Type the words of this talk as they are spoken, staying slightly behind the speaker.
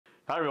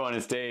Hi everyone,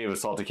 it's Dave of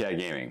Salty Cat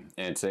Gaming,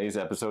 and in today's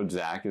episode,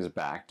 Zach is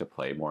back to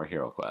play more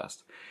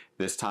HeroQuest.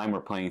 This time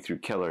we're playing through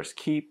Kellar's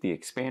Keep, the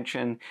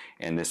expansion,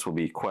 and this will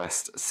be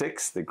Quest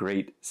 6, the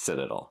Great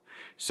Citadel.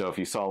 So if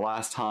you saw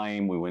last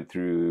time, we went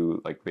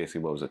through, like,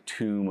 basically what was a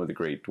tomb of the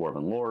Great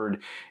Dwarven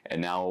Lord,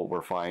 and now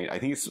we're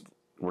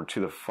we're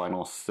to the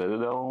final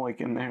Citadel,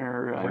 like, in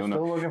there. I don't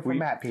know. We're still looking for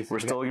map pieces. We're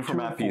still looking for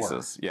map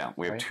pieces. Yeah,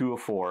 we have 2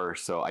 of 4,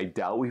 so I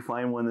doubt we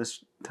find one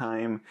this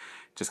time,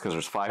 just because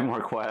there's 5 more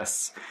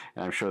quests,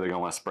 and I'm sure they're going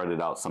to want to spread it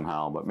out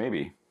somehow, but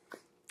maybe.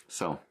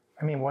 So.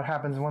 I mean, what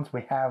happens once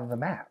we have the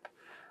map?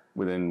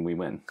 Well, then we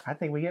win. I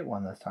think we get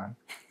one this time.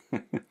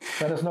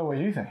 Let us know what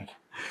you think.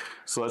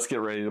 So let's get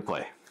ready to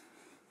play.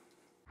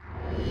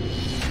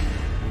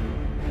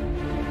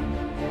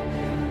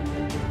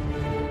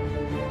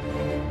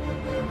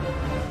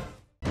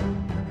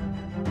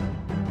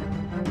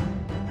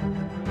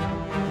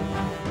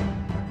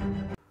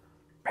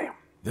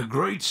 The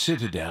Great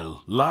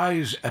Citadel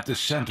lies at the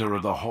center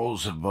of the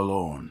halls of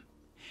Bologna.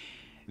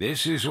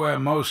 This is where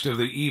most of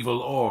the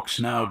evil orcs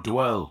now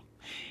dwell.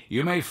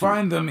 You may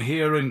find them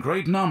here in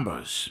great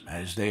numbers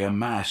as they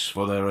amass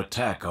for their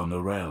attack on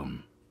the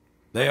realm.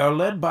 They are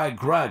led by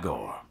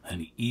Gragor,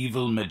 an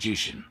evil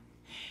magician.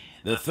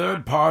 The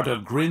third part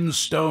of Grin's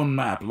stone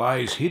map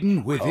lies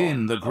hidden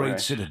within the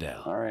Great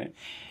Citadel. All right.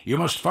 You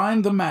must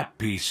find the map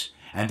piece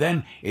and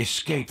then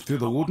escape through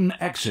the wooden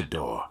exit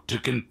door to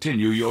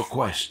continue your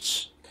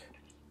quests.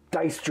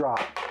 Dice drop.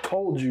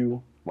 Told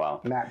you. Wow.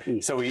 Map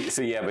piece. So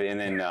yeah, but and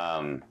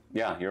then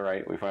yeah, you're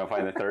right. We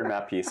find the third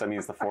map piece. That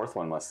means the fourth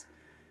one must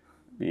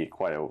be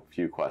quite a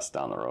few quests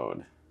down the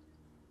road.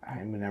 I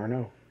would never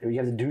know. You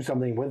have to do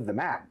something with the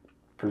map,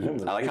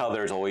 presumably. I like how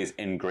there's always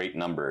in great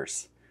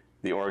numbers.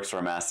 The orcs are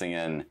amassing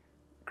in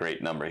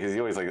great numbers. Because he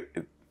always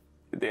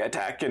they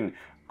attack in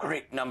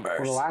great numbers.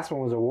 Well, the last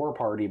one was a war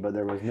party, but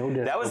there was no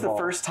disc. That was the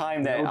first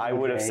time that I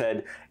would have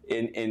said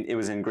it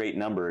was in great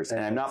numbers,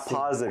 and I'm not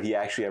positive he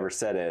actually ever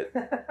said it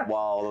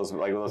while those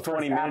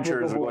 20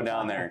 miniatures were going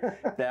down there.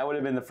 That would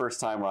have been the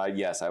first time where I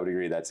would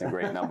agree that's in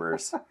great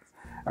numbers. All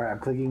right, I'm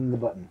clicking the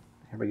button.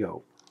 Here we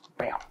go.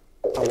 Bam.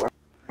 Oh,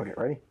 okay,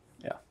 ready?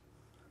 Yeah.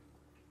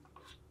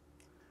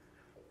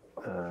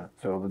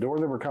 So the door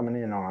that we're coming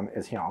in on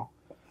is here.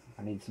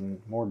 I need some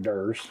more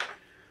doors.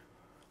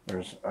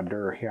 There's a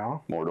door here.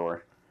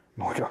 Mordor.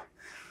 Mordor.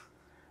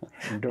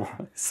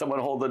 Someone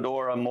hold the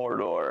door on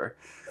Mordor.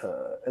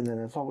 And then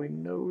that's all we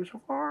know so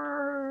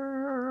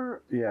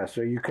far. Yeah,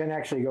 so you can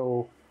actually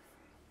go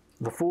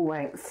the full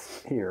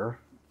length here.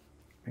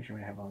 Make sure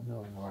we have all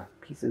no more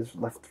pieces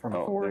left from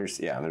before.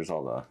 There's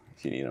all the,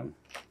 if you need them.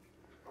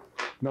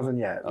 Nothing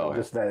yet. Oh,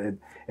 just that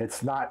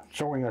it's not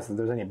showing us that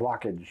there's any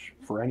blockage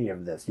for any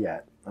of this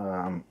yet.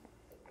 Oh,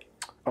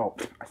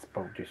 I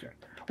spoke too soon.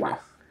 Wow.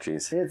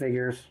 Jeez. It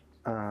figures.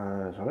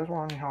 So there's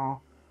one here.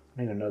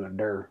 I need another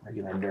dir,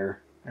 regular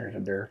dir. There's a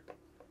dir.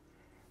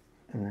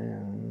 And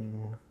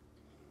then...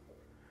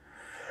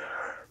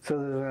 So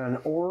there's an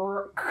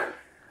orc.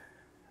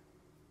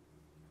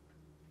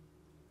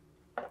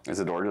 Is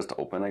the door just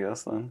open, I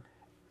guess, then?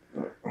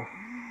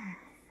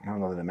 I don't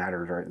know that it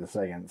matters right this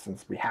second,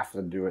 since we have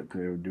to do it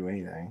to do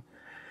anything.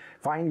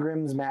 Find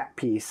Grim's map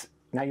piece.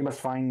 Now you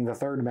must find the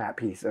third map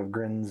piece of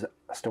Grin's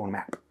stone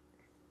map.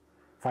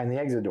 Find the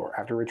exit door.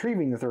 After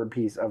retrieving the third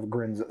piece of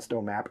Grin's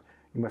stone map,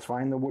 you must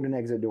find the wooden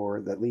exit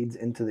door that leads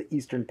into the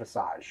eastern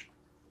passage.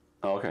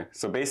 Oh, okay.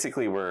 So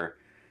basically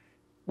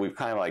we've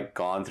kind of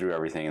gone through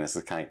everything, and this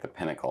is kind of like the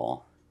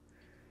pinnacle.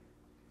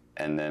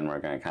 And then we're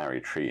going to kind of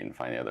retreat and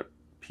find the other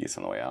piece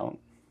on the way out.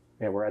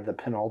 Yeah, we're at the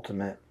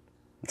penultimate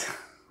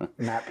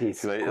map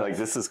piece.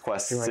 This is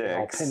Quest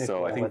 6,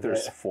 so I think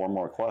there's 4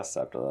 more quests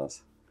after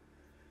this.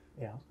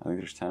 Yeah. I think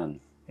there's 10.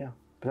 Yeah.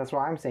 But that's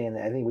why I'm saying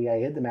that I think we got to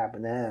hit the map,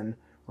 and then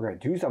we're going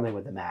to do something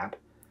with the map,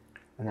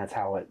 and that's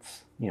how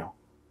it's,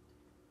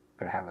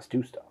 going to have us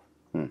do stuff.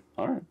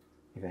 All right.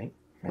 You think?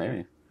 Maybe. All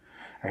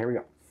right, here we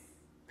go.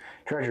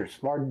 Treasures.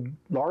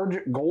 Large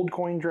gold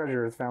coin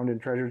treasures found in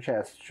treasure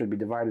chests should be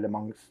divided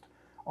amongst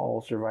all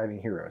surviving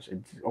heroes.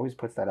 It always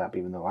puts that up,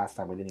 even though last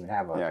time we didn't even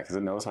have a... Yeah, because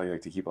it knows how you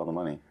like to keep all the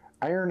money.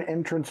 Iron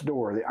entrance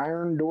door. The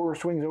iron door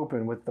swings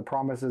open with the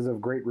promises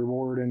of great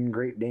reward and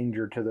great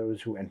danger to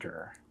those who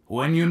enter.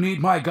 When you need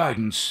my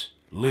guidance,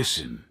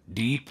 listen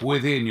deep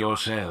within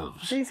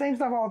yourselves. See, same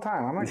stuff all the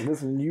time. I'm not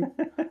listening to you.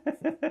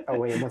 Oh,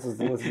 wait, let's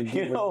listen to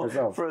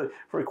yourself.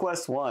 For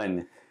Quest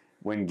 1,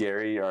 when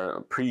Gary,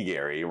 or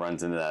pre-Gary,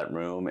 runs into that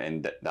room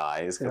and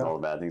dies because all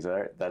the bad things are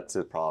there, that's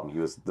his problem. He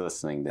was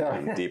listening to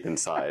him deep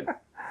inside.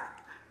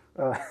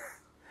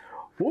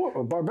 What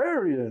a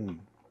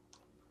barbarian!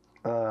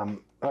 All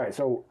right,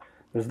 so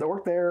there's the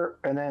orc there,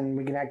 and then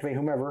we can activate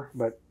whomever,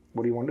 but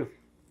what do you want to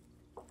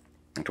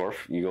do? Dwarf,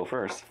 you go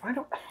first. I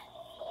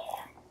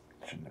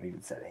shouldn't have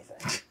even said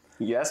anything.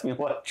 You asked me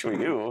what should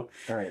we do.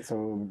 All right,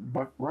 so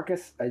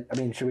Ruckus, I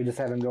mean, should we just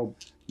have him go...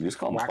 You just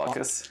call him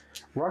Buckus.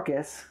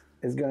 Ruckus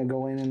is going to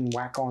go in and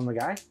whack on the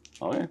guy.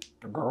 Okay.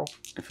 Or girl.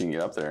 If you can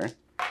get up there.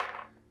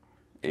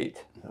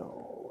 8.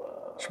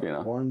 So, should be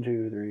enough. 1,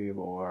 2, 3,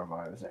 4,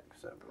 5, 6,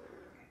 7.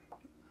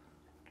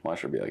 Why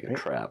should it be like a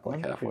trap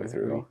like halfway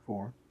through? 3,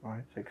 4,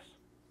 5, 6.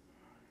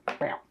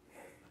 Bam.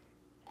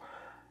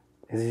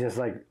 Is it just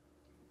like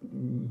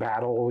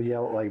battle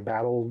yell, like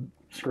battle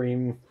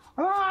scream?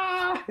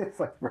 Ah! It's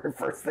like the very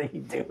first thing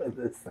you do with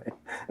this thing.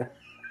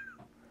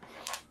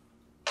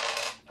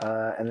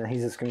 And then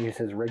he's just going to use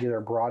his regular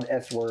broad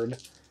S word.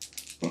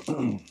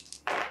 Only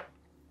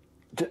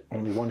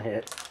one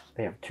hit.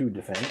 They have 2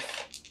 defense.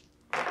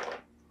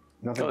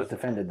 Nothing was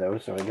defended though,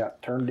 so it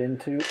got turned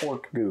into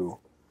orc goo.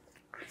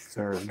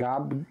 There's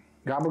Gabagoo.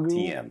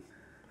 TM.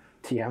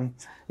 TM.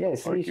 Yeah,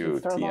 so you should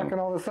start locking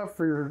all this up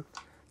for your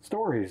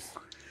stories.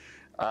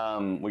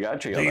 We gotta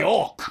check out The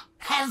orc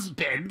has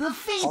been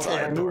Also, by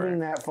defeated. moving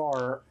that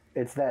far,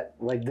 it's that,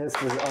 like, this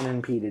was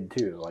unimpeded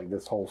too. Like,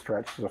 this whole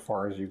stretch as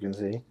far as you can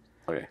see.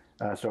 Okay.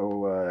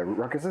 So,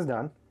 Ruckus is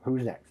done.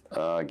 Who's next?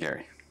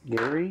 Gary.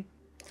 Gary.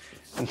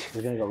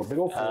 We're going to go big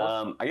old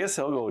 4. I guess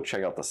he'll go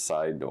check out the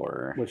side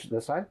door. Which,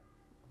 this side?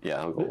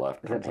 Yeah, he'll go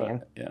left. Is that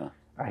tan? Yeah.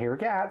 I hear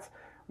cats.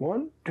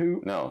 1,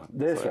 2. No.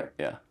 This way. way.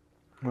 Yeah.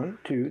 1,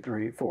 2,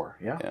 3, 4.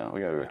 Yeah? Yeah,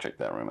 we gotta go check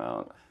that room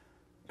out.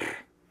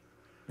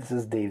 This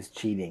is Dave's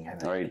cheating, I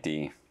think. All right,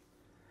 D.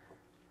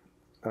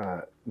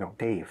 No,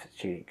 Dave's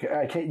cheating.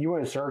 You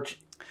want to search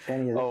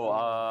any of this? Oh,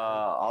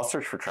 I'll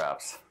search for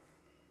traps.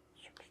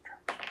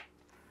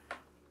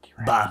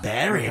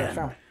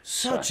 Barbarian.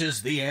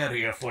 Searches the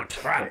area for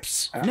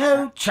traps.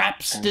 No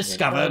traps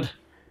discovered.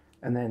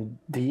 And then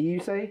D, you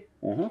say?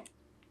 Mm-hmm.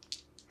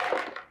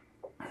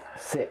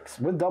 6.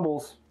 With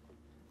doubles.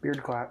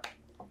 Beard clap.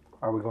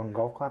 Are we going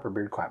golf clap or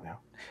beard clap now?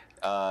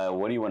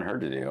 What do you want her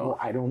to do? Well,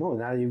 I don't know.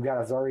 Now that you've got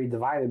us already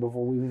divided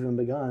before we've even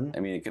begun. I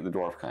mean, the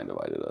dwarf kind of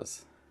divided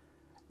us.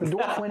 The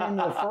dwarf went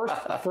into the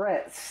first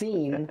threat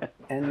seen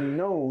and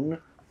known.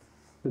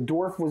 The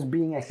dwarf was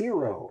being a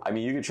hero. I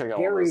mean, you could check out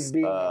Gary's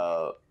being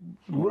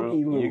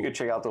you could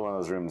check out one of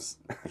those rooms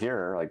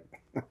here, like.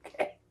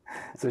 Okay.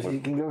 So she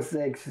can go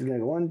 6. She's gonna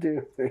go 1,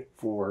 2, 3,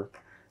 4.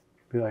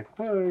 Be like,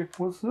 hey,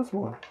 what's this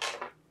one?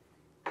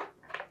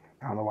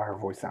 I don't know why her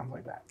voice sounds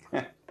like that.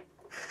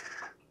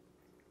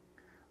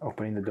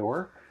 Opening the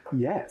door.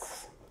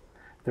 Yes.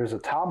 There's a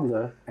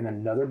tabla and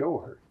another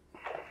door.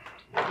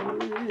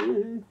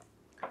 The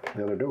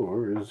other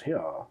door is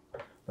here.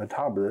 The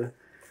tabla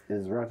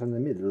is right in the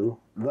middle.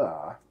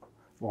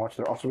 Watch,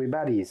 there also be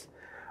baddies.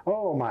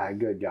 Oh my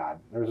good God.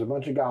 There's a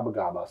bunch of gabba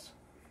gabbas.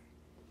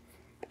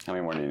 How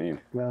many more do you need?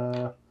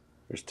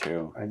 There's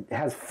 2. It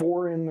has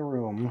 4 in the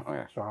room.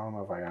 Okay. So I don't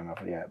know if I got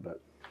enough yet,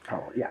 but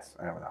yes,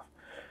 I have enough.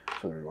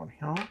 So there's 1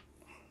 here.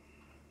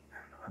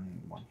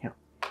 And 1 here.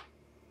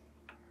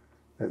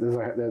 This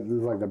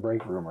is like the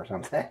break room or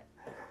something.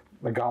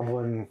 The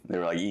goblin. They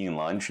were like eating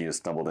lunch. You just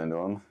stumbled into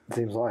them.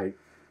 Seems like.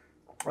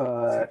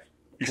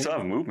 You still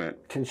have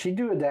movement. Can she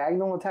do a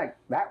diagonal attack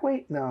that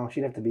way? No,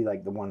 she'd have to be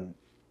like the one.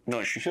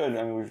 No, she should.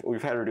 I mean,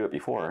 we've had her do it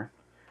before.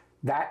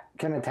 That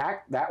can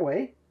attack that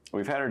way?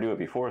 We've had her do it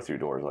before through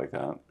doors like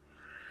that.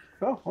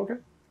 Oh, okay.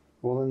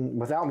 Well, then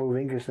without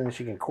moving, because then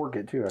she can cork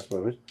it too, I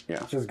suppose. Yeah.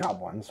 It's just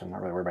goblins, so I'm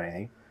not really worried about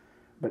anything.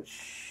 But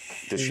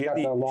Does she got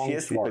have the long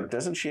sword.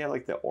 doesn't she have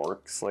like the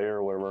Orc Slayer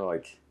or whatever?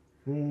 Like.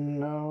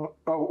 No.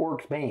 Oh,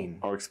 Orc's Bane.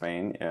 Orc's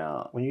Bane,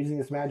 yeah. When using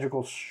this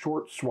magical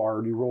short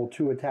sword, you roll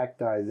 2 attack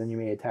dice, then you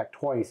may attack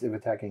twice if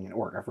attacking an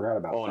orc. I forgot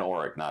about that. Oh, an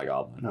orc, not a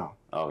goblin. No.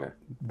 Oh, okay.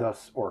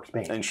 Thus, Orc's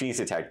Bane. And she needs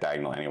to attack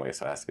diagonal anyway,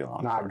 so it has to be a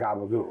long Not sword.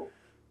 Gabagoo.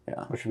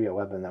 Yeah. Which would be a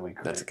weapon that we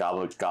could. That's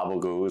Gobble is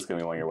going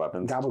to be one of your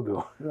weapons.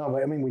 Gabagoo. No,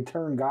 but I mean, we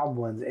turn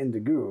goblins into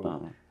goo.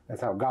 Oh.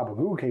 That's how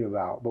Gabagoo came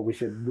about. But we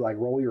should, like,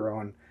 roll your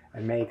own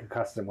and make a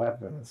custom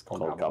weapon. It's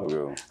called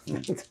Gabagoo.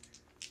 Gobble.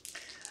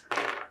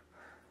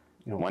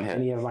 You know, One hit.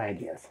 Any of my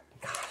ideas.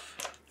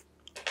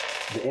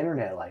 The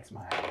internet likes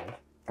my ideas.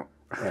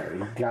 There,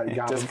 you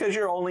got Just because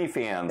you're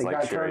OnlyFans, it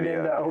like got your turned idea.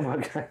 into oh my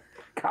god,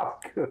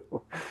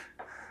 Gabagoo.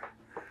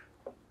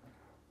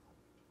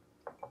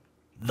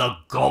 The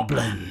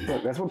goblin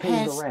Look, that's what pays the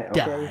has rent.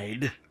 Okay,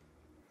 died.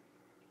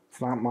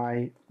 it's not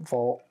my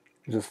fault.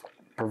 Just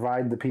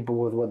provide the people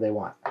with what they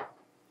want,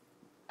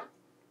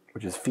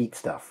 which is feet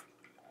stuff.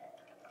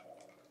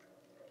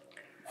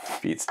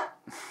 Beats.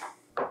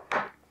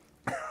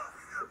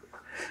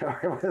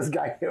 What is this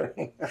guy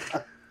doing?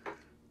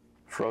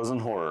 Frozen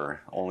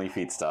horror, only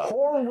feet stuff.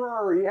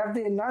 Horror! You have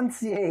to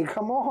enunciate.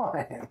 Come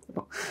on.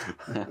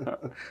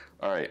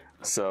 All right,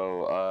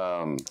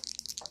 so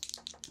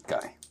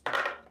Guy.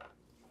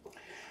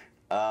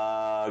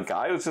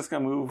 Guy was just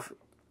gonna move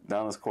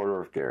down this corridor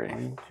with Gary.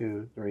 1,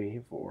 2,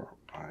 3, 4,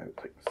 5,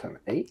 6, 7,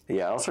 8.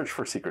 Yeah, I'll search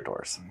for secret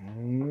doors.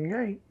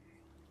 Okay.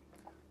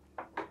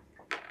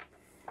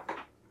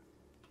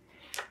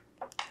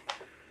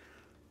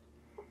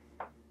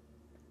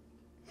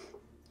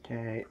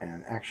 Okay,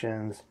 and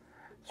actions.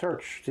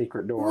 Search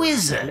secret doors.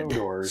 Wizard No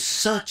doors.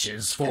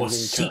 searches for Ending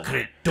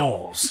secret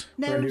doors.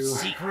 We're gonna No do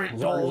secret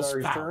doors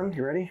Zari's found. turn.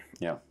 You ready?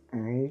 Yeah.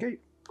 Okay.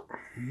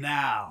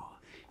 Now,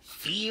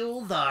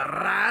 feel the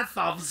wrath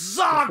of This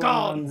one Zargon.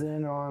 runs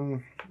in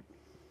on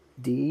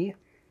D.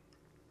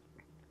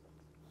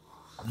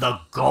 The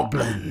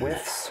goblin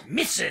Whiffs.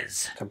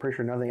 misses. So I'm pretty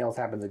sure nothing else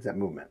happens except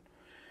movement.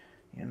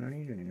 This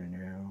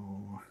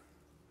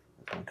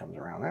one comes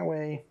around that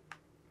way.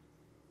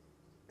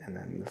 And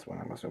then this one,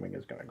 I'm assuming,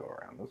 is going to go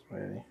around this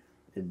way.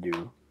 It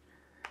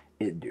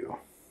do.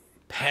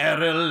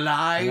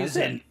 Paralyze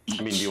and each.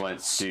 I mean, do you want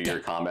to do your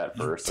combat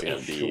first? So you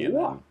have D and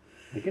Sure. then...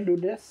 We can do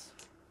this.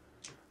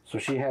 So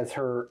she has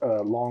her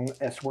long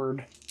S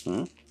word.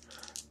 Hmm?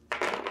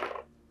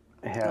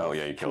 Oh,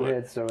 yeah, you killed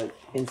it. So it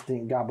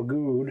instant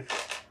gabagooed.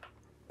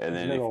 And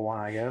then Middle one,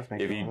 I guess.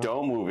 if you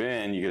don't move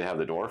in, you could have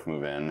the dwarf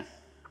move in.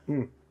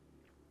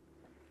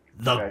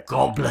 The Okay.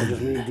 goblin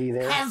Just leave D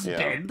there. has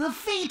been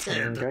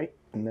defeated. Okay.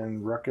 And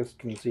then Ruckus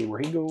can see where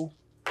he go.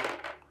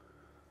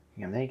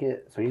 He can make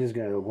it. So he's just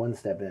going to go one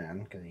step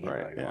in. Because he can't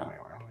Right, really go yeah.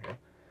 anywhere. Okay.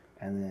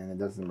 And then it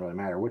doesn't really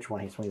matter which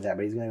one he swings at,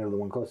 but he's going to go to the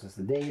one closest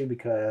to Dave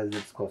because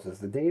it's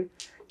closest to Dave.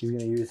 He's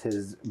going to use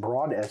his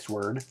broad S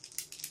word.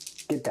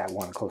 Get that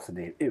one close to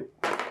Dave. Ew.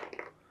 It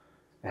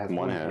has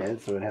One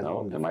hit. so it has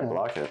one It might defense.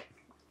 block it.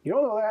 You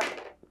don't know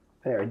that.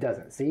 There, it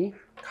doesn't. See?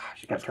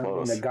 Gosh, you got That's turned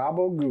close. into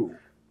gobble goo.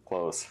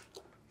 Close.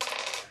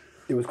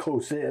 It was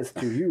closest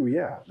to you,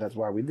 yeah. That's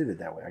why we did it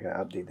that way. I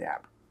gotta update the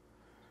app.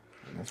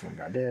 And this one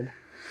got dead.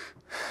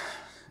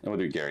 And we'll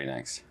do Gary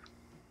next.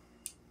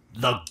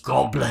 The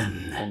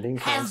goblin Ending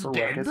turn has for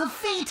been Ruckus.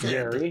 defeated.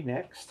 Jerry,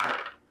 next.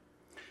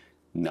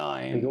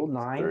 9. Big old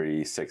 9.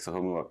 36. So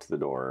he'll move up to the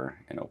door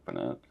and open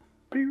it.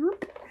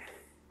 Beep.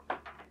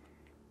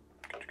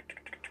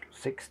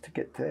 6 to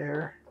get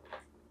there.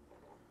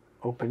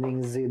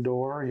 Opening the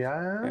door,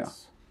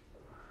 yes.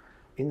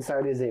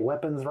 Inside is a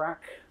weapons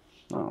rack.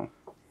 Oh,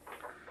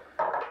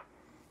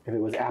 If it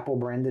was Apple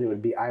branded, it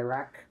would be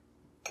Iraq.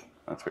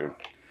 that's weird.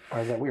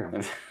 Why is that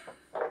weird?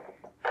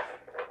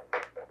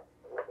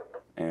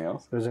 Anything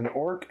else? There's an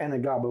orc and a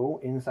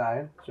gobbo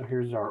inside. So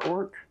here's our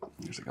orc.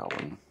 There's a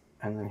goblin.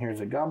 And then here's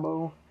a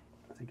gobbo.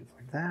 I think it's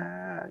like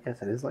that.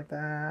 Yes, it is like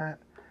that.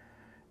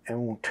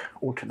 And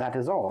that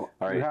is all.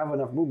 All right. You have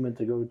enough movement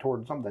to go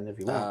toward something if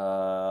you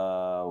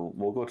want.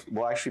 We'll go.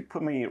 Well, actually,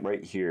 put me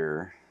right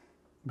here.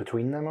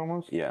 Between them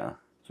almost? Yeah.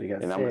 So you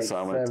got And 6,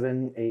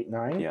 7, 8,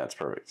 9. Yeah, it's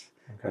perfect.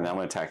 Okay. And then I'm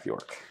going to attack the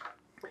orc.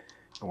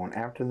 Going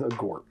after the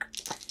gork.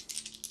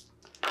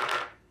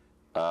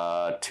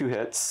 2 It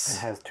hits.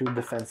 has 2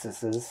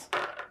 defenses.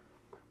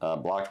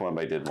 Blocked one,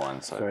 but I did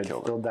one, so So I it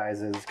killed still it.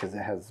 dies because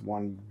it has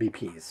 1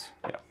 BPs.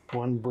 Yeah.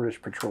 1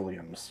 British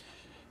Petroleums.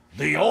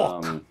 The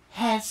orc Um,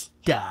 has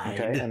died.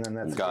 Okay, and then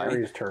that's Guy.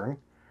 Gary's turn.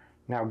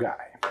 Now Guy.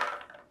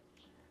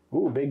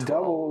 Ooh, big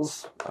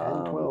doubles.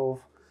 10, 12.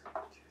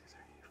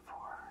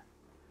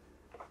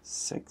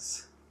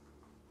 6.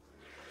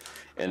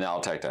 And now I'll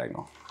attack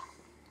diagonal.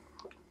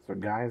 So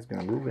Guy's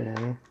going to move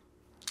in.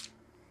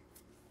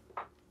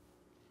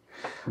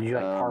 You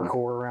like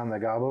parkour around the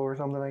gobbo or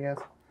something, I guess?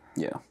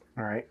 Yeah.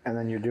 All right, and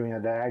then you're doing a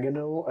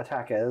diagonal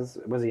attack as,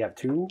 does he have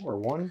 2 or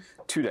 1?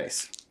 2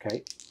 dice.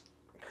 Okay.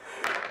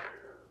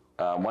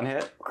 1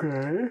 hit,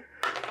 Okay.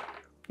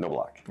 no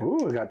block.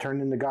 Ooh, it got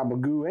turned into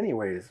gobble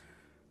anyways.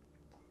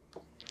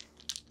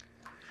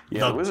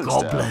 Yeah, the The wizard's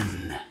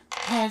goblin dead.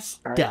 has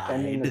All right,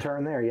 ending the died.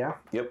 turn there, yeah?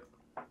 Yep.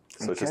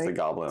 So it's just the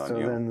goblin on so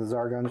you. then the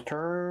Zargon's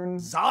turn.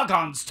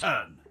 Zargon's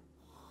turn.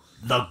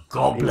 The He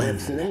goblin.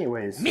 whips it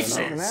anyways, so Misses.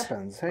 nothing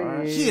happens. Hey.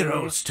 Alright.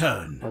 Hero's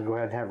turn. I'll go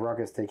ahead and have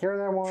Ruckus take care of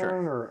that one. Sure.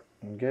 Or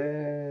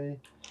okay.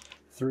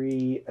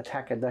 3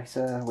 attack a dice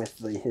with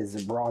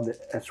his broad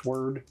S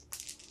word.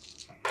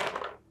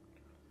 Wow,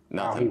 he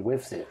Nothing.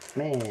 whiffs it.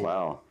 Man.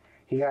 Wow.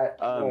 He got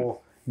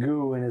little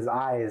goo in his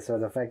eyes, so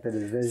it affected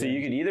his vision. So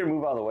you could either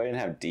move out of the way and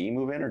have D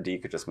move in, or D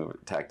could just move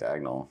attack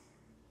diagonal.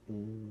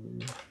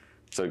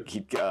 So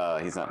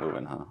he's not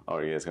moving, huh? Oh,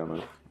 are you guys gonna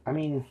move? I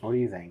mean, what do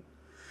you think?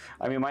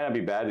 I mean, it might not be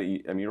bad.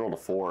 You rolled a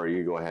 4.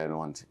 You go ahead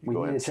and We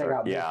go need ahead and to check start.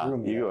 out this Yeah,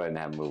 room you yet. go ahead and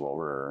have him move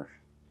over.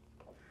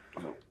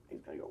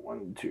 He's gonna go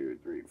 1, 2,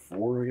 3,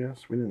 4, I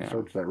guess. We didn't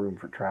search that room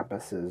for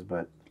Trappis's,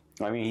 but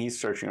I mean, he's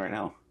searching right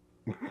now.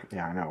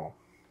 yeah, I know.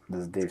 This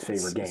is Dave's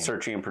favorite game.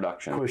 Searching in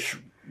production. Push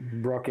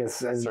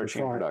Ruckus as the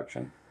Searching in front.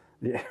 production.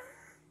 Yeah.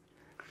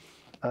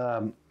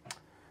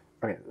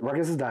 Okay,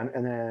 Ruckus is done,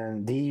 and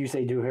then D, you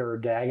say do her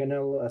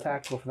diagonal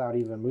attack without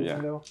even moving, Yeah.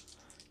 though?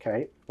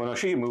 Okay. Well, no,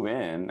 she can move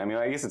in. I mean,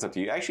 I guess it's up to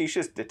you. Actually, you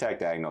should just attack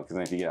diagonal, because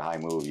then if you get a high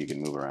move, you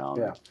can move around.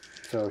 Yeah.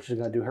 So she's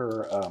gonna do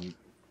her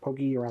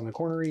pokey around the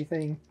cornery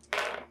thing.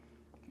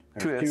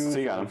 2 There's hits, so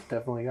you got him.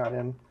 Definitely got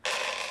him.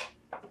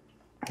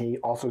 He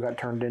also got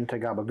turned into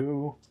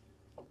Gabagoo.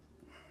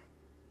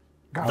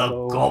 The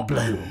Gobbo.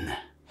 goblin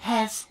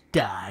has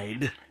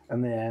died.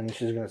 And then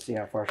she's gonna see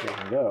how far she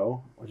can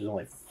go, which is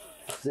only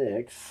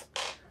 6,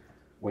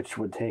 which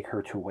would take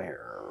her to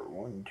where?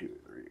 1, 2,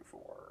 3,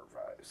 4,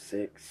 5,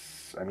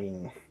 6. I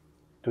mean,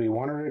 do we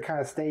want her to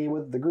kind of stay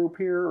with the group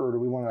here, or do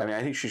we want to? I mean,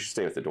 I think she should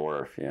stay with the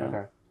dwarf. Yeah.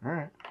 Okay. All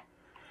right.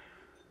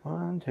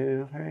 1,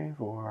 2, 3,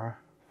 4,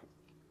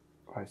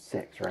 5,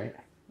 6. Right?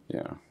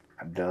 Yeah.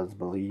 I does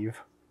believe.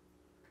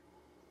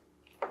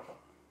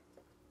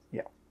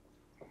 Yeah.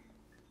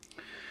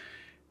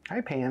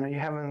 Hi, Pan. Are you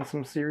having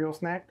some cereal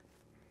snack?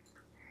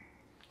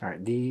 All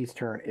right. D's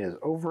turn is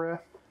over.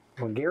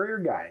 Well, Gary or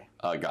Guy?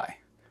 Guy.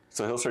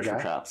 So he'll search Guy?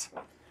 for traps.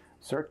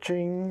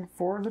 Searching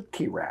for the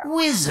T-Rat.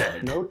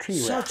 Wizard. No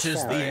T-Rat. Such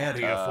is the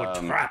area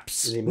for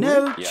traps. is he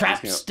No moving? Yeah,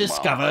 traps he's gonna-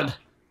 discovered.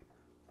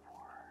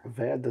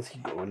 Where does he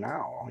go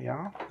now?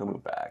 Yeah. He'll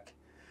move back.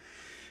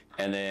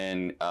 And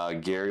then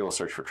Gary will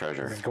search for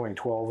treasure. He's going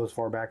 12 as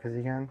far back as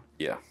he can.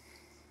 Yeah.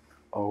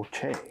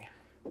 Okay.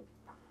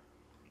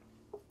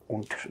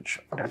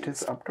 That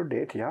is up to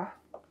date, yeah.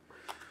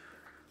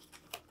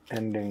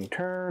 Ending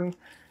turn.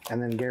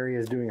 And then Gary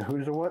is doing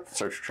who's a what?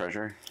 Search for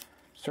treasure.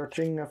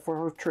 Searching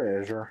for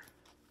treasure.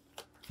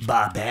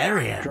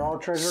 Barbarian. Draw a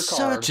treasure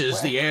card.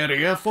 Searches the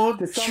area for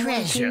Did someone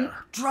treasure.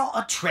 Draw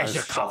a treasure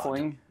card.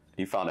 Shuffling.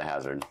 You found a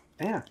hazard.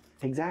 Yeah,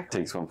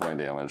 exactly. Takes 1 point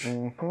damage.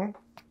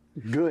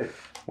 Good.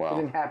 Wow.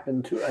 Didn't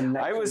happen to a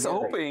nice I was Gary.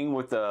 hoping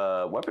with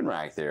the weapon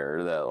rack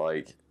there that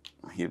like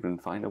he'd been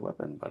find a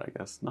weapon, but I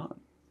guess not.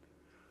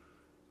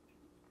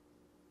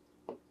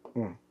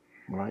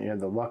 Well, you had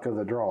the luck of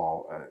the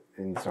draw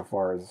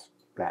insofar as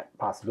that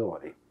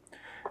possibility.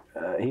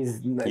 He's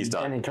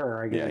done. any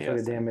turn. I Yeah, guess he took a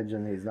has to. damage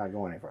and he's not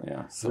going any further.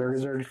 Yeah, so-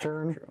 Zerg's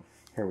turn.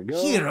 Here we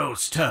go.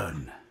 Hero's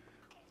turn.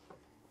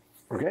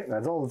 Okay,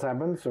 that's all that's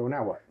happened. So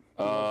now what?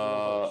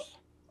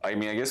 I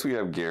mean, I guess we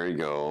have Gary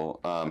go.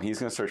 He's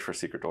gonna search for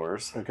secret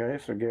doors. Okay,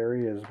 so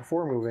Gary is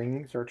before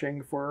moving,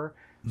 searching for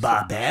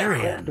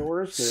Barbarian.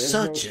 doors. There is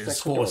no Searches secret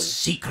for doors.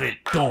 secret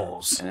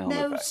doors. And he'll move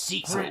No back.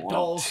 secret So, 1,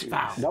 doors 2,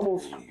 found.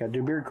 Doubles. You gotta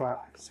do beard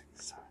clap.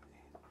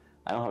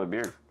 I don't have a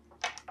beard.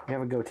 You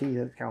have a goatee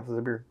that counts as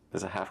a beard.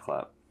 There's a half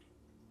clap.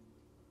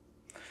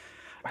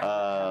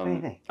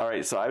 Anything. All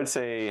right, so I would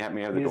say have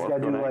me have the You just dwarf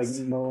gotta go do like next.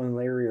 Mo and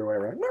Larry or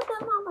whatever.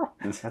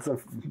 That's a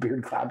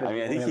beard clap. I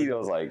mean, I think he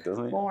goes like,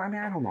 doesn't he? Well, I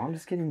mean, I don't know. I'm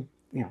just getting,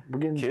 we're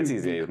getting Kids too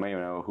these deep. days might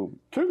even know who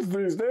Kids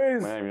these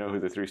days. might not even know who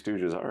the Three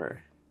Stooges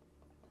are.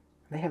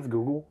 They have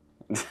Google.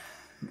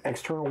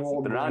 External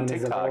world They're not on brain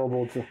is TikTok.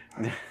 available to.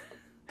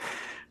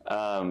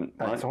 All right,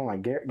 Ruckus, so hold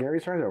on.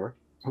 Gary's turn's over.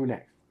 Who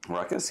next? you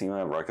want to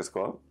have Ruckus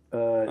go up?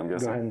 Go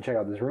guessing. ahead and check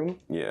out this room.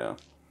 Yeah.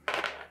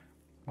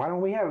 Why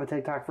don't we have a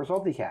TikTok for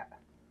Salty Cat?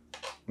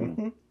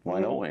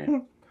 Why don't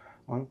we?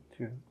 1,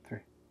 2, 3.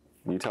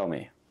 You tell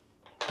me.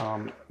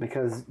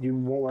 Because you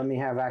won't let me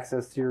have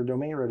access to your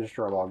domain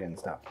registrar login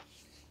stuff.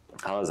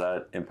 How does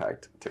that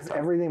impact TikTok?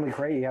 Everything we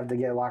create, you have to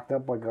get locked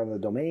up like on the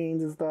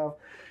domains and stuff.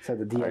 Set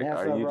the DNS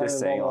Are up, you right, just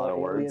with saying a all lot the of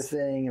words?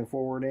 aliasing and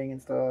forwarding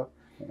and stuff.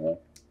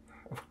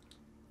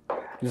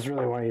 Just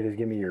really want you to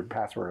give me your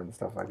password and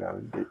stuff like that.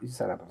 You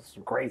set up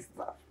some crazy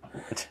stuff.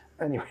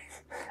 Anyways,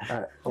 all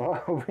right.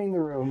 Well, opening the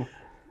room.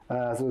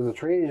 So there's a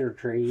treasure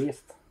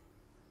chest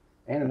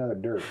and another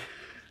dirt.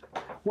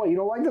 What, you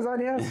don't like this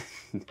idea?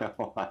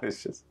 No, I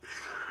was just.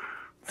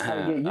 It's how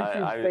to get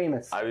YouTube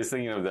famous. I was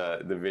thinking of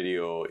the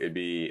video. It'd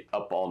be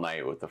up all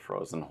night with the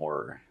frozen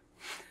horror.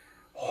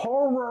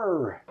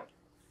 Horror!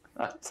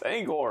 I'm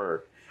saying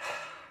horror.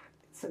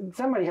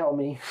 Somebody help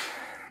me.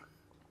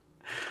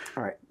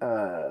 All right.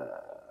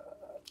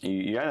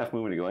 You got enough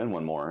movement to go in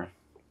one more.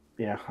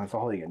 Yeah, that's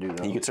all you can do,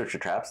 though. You could search your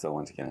traps though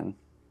once again.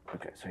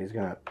 Okay, so he's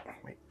gonna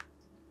wait.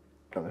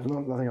 No, there's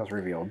nothing else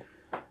revealed,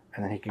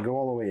 and then he can go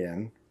all the way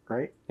in,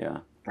 right? Yeah.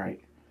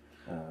 Right.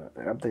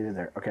 Updated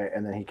there. Okay,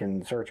 and then he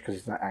can search because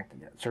he's not active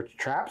yet. Search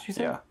traps, you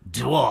said? Yeah.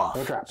 Dwarf.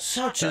 No traps.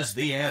 Searches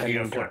the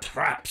area And for turn.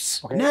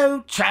 traps. Okay.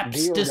 No traps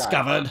D or die?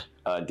 discovered.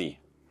 D.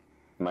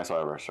 You might as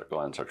well ever go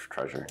on and search for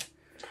treasure.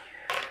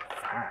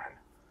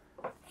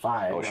 Fine.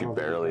 5. Oh, I she don't think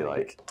barely she's gonna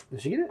like. get-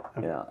 Did she get it?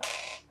 Okay. Yeah.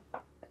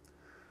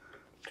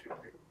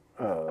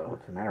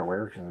 Doesn't matter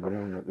where, because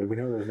we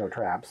know there's no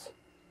traps.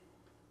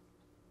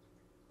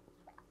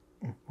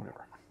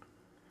 Whatever.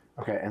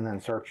 Okay, and then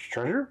search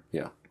treasure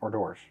Yeah. or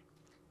doors?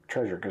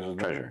 Treasure, because there's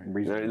Treasure. no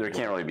reason. There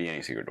can't really be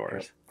any secret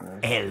doors.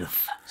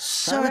 Elf.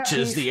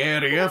 Searches the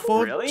area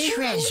for Really?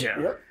 treasure.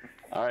 Yep.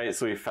 All right,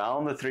 so we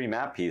found the 3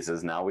 map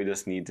pieces. Now we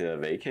just need to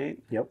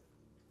vacate. Yep.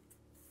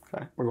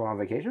 Okay. We're going on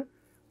vacation?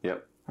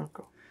 Yep. Oh,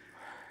 cool.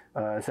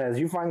 It says,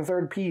 you find the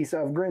third piece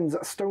of Grin's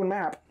stone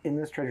map in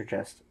this treasure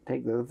chest.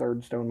 Take the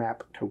third stone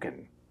map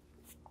token.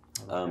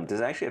 Does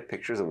it actually have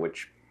pictures of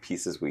which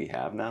pieces we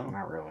have now?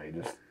 Not really,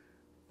 just...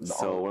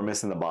 So we're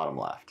missing the bottom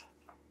left.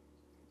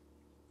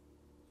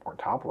 Or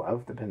top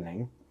left,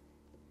 depending.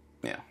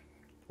 Yeah.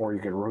 Or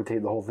you could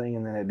rotate the whole thing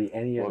and then it'd be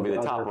any Well, of it'd be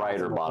the the top other right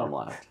or possible bottom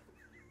points. left.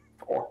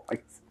 Or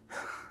like...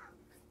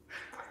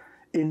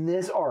 In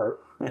this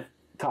art,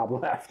 top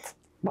left.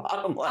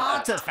 Bottom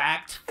left.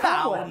 Artifact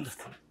Top found.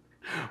 left.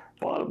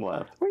 Bottom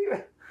left. What are you...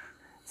 It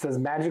says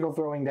magical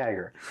throwing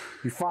dagger.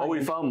 You find... Oh,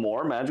 we found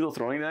more magical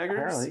throwing daggers?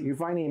 Apparently, you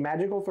find a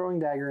magical throwing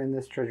dagger in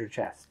this treasure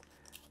chest.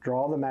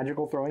 Draw the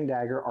magical throwing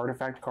dagger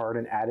artifact card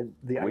and add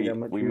the item.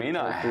 We to may your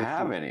not character's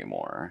have sheet. any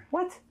more.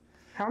 What?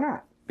 How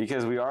not?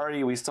 Because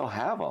we still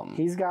have them.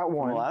 He's got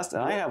one.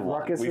 I have one.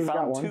 Ruckus We has got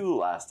found one. 2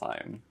 last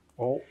time.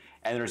 Oh.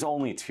 And there's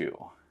only 2.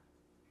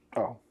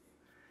 Oh.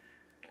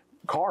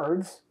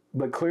 Cards,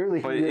 but clearly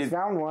But he just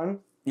found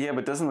one. Yeah,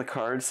 but doesn't the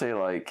card say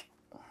like...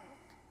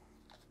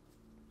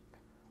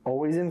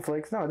 Always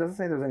inflicts. No, it doesn't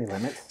say there's any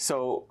limits.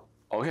 So,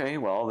 okay,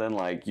 well then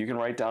like you can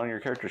write down on your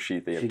character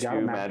sheet that you She have got 2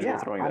 a map. magical Yeah,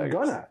 throwing I'm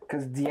daggers. gonna,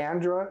 because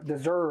Deandra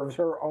deserves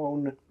her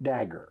own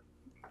dagger.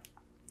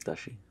 Does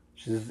she?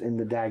 She's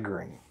into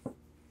daggering.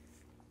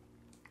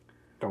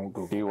 Don't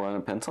Google. Do you want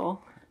a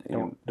pencil?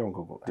 Don't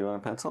Google that. Do you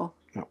want a pencil?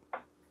 No.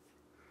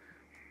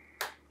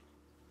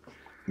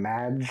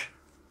 Madge.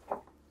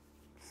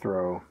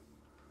 Throw.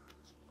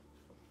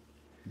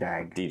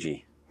 Dag.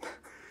 DG.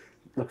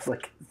 Looks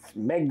like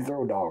Meg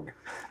Throw Dog.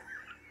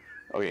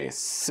 Okay,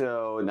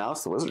 so now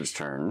it's the wizard's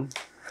turn.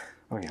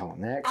 Okay, hold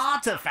on. Next.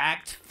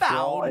 Artifact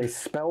Draw a found.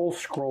 spell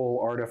scroll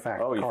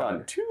artifact Oh, you card.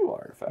 found 2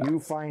 artifacts. You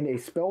find a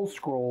spell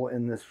scroll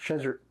in this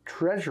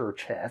treasure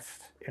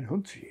chest in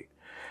Hootsuite.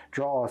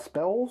 Draw a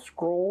spell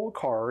scroll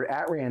card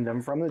at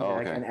random from the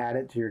deck okay. and add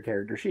it to your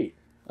character sheet.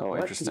 Oh,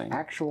 What's interesting. the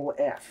actual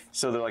F?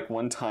 So they're like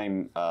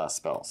one-time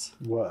spells.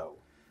 Whoa.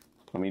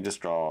 Let me just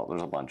draw.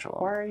 There's a bunch of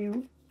them. Why are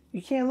you...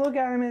 You can't look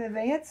at them in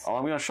advance? Oh,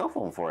 I'm going to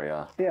shuffle them for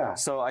you. Yeah.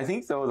 So I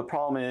think, though, the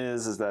problem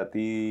is that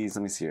these...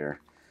 Let me see here.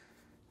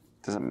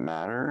 Does it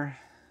matter?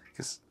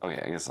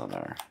 Okay, I guess it doesn't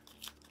matter.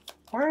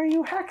 Why are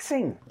you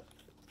hexing?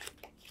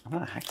 I'm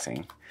not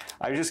hexing.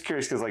 I was just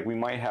curious because, like, we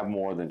might have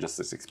more than just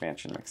this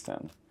expansion mixed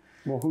in.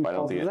 Well, whose But I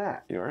don't fault think is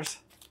that? Yours?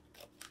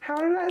 How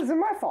did that? Is it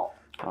my fault?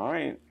 All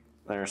right.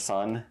 There's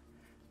son.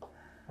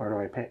 Where do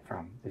I pick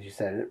from? Did you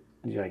set it?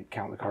 Did you, like,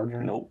 count the cards or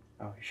anything? Nope.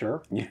 Oh, you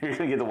sure? You're going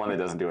to get the one that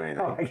doesn't do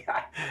anything. Oh, my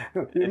God.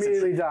 You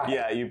immediately die.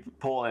 Yeah, you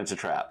pull and it's a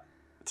trap.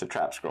 It's a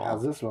trap scroll.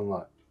 How's this one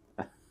look?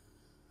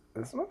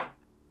 This one?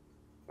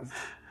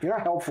 You're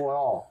not helpful at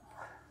all.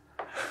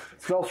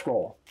 Spell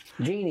scroll.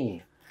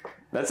 Genie.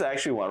 That's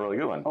actually one really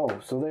good one. Oh,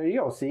 so there you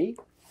go. See?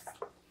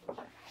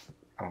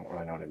 I don't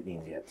really know what it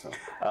means yet. So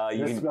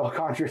this spell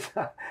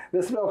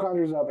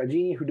conjures up a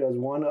genie who does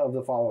one of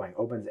the following: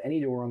 opens any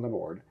door on the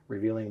board,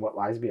 revealing what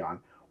lies beyond,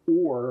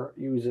 or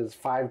uses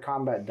 5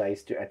 combat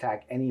dice to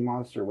attack any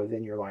monster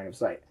within your line of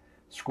sight.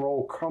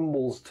 Scroll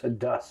crumbles to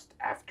dust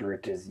after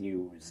it is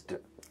used.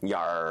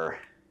 Yar.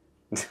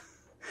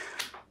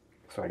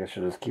 So I guess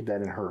she'll just keep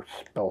that in her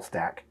spell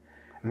stack,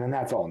 and then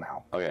that's all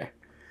now. Okay.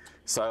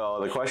 So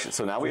the question.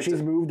 So now we have She's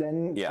to. moved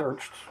and Yeah.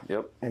 searched.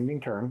 Yep.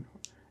 Ending turn.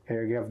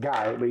 Here you have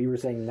Guy, but you were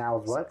saying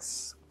now is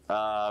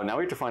what? Now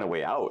we have to find a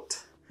way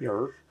out.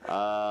 Your.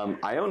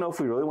 I don't know if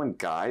we really want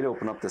Guy to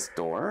open up this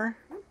door.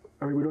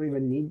 I mean, we don't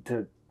even need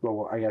to.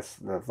 Well, I guess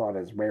the thought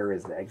is, where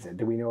is the exit?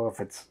 Do we know if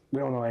it's? We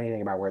don't know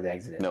anything about where the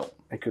exit is. No.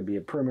 It could be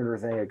a perimeter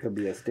thing. It could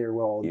be a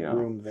stairwell Yeah.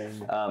 room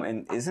thing.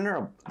 And isn't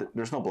there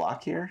there's no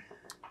block here?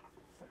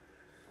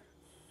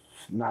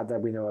 Not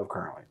that we know of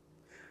currently.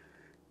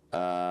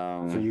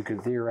 So So you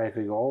could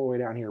theoretically go all the way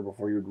down here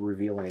before you'd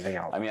reveal anything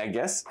else. I mean, I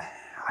guess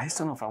I just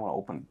don't know if I want to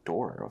open a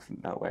door or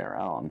that way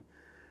around.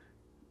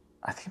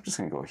 I think I'm just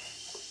gonna go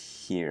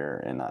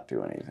here and not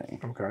do anything.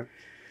 Okay.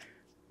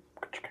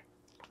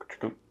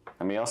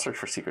 I mean, I'll search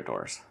for secret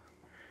doors.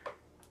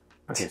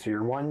 Okay, so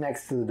you're one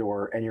next to the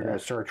door, and you're going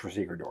to search for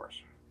secret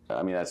doors.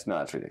 I mean, that's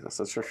ridiculous.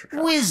 Let's search for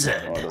traps.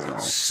 Wizard Oh, it doesn't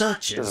matter.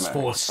 searches Doesn't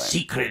matter, for it's fine.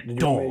 secret Did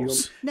you want me to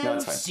doors. No, No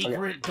it's fine.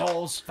 secret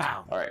doors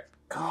found. All right.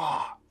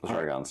 Let's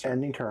try Gon's turn.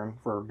 Ending turn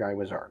for Guy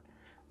Wizard.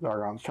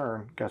 Zargon's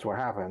turn. Guess what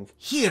happens?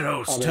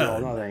 Hero's Oh, they roll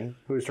turn. nothing.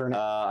 Whose turn?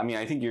 I mean,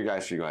 I think you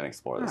guys should go ahead and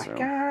explore this Oh, room.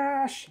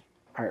 gosh.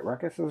 All right,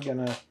 Ruckus is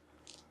going to,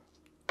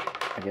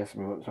 I guess,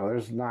 move. So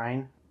there's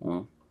 9.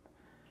 Mhm.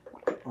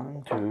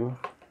 1, 2.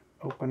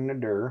 Open the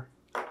door.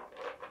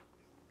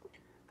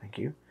 Thank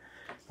you.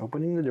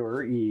 Opening the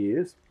door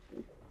is...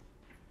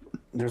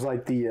 There's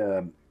like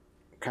the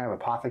kind of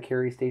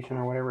apothecary station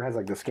or whatever. It has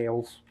like the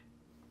scales.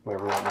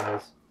 Whatever that one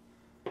is.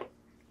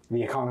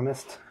 The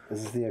Economist.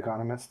 Is this the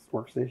Economist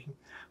workstation?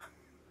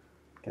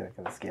 Okay,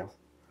 got the scales.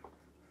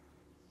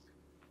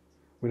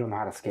 We don't know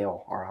how to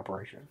scale our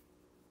operation.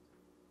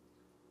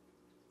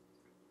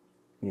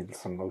 Need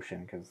some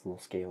motion because it's a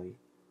little scaly.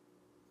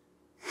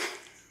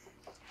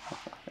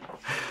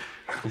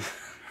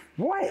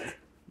 What?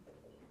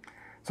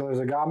 So there's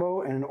a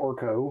Gobbo and an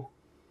Orko.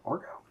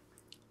 Orko?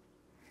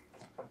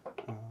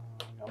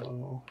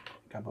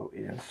 Gobbo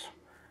is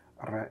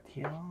right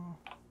here.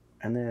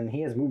 And then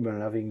he has movement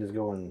enough, he can just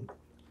go and...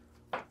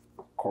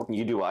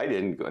 You do. I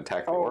didn't go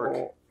attack the orc.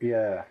 Oh,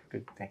 yeah.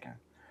 Good thinking.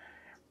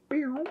 I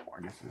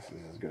guess this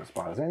is as good a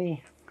spot as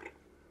any.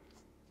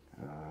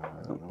 I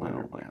don't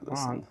have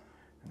this one.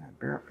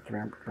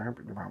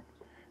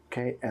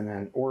 Okay, and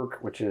then Orc,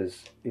 which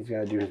is, he's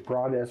going to do his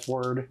broad S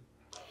word.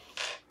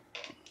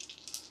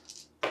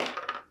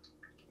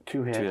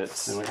 2 hits. 2 hits.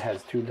 So it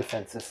has 2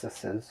 defense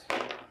assists.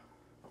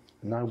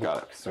 No Got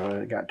block. So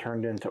it got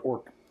turned into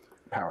Orc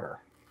powder.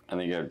 And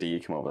then you have D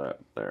come over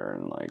there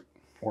and like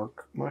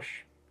Orc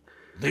mush.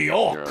 The you're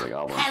orc the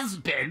goblin. has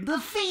been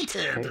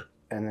defeated. Okay.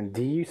 And then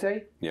D, you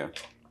say? Yeah.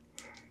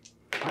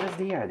 Why does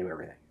D gotta do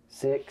everything?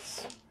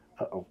 6.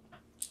 Uh-oh.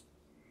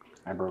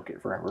 I broke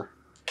it forever.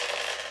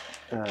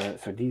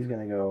 So D's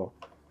gonna go...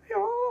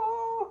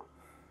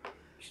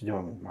 She's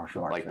doing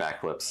martial arts. Like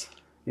backflips.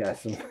 Yeah,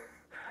 some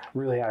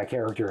really out of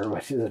character,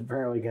 but she's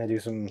apparently gonna do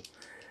some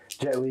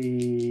Jet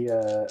Li,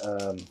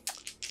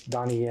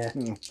 Donnie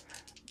Yen,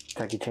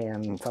 Jackie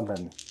Chan,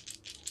 something.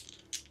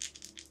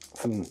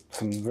 Some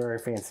very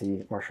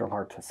fancy martial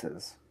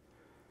artists.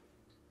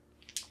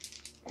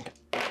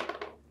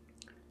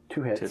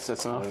 2 hits.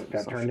 That's enough.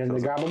 Got So turned she into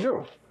kills it.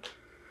 Gabagoo.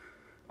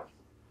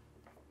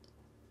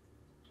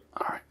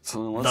 Alright,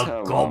 so then let's The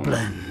have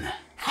goblin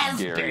has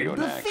Gary been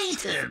go next.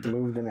 defeated.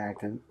 Moved and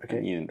acted.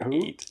 Okay. You need Who?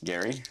 8.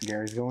 Gary?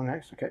 Gary's going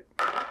next. Okay.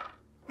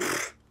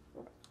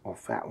 Well,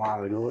 fat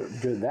while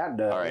good that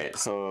does. Alright,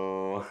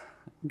 so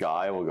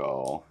Guy will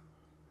go.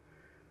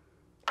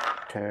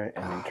 Okay,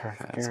 and then turn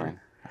for That's Gary. fine.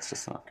 That's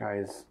just enough.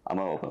 Guys, I'm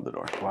gonna open up the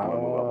door. I'm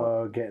gonna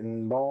move up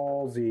getting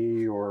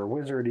ballsy or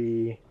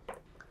wizardy.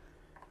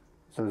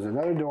 So there's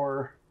another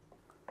door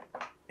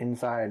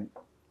inside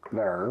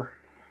there.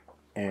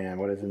 And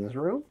what is in this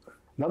room?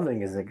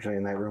 Nothing is actually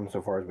in that room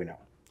so far as we know.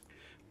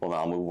 Well, now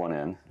I'll move one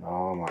in.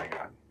 Oh my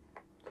god.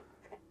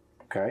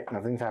 Okay,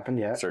 nothing's happened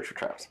yet. Search for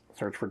traps.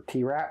 Search for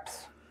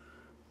T-Raps.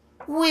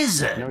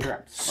 Wizard. No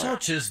traps.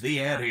 Searches the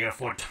area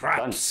for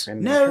traps.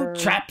 Done. No Turn.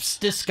 traps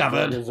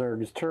discovered.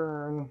 Zerg's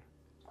turn.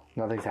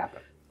 Nothing's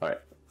happened.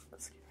 Alright.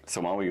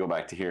 So while we go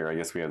back to here, I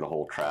guess we have the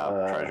whole trap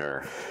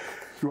treasure.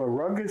 So a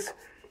ruckus.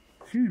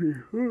 Excuse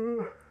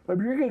me. I'm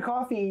drinking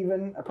coffee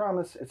even. I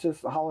promise. It's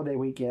just a holiday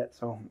week yet,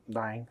 so I'm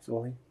dying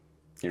slowly.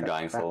 You're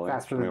dying slowly?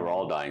 faster We than were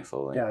all dying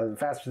slowly. Yeah,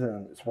 faster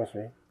than it's supposed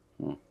to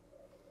be.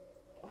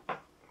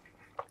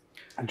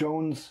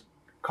 Jones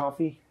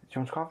Coffee.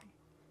 Jones Coffee?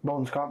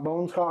 Bones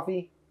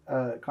Coffee.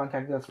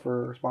 Contact us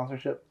for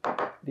sponsorship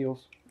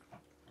deals.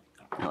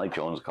 I like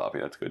Jones coffee.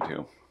 That's good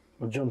too.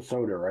 Well, Jones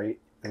Soda, right?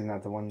 Isn't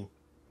that the one?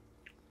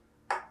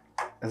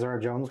 Is there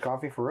a Jones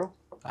Coffee for real?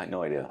 I had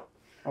no idea.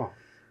 Oh.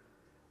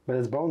 But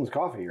it's Bones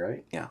Coffee,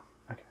 right? Yeah.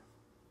 Okay.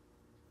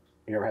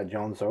 You ever had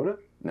Jones Soda?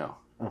 No.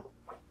 Oh,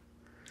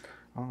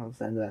 that's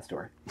the end of that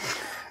story.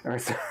 All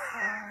right, so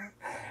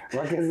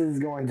Ruckus is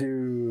going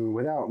to,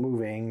 without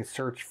moving,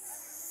 search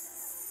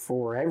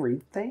for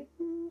everything.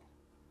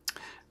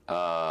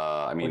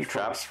 I mean, Which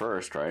traps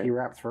first, right? He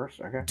wraps first.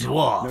 Okay.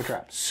 Dwarf. No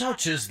traps.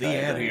 Searches the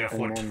area and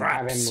for then have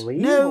traps. him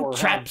leave, No or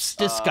traps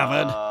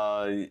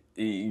discovered.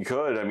 You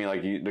could. I mean,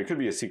 like, there could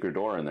be a secret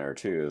door in there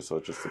too. So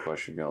it's just a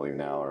question: you gonna leave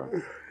now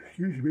or?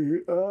 Excuse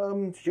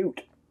me.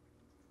 Shoot.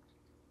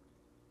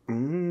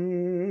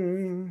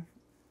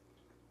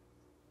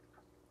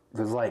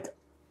 There's like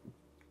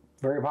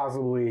very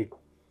possibly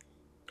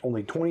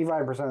only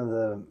 25% of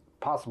the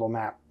possible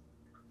map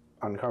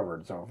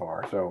uncovered so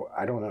far. So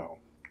I don't know.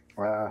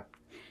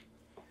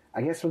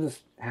 I guess we'll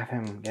just have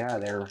him get out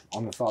of there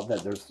on the thought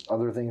that there's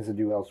other things to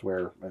do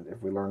elsewhere. But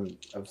if we learn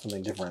of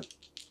something different,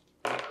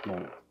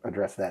 we'll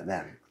address that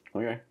then.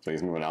 Okay, so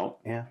he's moving out.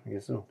 Yeah, I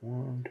guess so.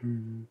 1,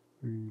 2,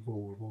 3,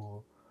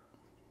 4,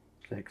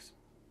 5, 6,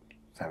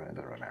 7. It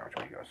doesn't really matter which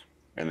way he goes.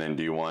 And then,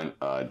 do you want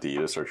D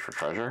to search for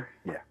treasure?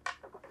 Yeah.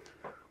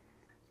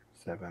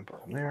 7,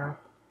 put him there.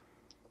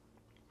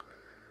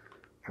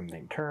 And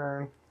then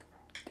turn.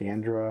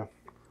 Deandra,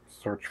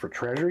 search for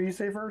treasure, you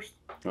say first?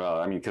 Well,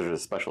 I mean, because there's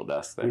a special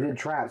desk there. We did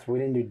traps, but we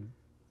didn't do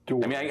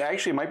doors. I mean,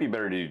 actually, it might be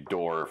better to do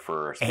door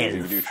first. Because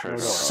you can do Elf treasure.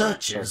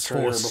 searches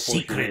treasure for before she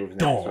secret moves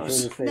next. So we'll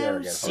doors. just stay there No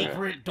again.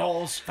 secret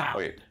doors found.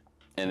 Okay.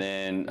 And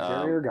then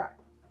Gary or Guy?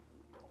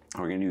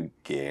 we're going to do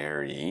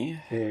Gary.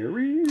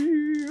 Gary.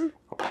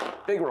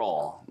 Big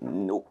roll.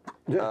 Nope.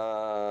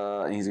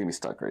 Yeah. He's going to be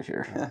stuck right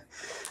here.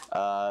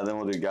 Then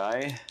we'll do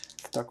Guy.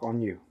 Stuck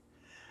on you.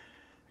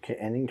 Okay,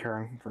 ending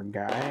turn for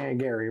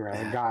Gary,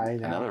 rather. Guy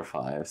now. Another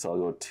 5. So I'll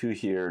go 2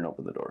 here and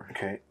open the door.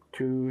 Okay,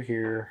 2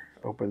 here,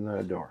 open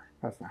the door.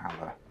 That's not how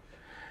the...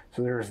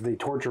 So there's the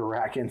torture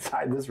rack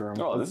inside this room.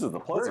 Oh, this is the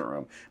pleasant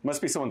room.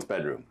 Must be someone's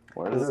bedroom.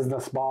 Where This is is the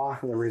spa,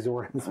 the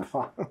resort and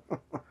spa.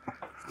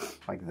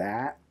 Like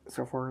that,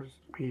 so far as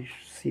we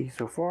see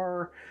so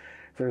far.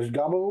 There's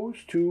gobos,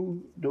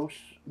 2 dos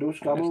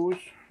gobos.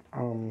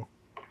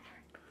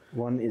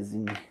 One is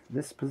in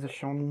this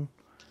position,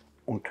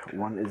 and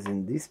one is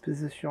in this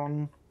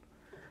position.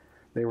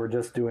 They were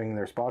just doing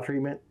their spa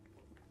treatment,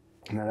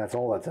 and that's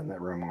all that's in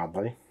that room,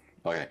 oddly.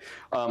 Okay.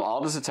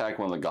 I'll just attack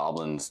one of the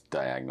goblins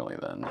diagonally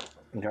then.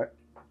 Okay.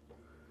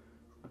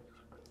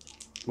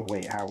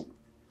 Wait, how?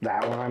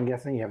 That one, I'm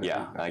guessing? You have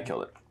Yeah, I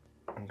killed it.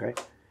 Okay.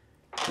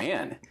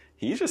 Man,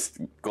 he's just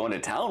going to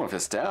town with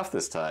his staff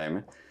this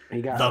time.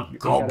 He got, The he got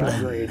goblin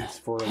upgrades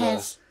for the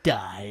has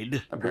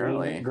died.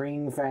 Apparently.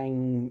 green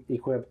Fang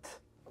equipped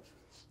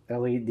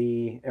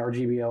LED,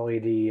 RGB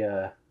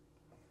LED,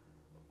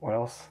 what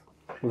else?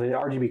 Well, the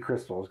RGB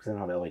crystals, because they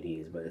don't have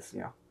LEDs, but it's,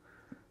 you know.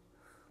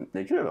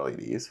 They could have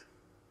LEDs.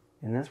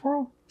 In this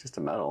world? Just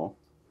a metal.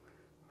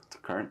 It's a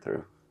current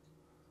through.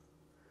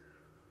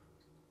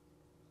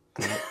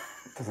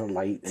 Does a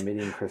light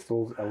emitting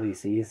crystals,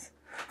 LECs?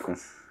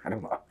 I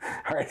don't know.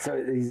 All right,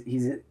 so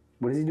he's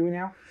what is he doing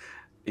now?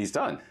 He's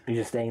done. He's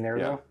just staying there,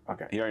 Yeah. though?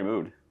 Okay. He already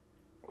moved.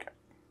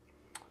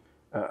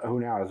 Who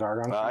now? Is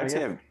Argon? I'd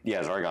say,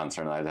 yeah, Zargon's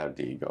turn. I'd have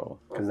D go.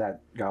 Because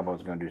that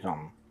Gobbo's going to do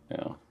something.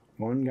 Yeah.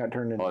 One got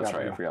turned into Oh, that's Gobbo.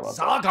 right. I forgot about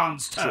that.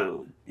 Sargon's turn.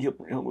 So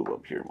he'll move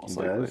up here most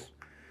He likely. does.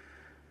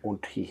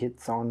 And he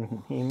hits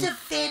on him.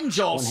 Defend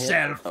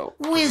yourself, Oh.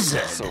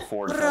 wizard. So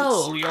 4 defense.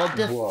 Roll your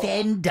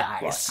defend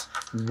dice.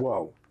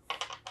 Whoa.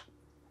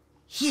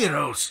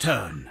 Hero's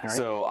turn. Right.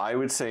 So I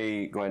would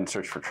say go ahead and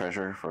search for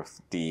treasure for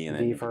D and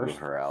then D first. move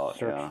her out.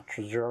 Search Yeah.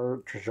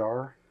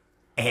 treasure.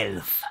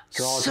 Elf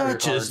Draw a treasure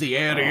searches card. the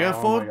area Oh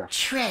my for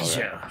gosh.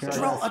 treasure. Can I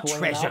Draw a explain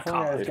treasure that for me?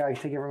 I card. just gotta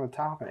take it from the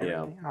top and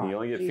Yeah. everything. Oh, You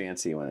only get geez.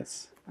 fancy when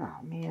it's. Oh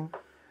man.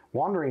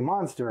 Wandering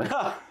monster.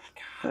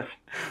 You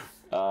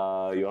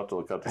have to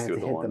look up to I see have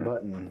to what the hit the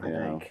one. button, I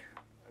Yeah. think.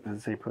 Does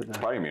it say put the,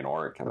 Probably gonna be an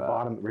orc. the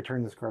bottom,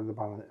 return this card to the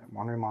bottom.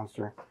 Wandering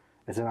monster.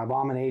 It's an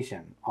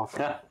abomination.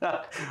 Awesome.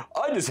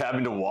 I just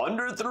happened to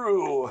wander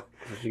through.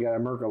 So she got a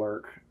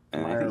Murkalurk.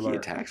 And I think he Mirelurk.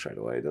 attacks right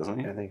away, doesn't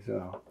he? I think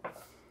so.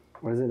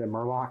 What is it, a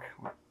Murloc?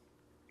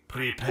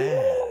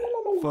 Prepare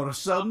for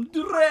some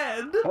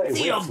dread. Hey, The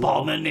wait,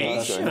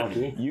 abomination.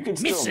 Monkey. You can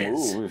still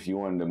Misses. move if you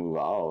wanted to move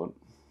out.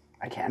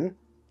 I can?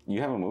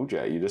 You haven't moved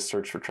yet. You just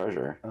search for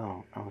treasure.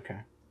 Oh, okay.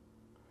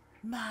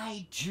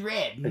 My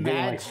dread didn't, like,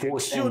 magic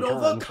force should end turn, so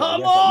I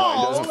overcome guess I- No, it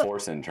all. doesn't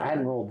force in I hadn't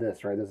turn. rolled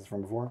this, right? This is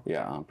from before?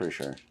 Yeah, I'm pretty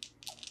sure.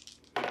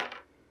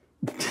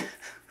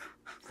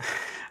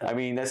 I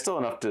mean, that's still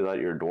enough to let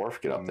your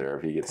dwarf get up there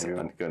if he gets a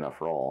good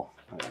enough roll.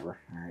 Whatever.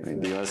 All right, I mean,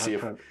 so do you want to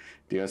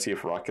see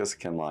if I'll Ruckus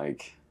can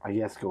like? I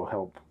guess go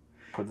help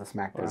put the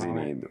smack What down. does he on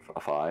it. need? A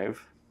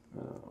 5?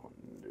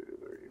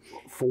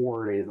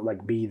 4 to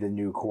like be the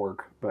new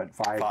cork, but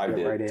 5 5 to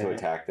get right to in.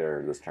 attack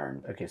there this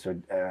turn. Okay, so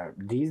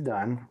D's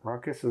done.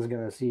 Ruckus is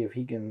gonna see if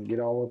he can get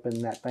all up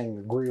in that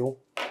thing's grill.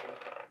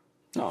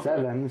 Oh,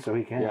 7, so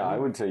he can. yeah, I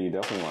would say you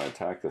definitely want to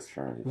attack this He's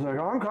turn. like,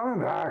 I'm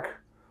coming back.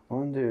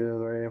 1, 2,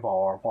 3,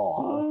 4,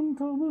 5. I'm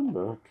coming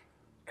back.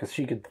 Because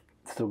she could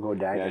still go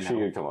diagonal. Yeah, she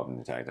could come up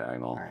and attack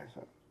diagonal. All right,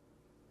 so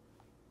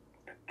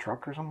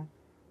truck or something.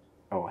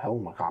 Oh,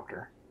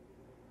 helicopter.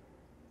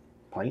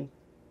 Plane.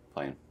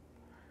 Plane.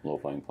 Low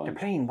plane The plane.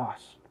 plane,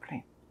 boss. The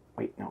plane.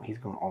 Wait, no, he's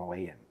going all the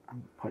way in.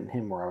 I'm putting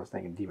him where I was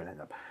thinking Demon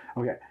ended up.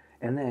 Okay,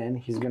 and then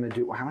he's gonna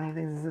do. How many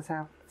things does this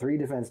have? 3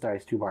 defense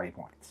dice, 2 body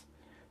points.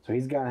 So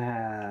he's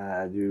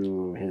gonna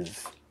do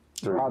his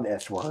broad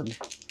S word.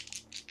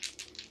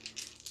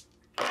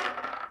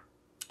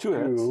 2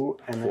 hits. 2,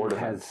 and 4 then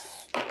it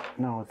defense. has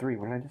no 3.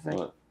 What did I just say?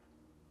 What?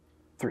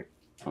 3.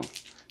 Oh.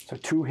 So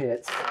 2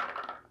 hits,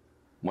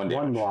 1 1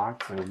 damage.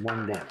 block, so 1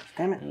 damage.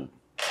 Damn it.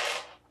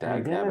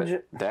 Dag damage nabbit.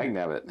 it. Dag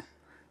nabbit.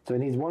 So it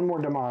needs 1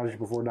 more damage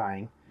before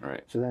dying.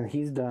 Right. So then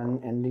he's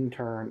done, ending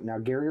turn. Now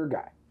Gary or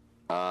Guy.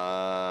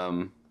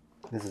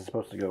 This is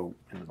supposed to go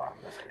in the bottom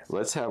of this, I guess.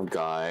 Let's have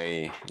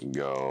Guy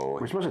go.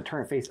 We're supposed to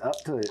turn it face up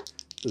to it.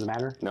 Does it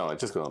matter? No, it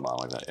just goes on the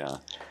bottom like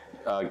that.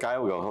 Yeah. Guy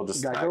will go. He'll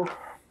just Guy attack.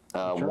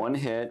 go? Sure. 1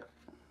 hit.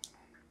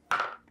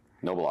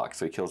 No block,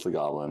 so he kills the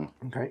goblin.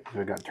 Okay, so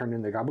it got turned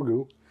into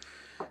Gabagoo.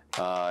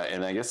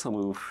 And I guess he'll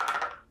move.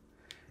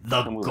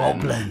 The move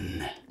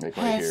goblin Like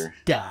right has here.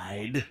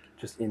 died.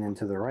 Just in and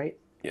to the right.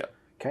 Yep.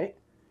 Okay.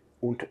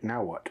 Und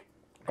now what?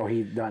 Oh,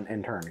 he done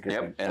end turn. Okay.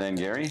 Yep. And then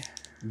Gary,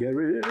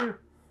 Gary.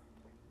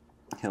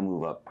 he'll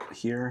move up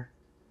here.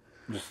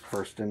 Just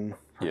first in.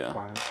 Yeah.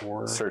 5,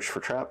 4. Search for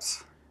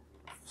traps.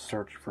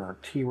 Search for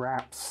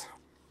T-Raps.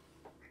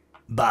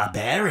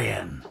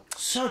 Barbarian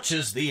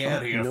searches the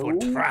area for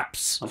No.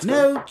 traps. Let's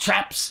No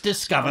traps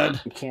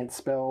discovered. You can't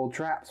spell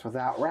traps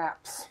without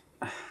raps.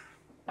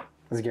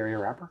 Is Gary a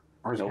rapper?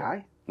 Or is Nope. it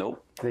Guy?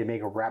 Nope. Do they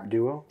make a rap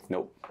duo?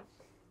 Nope.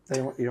 They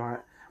don't, you don't.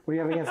 What do you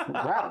have against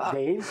rap,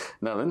 Dave?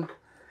 Nothing.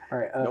 All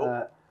right.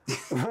 Nope.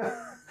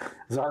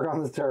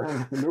 Zargon's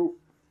turn. Nope.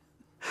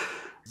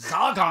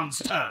 Zargon's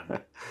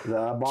turn.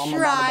 The bomb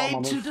Try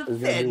to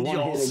defend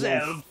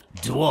yourself.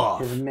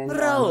 Dwarf, his men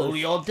roll armors.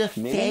 your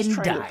Maybe he's defend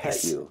trying to pet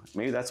dice. you.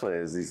 Maybe that's what it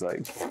is. He's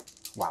like,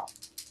 Wow.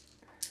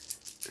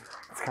 It's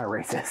kind of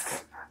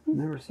racist. I've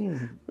never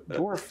seen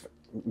dwarf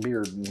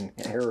beard and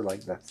hair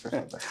like this or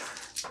something.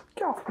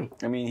 Get off me.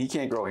 I mean, he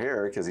can't grow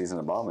hair because he's an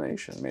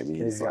abomination. Maybe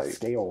He's he's got like,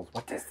 scales.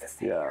 What is this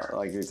thing? yeah,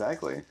 like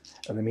exactly.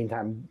 In the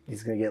meantime,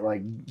 he's going to get,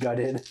 like,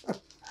 gutted.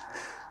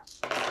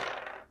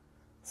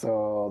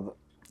 So,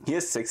 He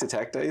has 6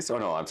 attack dice. Oh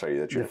no, I'm sorry,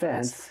 that's your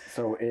defense.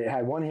 So, it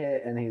had 1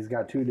 hit, and he's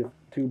got 2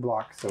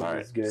 blocks, so All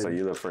he's right, good. so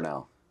you live for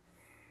now.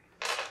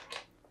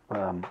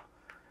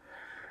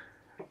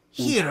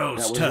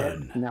 Hero's That was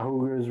turn. it. Now,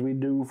 who does we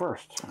do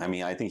first? I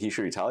mean, I think he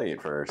should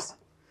retaliate first.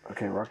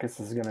 Okay, Ruckus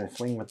is going to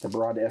swing with the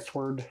broad S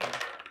word.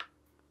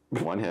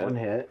 1 hit. 1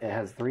 hit. It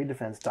has 3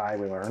 defense die,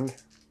 we learned.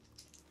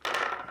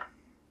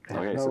 It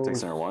Okay, has so it no-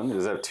 takes another 1.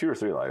 Does it have 2 or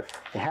 3 life?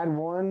 It had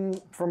 1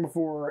 from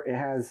before. It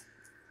has...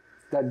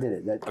 That did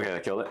it. That Okay,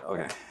 that killed it.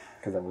 Okay.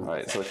 because that was... All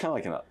right, so it's kind of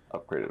like an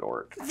upgraded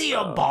orc. The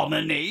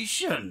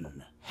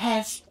abomination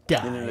has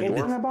died.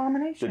 It's an The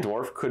abomination.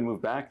 dwarf could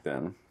move back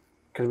then.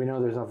 Because we know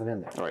there's nothing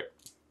in there. All right.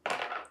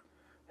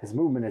 His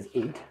movement is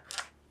 8.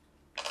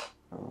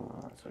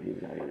 So he's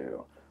going to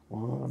do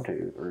 1,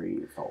 2, 3,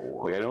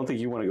 4. Like, I don't think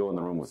you want to go in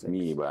the room with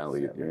me, but I don't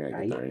think you're going to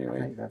get 8. there I anyway.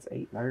 think that's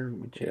 8. There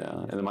we check. Yeah,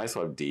 and the mice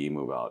will have D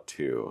move out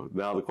too.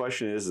 Now the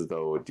question is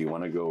though, do you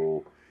want to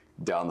go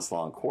down this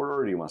long corridor,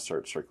 or do you want to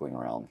start circling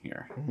around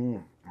here?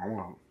 I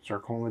want to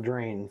circle in the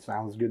drain.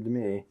 Sounds good to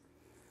me.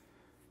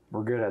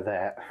 We're good at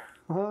that.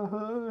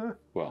 All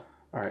Well,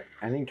 right.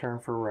 Ending turn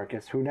for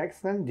Ruckus. Who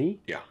next then? D?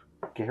 yeah.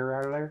 Get her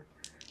out of there.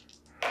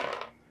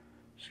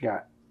 she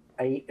got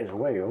 8 as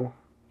well.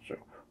 So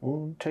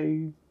 1,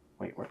 2,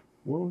 wait, what?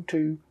 1,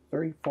 2,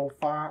 3, 4,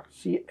 5,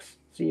 6,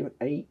 7,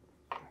 8.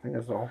 I think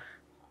that's all.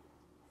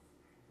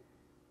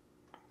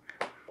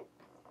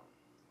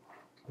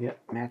 Yep,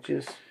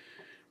 matches.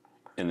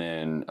 And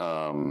then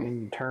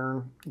In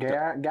turn,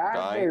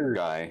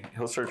 guy.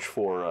 He'll search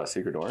for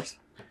secret doors.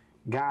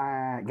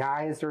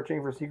 Guy is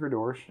searching for secret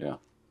doors. Yeah.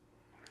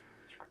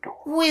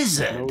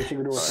 Wizard No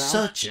secret doors found.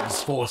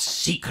 searches for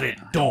secret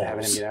Having him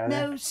doors. get out of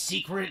there. No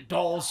secret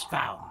doors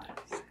found.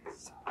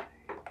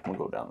 We'll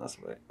go down this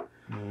way.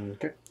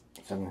 Okay.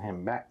 Send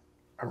him back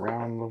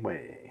around the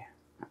way.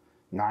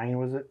 9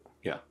 was it?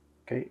 Yeah.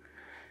 Okay.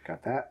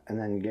 Got that. And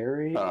then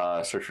Gary.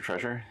 Search for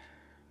treasure.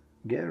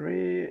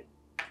 Gary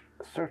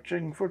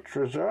searching for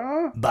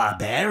treasure.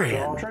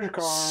 Barbarian Draw a treasure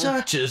card.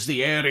 searches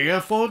the area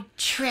for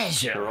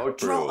treasure. Heroic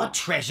Draw brew. a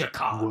treasure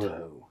card.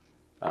 Whoa.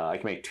 I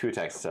can make 2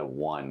 attacks instead of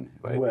 1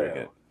 if I Whoa. make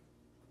it.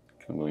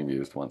 Can only be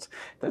used once.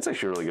 That's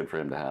actually really good for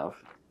him to have.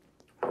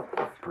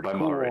 Pretty I'm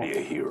cool. already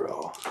a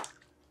hero.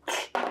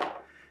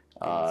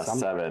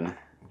 7.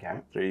 Okay.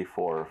 3,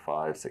 4,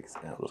 5, 6.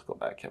 Yeah, let's go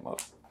back him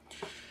up.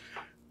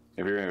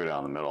 If you're gonna go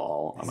down the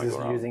middle, I might Is go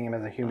this around. using him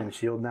as a human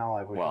shield now?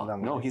 Like Well,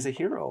 no, he's a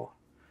hero.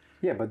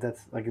 Yeah, but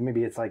that's like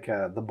maybe it's like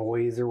The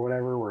Boys or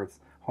whatever, where it's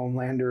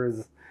Homelander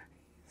is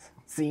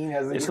seen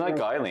as a It's hero. not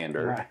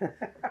Guylander.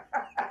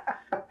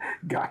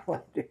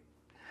 Guylander.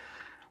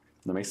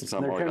 That makes him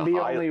sound There more can like be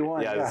a high. only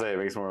one, Yeah, yeah. I'd say it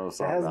makes more of a It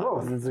sound. has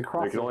both. It's a There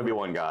can only crossover. be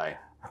one guy.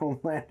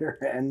 Homelander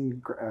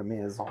and I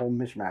mean it's a whole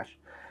mishmash.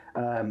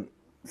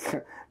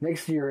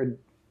 Next year at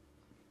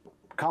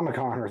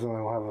Comic-Con or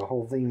something, we'll have a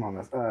whole theme on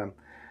this.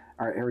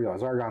 All right, here we go.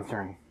 Zargon's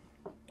turn.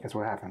 Guess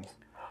what happens?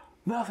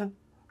 Nothing.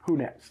 Who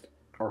next?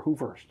 Or who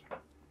first?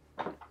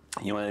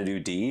 You want to do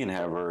D and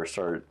have her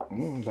start?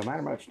 Doesn't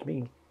matter much to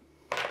me.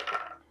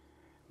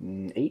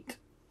 8.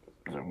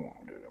 So I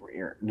won't do it over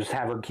here. Just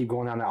have her keep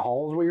going down that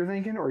hall is what you're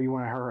thinking? Or you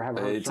want her have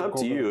her It's up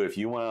circle to you if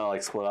you want to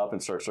like split up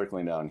and start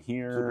circling down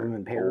here, them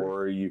in pairs?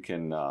 or you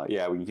can.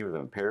 Yeah, we can keep them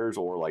in pairs,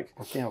 or like.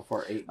 Let's see how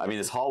far 8. I mean,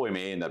 this hallway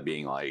may end up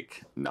being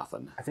like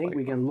nothing. I think Like,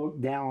 we can look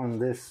down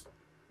this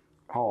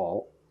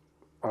hall.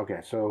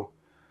 Okay, so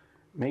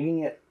making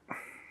it.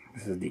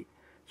 This is deep.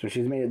 So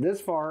she's made it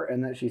this far,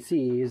 and that she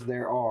sees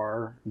there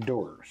are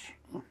doors.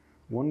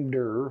 1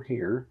 door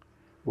here,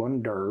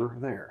 1 door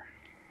there.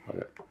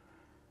 Okay.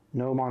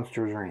 No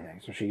monsters or anything,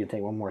 so she can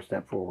take 1 more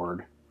step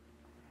forward.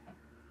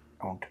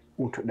 Und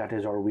that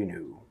is all we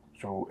knew.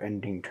 So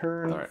ending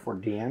turn All right. for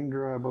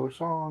Deandra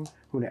Boson.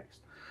 Who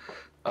next?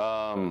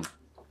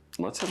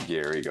 Let's have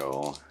Gary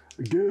go.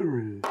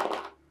 Gary.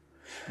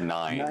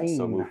 9. 9.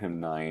 So move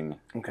him 9.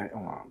 Okay,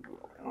 hold on.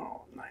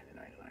 Oh, 9,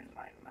 9, 9,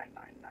 9, 9, 9,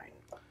 9, 9,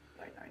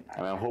 9, 9.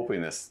 I mean, I'm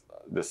hoping this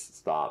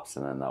stops,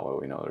 and then that way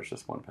we know there's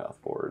just one path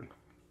forward.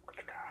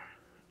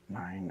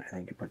 9, I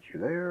think it puts you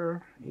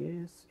there.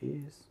 Yes.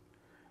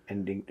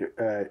 Ending.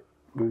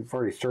 We've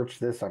already searched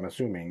this, I'm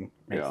assuming,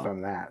 based Yeah.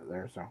 on that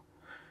there. So,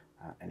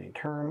 ending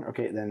turn.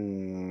 Okay,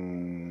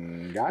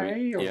 then Guy. I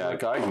mean, or yeah, what?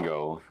 Guy can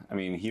go. I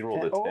mean, he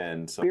rolled a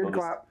 10, so beard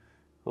clap.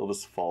 he'll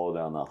just follow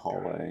down the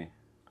hallway.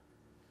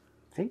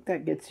 I think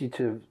that gets you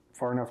to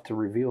far enough to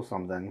reveal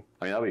something.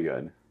 I mean, that'll be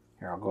good.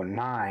 Here, I'll go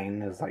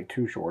 9 is like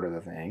too short of the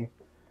thing.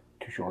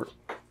 Too short.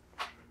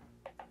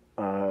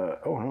 Oh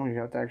no, you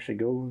have to actually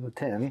go to the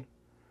 10.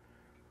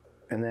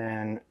 And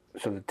then,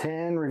 so the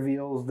 10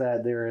 reveals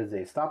that there is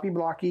a stoppy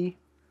blocky.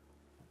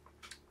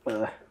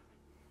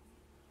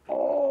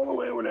 All the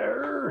way over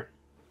there.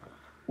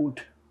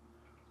 Oot.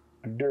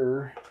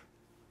 Der.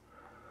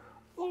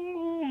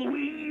 All the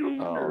way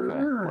over Oh, okay.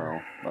 there.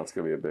 Well, that's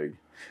gonna be a big.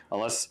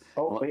 Unless.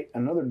 Oh, wait,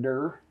 another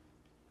der.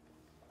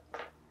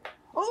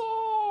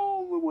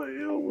 All the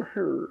way over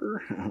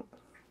here.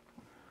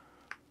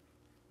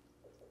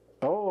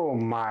 Oh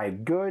my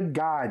good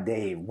God,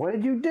 Dave. What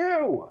did you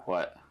do?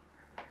 What?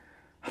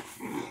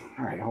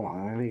 All right, hold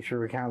on. Let me make sure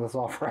we count this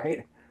off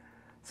right.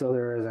 So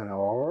there is an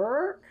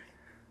orc.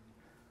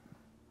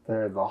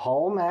 There's the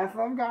whole mess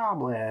of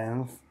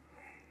goblins.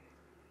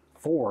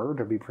 4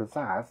 to be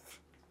precise.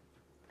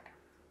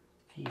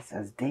 He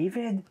says,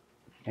 David,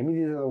 maybe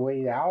these are the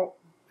way out.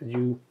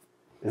 Is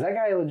that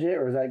guy legit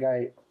or is that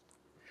guy?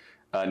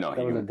 No,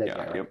 That was a dead yeah,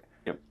 guy, right?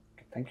 Yep.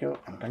 Thank you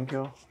and thank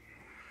you.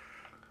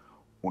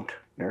 And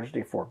there's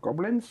the 4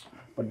 goblins,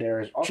 but there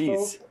is also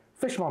Jeez.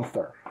 fish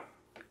monster.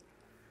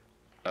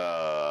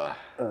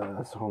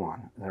 So hold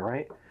on, is that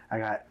right? I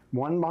got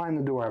 1 behind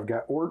the door. I've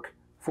got orc,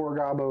 4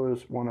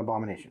 gobos, 1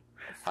 abomination.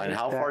 And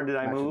how That far did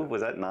I matches move? it.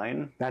 Was that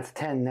 9? That's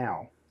 10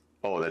 now.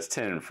 Oh, that's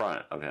 10 in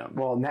front of him.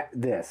 Well,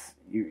 this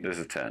This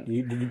is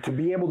 10. to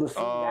be able to see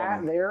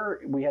that there,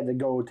 we had to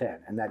go 10,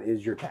 and that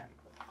is your 10.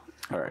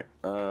 All right.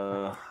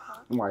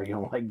 Why, you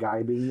don't like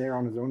Guy being there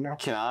on his own now?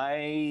 Can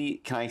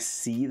I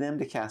see them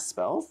to cast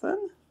spells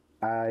then?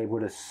 I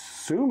would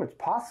assume it's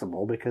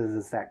possible because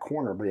it's that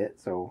corner bit.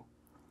 So,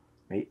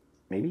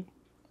 maybe.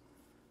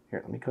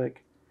 Here, let me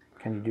click.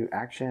 Can you do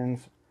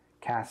actions?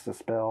 Cast a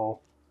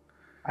spell.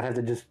 I'd have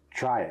to just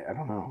try it. I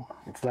don't know.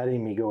 It's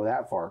letting me go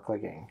that far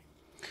clicking.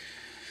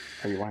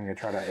 Are you wanting to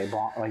try to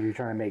like you're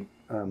trying to make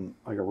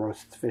like a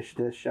roast fish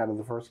dish out of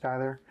the first guy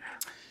there.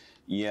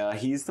 Yeah,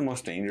 he's the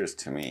most dangerous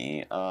to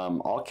me.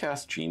 I'll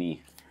cast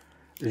Genie.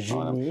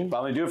 Genie. But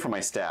I'm going to do it for my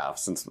staff,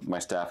 since my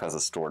staff has a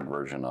stored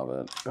version of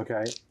it.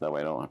 Okay. That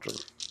way I don't have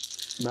to...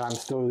 But I'm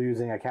still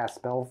using a cast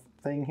spell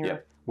thing here?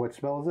 Yep. What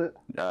spell is it?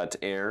 It's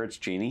air, it's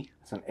Genie.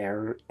 It's an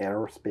air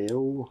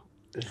spell.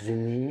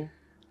 Genie.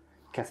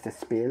 Cast a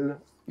spell.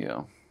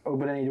 Yeah.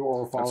 Open any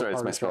door or follow. I'm sorry,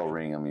 it's my spell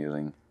ring I'm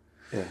using.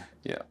 Yeah.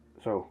 Yeah.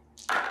 So.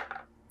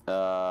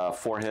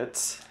 4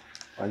 hits.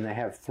 And they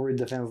have 3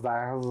 defense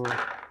dials.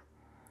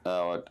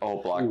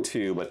 Block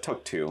 2, but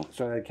took 2.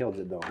 So that kills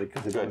it though,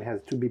 because it only has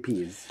 2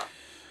 BPs.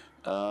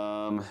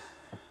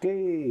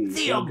 Okay.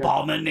 The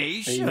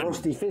abomination a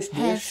roasty fish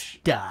dish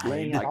died.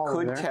 laying I all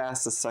could there.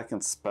 cast a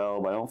second spell,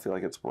 but I don't feel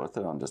like it's worth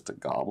it on just a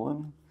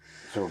goblin.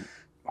 So.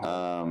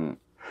 I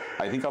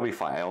think I'll be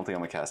fine. I don't think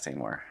I'm going to cast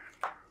anymore.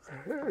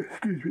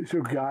 Excuse me.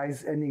 So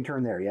guys, ending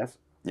turn there, yes?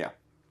 Yeah.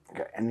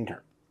 Okay, ending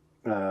turn.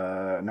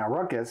 Now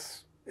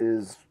Ruckus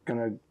is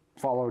gonna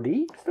follow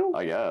D still?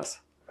 I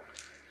guess.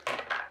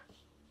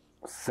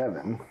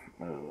 7.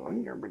 I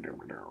mean,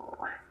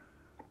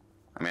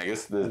 I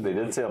guess they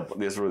did say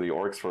these were the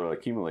orcs were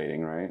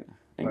accumulating, right?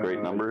 In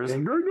great numbers.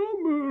 In great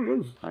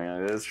numbers. I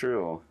mean, it is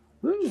true.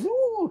 There's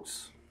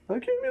orcs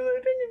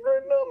accumulating in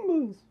great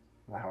numbers. Is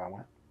that how I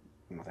went?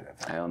 I don't think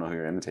that's I don't know who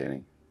you're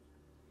imitating.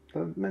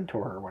 the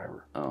mentor or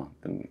whatever. Oh,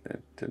 then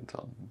it didn't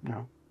tell me.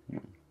 No.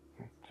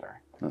 Sorry.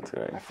 That's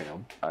all I right.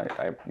 failed.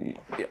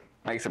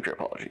 I accept your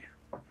apology.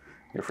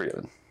 You're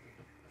forgiven.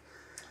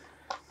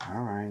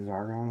 Alright,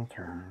 Zargon's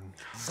turn.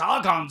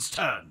 Sargon's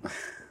turn.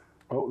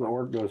 Oh, the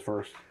orc goes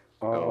first.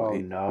 Oh,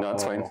 no. No,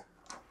 it's fine.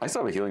 I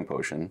still have a healing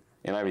potion,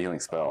 and I have a healing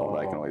spell that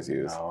I can always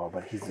use. No,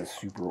 but he's a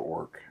super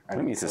orc. What do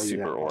you mean he's a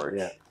super orc?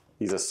 Yeah.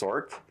 He's a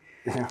sork?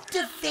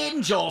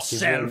 Defend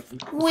yourself,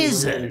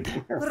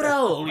 wizard.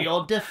 Roll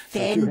your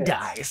defend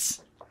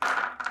dice.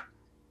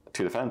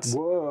 2 defense.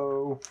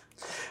 Whoa.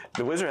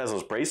 The wizard has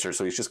those bracers,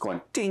 so he's just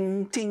going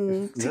ding,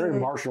 ding, ding. Very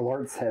martial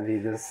arts heavy,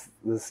 this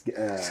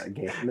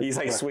game. He's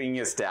like swinging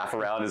his staff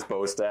around, his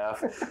bow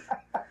staff.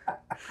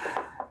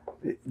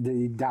 Did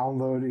he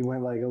download? He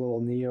went like a little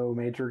Neo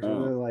Matrix,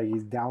 like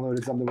he's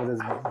downloaded something with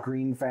his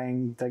green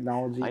fang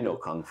technology. I know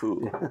kung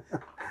fu.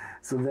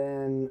 So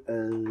then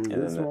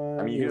this one.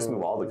 I mean, you can just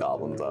move all the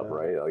goblins up,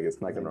 right? Like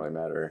it's not gonna really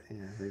matter.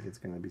 Yeah, I think it's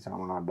gonna be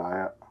something on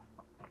diet.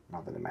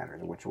 Not that it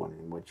matters which one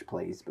in which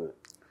place, but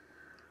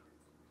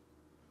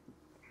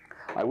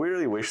I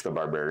really wish the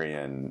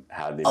barbarian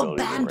had the ability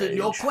to Abandon rage.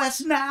 your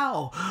quest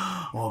now,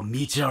 or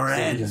meet your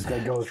he end. just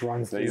goes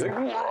runs. So he's through.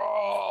 like,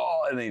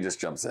 whoa, and then he just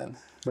jumps in.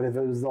 But if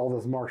it was all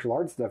this martial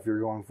arts stuff you're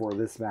going for,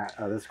 this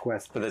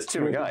quest. But there's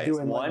 2 guys.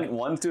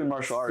 One's doing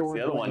martial arts, the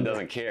other one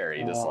doesn't care.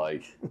 He just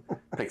like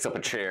picks up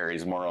a chair.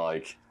 He's more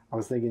like. I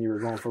was thinking you were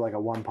going for like a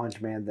One Punch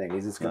Man thing.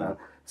 He's just gonna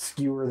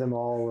skewer them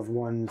all with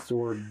one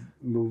sword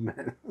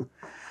movement.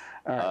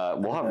 All right.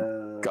 We'll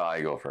have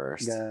Guy go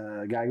first.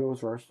 Guy goes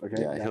first.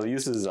 Okay. Yeah, he'll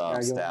use his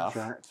staff.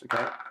 Insurance.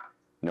 Okay.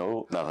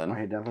 No, nothing.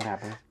 Okay, nothing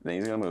happens. Then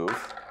he's gonna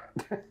move.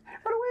 Run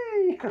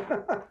away!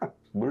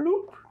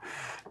 Bloop.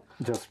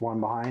 Just one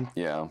behind.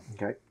 Yeah.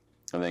 Okay.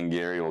 And then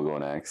Gary will go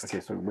next.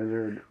 Okay, so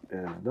Wizard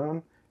is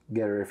done.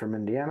 Gary from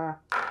Indiana.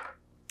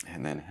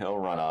 And then he'll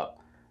run up.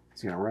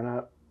 He's gonna run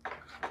up.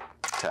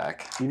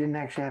 Attack. You didn't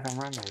actually have him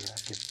run there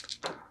yet.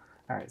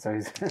 All right, so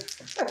he's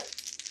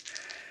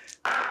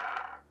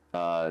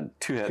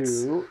 2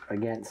 hits. 2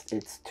 against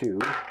its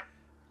 2.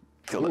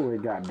 Killed Oh, it.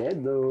 it got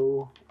dead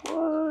though.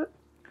 What?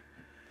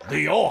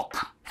 The orc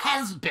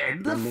has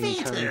been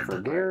Ending turn for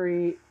defeated.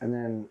 Gary, and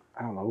then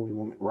I don't know. We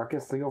want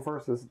Ruckus to go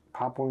first. Does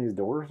pop one of these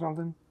doors or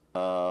something?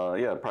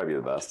 Yeah, probably be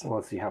the best. Well,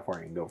 let's see how far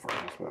you can go first.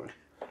 I suppose.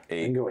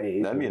 8. can go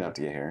 8. That'd be enough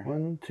to get here.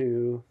 1,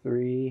 2,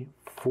 3,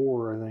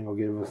 4. I think will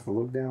give us the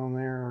look down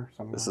there or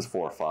something. This is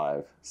 4,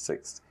 5,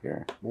 6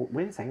 here. Well,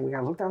 wait a second. We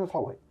gotta look down this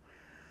hallway.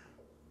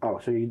 Oh,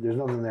 so there's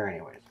nothing there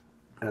anyways.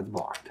 And it's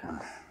blocked.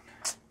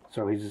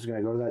 So he's just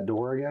gonna go to that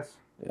door, I guess.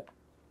 Yeah.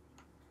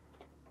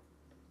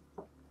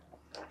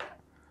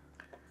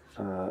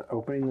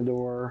 Opening the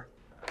door.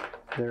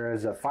 There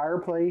is a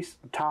fireplace,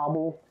 a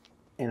tobble,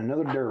 and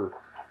another door.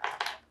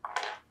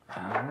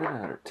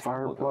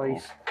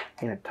 Fireplace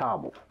and a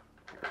tobble.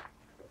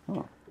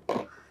 Huh.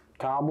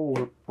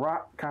 Tobble's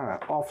right, kind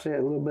of offset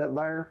a little bit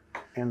there,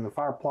 and the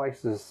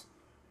fireplace is,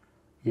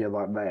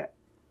 like that.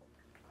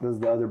 This is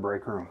the other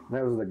break room.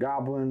 That was the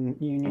Goblin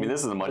Union. I mean,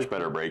 this is a much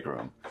better break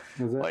room.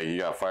 Was it? Like, you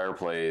got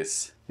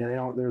fireplace.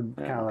 Yeah, they're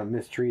kind of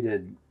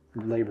mistreated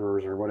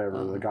laborers or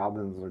whatever. The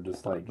goblins are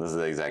just like. This is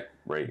the exact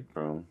break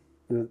room.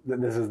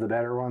 This is the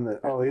better one. This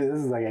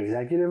is like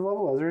executive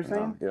level, as you're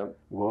saying? Yep.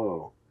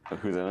 Whoa.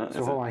 Who's in it? So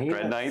Is hold it on, he's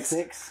Dread at Knights?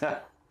 6. So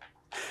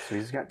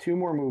he's got 2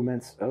 more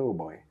movements. Oh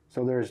boy.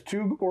 So there's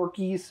 2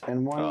 Orkies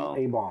and 1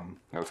 A-bomb.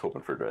 I was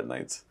hoping for Dread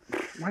Knights.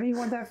 Why do you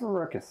want that for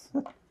Ruckus?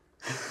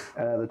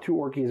 The 2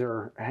 Orkies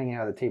are hanging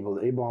out at the table.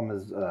 The A-bomb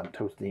is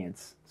toasting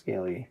its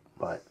scaly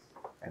butt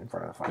in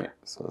front of the fire. Yeah,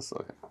 so that's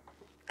okay.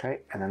 Okay,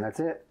 and then that's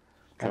it.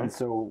 And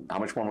so How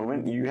much more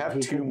movement? You have he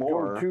 2 can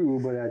more. go 2,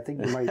 but I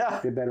think you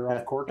might be better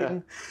off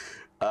corking.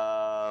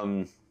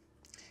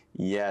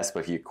 Yes,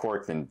 but if you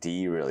cork, then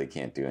D really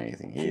can't do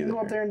anything either. You can go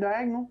up there and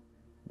diagonal.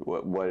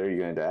 What are you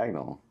going to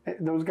diagonal?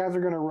 Those guys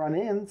are going to run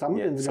in.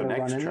 Something's going to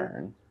run in. next there.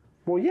 turn.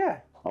 Well, yeah.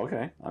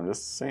 Okay, I'm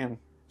just saying.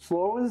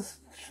 Slow is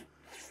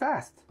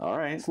fast. All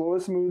right. Slow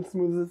is smooth,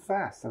 smooth is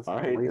fast. That's All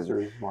what right.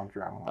 racers want to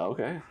drive on.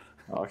 Okay.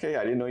 Okay,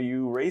 I didn't know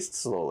you raced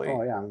slowly.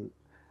 Oh, yeah.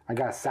 I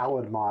got a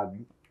salad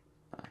mod,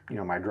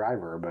 my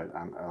driver, but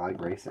I like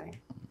racing.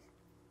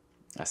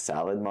 A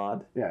salad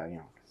mod? Yeah,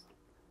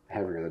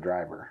 heavier the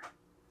driver.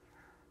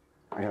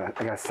 I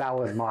got a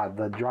salad mod.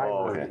 The driver,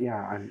 Oh, okay.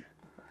 yeah.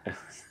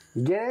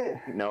 You get it?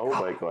 No,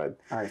 but go ahead.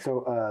 All right,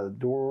 so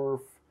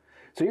dwarf.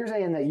 So you're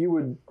saying that you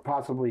would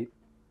possibly.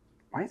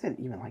 Why is it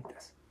even like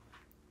this?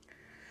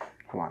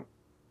 Come on.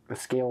 The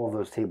scale of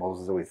those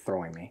tables is always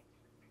throwing me.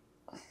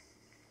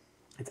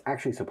 It's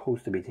actually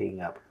supposed to be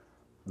taking up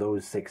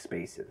those 6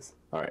 spaces.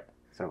 All right.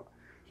 So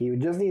he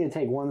would just need to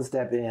take 1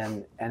 step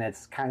in, and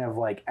it's kind of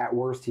like, at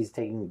worst, he's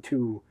taking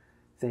 2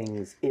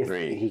 things if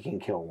 3. he can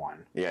kill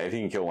 1. Yeah, if you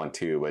can kill 1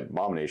 too, but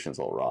Abomination's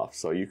a little rough,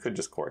 so you could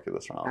just cork it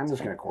this round. I'm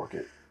just going to cork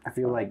it. I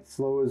feel like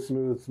slow is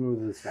smooth,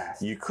 smooth is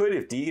fast. You could,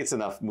 if D gets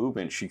enough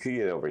movement, she could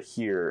get over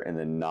here and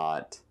then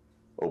not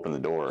open the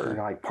door. Kind of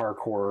like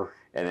parkour.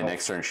 And then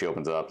next turn she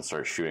opens it up and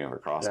starts shooting with her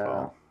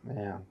crossbow.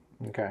 Yeah,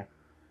 okay.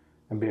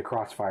 And be a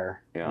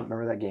crossfire. Yeah.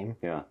 Remember that game?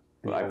 Yeah.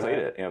 Well, I played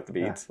it. You have to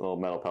beat little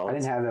metal pellets. I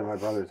didn't have it. My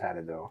brothers had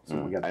it, though. So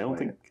we got to I don't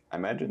play think... I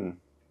imagine...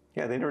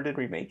 Yeah, they never did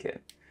remake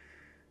it.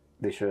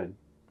 They should.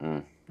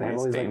 Mm. They have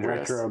all these like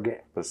retro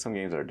games. But some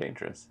games are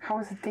dangerous. How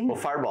is it dangerous?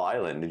 Well, Fireball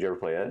Island. Did you ever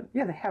play it?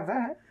 Yeah, they have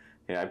that.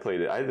 Yeah, I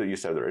played it. I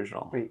used to have the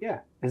original. Wait, yeah.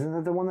 Isn't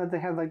that the one that they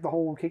had like the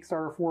whole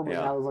Kickstarter for, but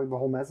now there's like the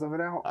whole mess of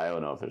it out? I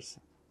don't know if there's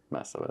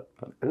mess of it.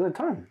 But... There's a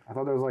ton. I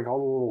thought there was like all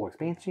the little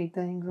expansion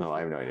things. No,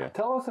 I have no idea.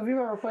 Tell us if you've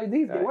ever played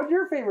these. What's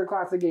your favorite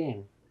classic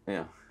game?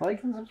 Yeah.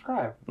 Like and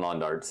subscribe. Lawn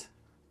darts.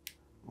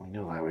 We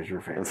knew that was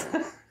your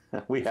favorite.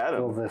 We had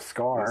them. Still this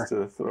scar. Used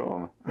to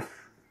throw them.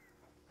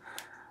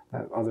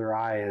 That other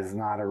eye is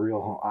not a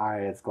real eye,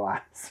 it's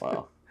glass.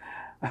 Wow.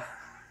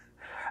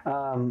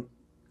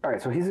 All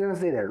right, so he's going to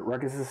stay there.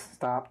 Ruckus is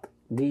stopped.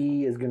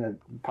 D is going to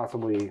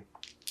possibly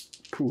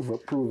prove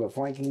a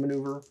flanking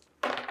maneuver.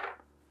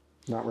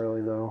 Not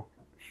really, though.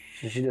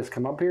 Should she just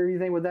come up here, you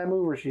think, with that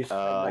move? Or she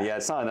yeah,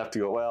 it's not enough to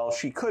go. Well,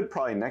 she could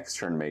probably next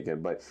turn make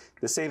it, but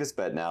the safest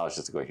bet now is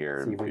just to go here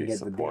and get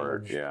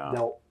support. The damage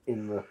dealt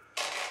in the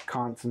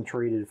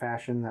concentrated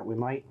fashion that we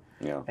might.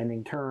 Yeah.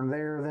 Ending turn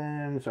there,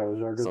 then. So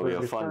it'll be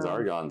a fun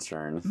Zargon's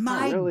turn.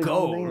 My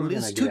goal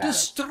is to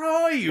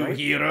destroy you,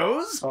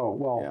 heroes. Oh,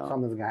 well,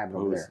 something's going to happen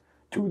over there.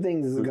 2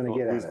 things is going to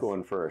get at us. Who's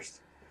going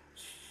first?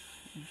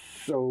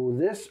 So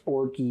this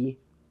Orky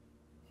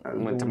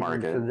went to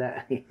market.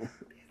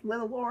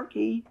 Little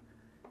Orky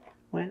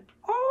went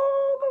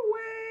all the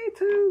way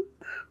to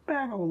the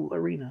battle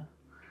arena.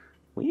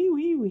 Wee,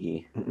 wee,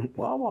 wee.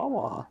 Wah, wah,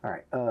 wah. All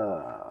right.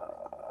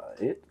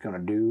 It's going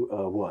to do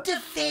what?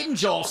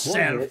 Defend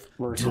yourself,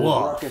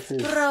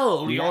 dwarf.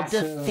 Roll your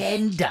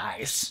defend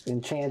dice.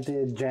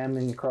 Enchanted,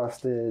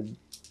 gem-encrusted,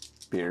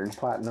 beard,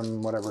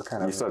 platinum, whatever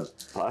kind of... You said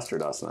plaster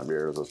dust in that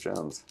beard with those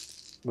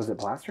gems. Was it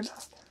plaster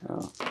dust?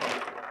 Oh.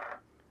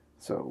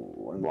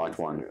 So... Blocked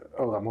 1.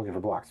 Oh, I'm looking for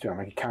blocks, too.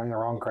 I'm counting the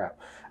wrong crap.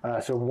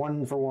 So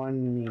 1 for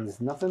 1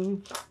 means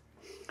nothing.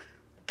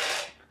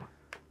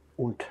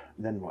 And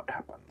then what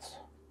happens?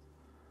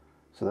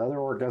 So the other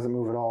orc doesn't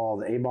move at all.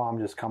 The A-bomb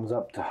just comes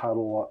up to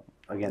huddle up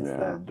against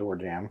the door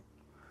jam.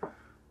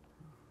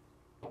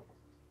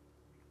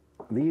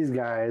 These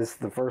guys,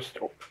 the first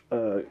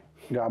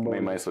gobbo... We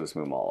might as well just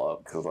move them all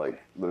up, because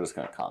like, they're just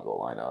going to Congo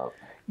line up.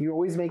 You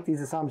always make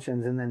these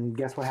assumptions, and then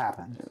guess what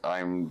happens?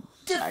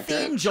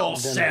 Defend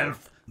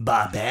yourself,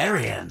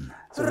 barbarian.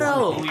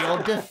 Roll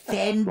your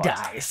defend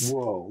dice.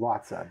 Whoa,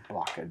 lots of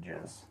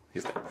blockages.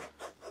 He's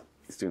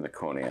doing the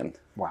Conan.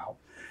 Wow.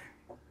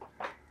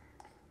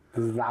 The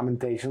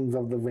lamentations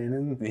of the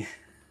venom.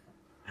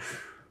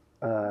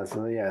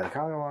 So yeah, the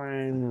Congo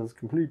line is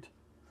complete.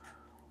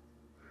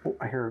 Oh,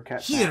 I hear a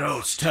cat.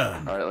 Hero's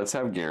turn. All right, let's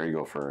have Gary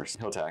go first.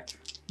 He'll attack.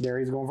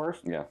 Gary's going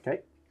first? Yeah.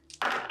 Okay.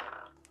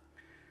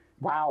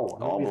 Wow.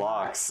 All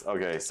blocks.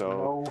 Okay, so...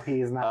 No,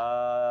 he is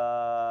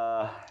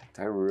not.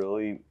 Do I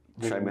really...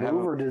 Does he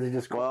move, or does he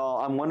just go? Well,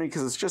 I'm wondering,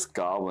 because it's just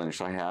goblin.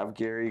 Should I have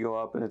Gary go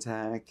up and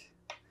attack?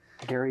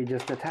 Gary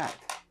just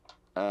attacked.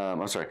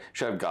 I'm sorry.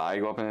 Should I have Guy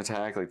go up and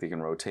attack? Like, they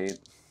can rotate?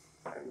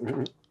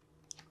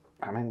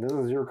 I mean, this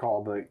is your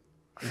call, but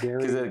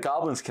Gary... Because the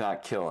goblins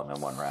cannot kill him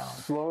in 1 round.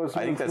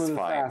 I think that's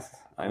fine.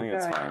 I think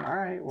that's fine. All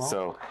right, well...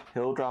 So,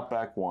 he'll drop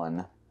back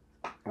 1.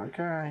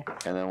 Okay.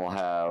 And then we'll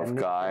have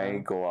Guy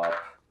go up.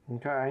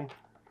 Okay.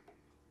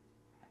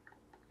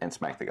 And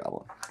smack the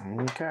goblin.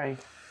 Okay.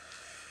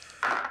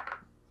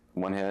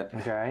 1 hit.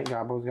 Okay,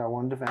 Gobbo's got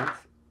 1 defense.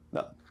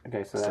 No.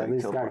 Okay, so that at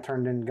least got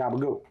turned into Gobbo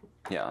Go.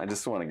 Yeah, I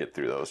just want to get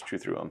through those, chew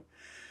through them.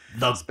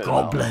 The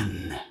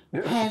goblin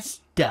has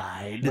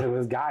died. But it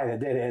was Guy that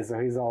did it, so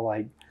he's all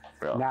like...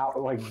 Yeah. Now,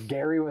 like,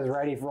 Gary was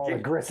ready for all the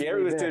grist.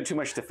 Gary was doing too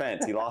much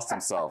defense. He lost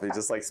himself. He's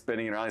just like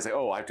spinning around. He's like,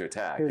 oh, I have to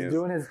attack. He was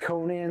doing his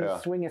Conan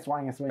swing.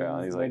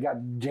 Yeah, he's they like, got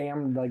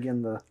jammed like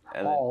in the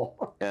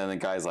hall. And the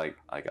guy's like,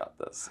 I got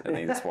this. And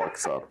he just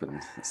walks up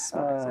and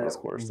smacks his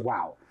horse.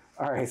 Wow.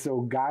 All right, so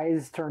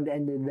Guy's turn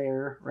ended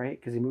there, right?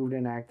 Because he moved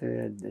in,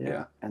 acted.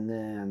 Yeah. And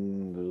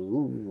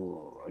then,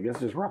 I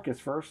guess it's Ruckus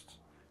first.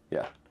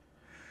 Yeah.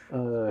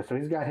 So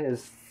he's got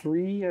his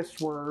 3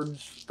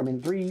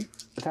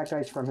 attack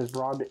dice from his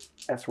broad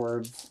S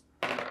words.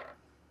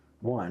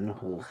 1.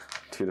 Ugh.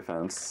 2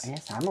 defense.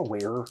 Yes, I'm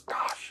aware.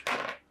 Gosh.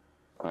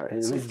 All right,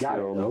 At so least got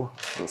it, though.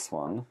 this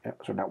one.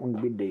 Yep, so that one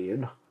would be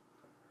dead.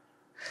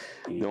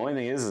 The only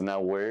thing is now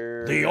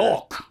where The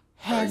orc are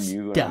has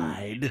you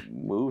died. gonna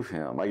move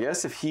him? I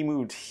guess if he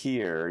moved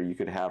here, you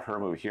could have her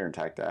move here and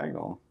attack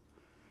diagonal.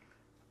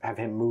 Have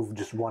him move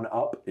just 1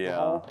 up? the Yeah.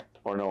 hall?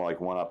 Or no, like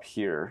 1 up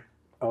here.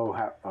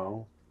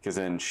 Oh. Because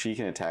then she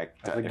can attack.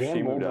 It's a if she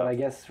gamble, moved but up, I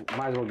guess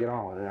might as well get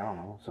on with it. I don't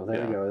know. So there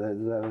Yeah. you go.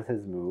 That was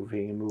his move.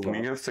 He can move I mean,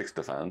 up. you have 6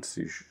 defense.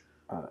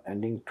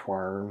 Ending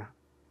turn.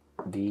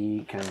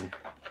 D can...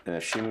 And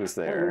if she moves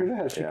look there, at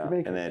that, she can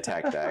make and it. then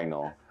attack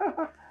diagonal.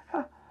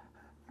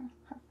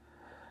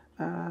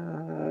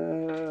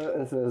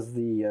 It says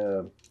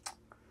the...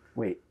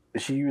 wait,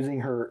 is she using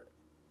her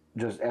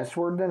just S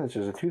word then? It's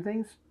just 2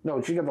 things?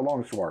 No, she got the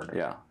long sword.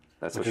 Yeah,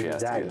 that's Which what she is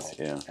has to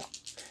diagonal. use.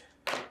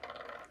 Yeah.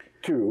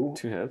 2.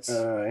 2 hits.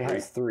 It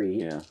has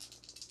 3. Yeah.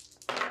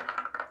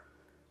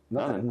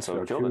 Nothing. So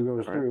So it 2 killed it,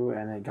 goes right? through,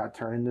 and it got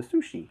turned into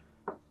sushi.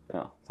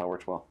 Yeah, that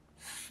works well.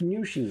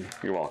 Snooshy.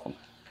 You're welcome.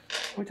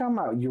 What are you talking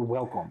about? You're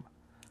welcome.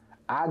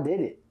 I did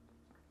it.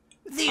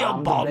 The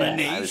I'm the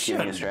best. I was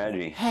giving you a abomination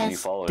strategy, and you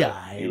has followed it.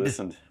 died. You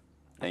listened,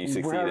 and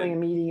you We're having a succeeded.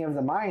 meeting of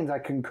the minds. I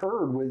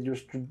concurred with your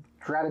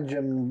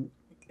stratagem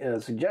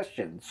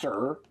suggestion,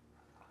 sir.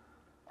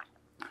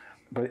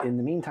 But in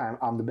the meantime,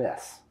 I'm the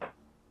best.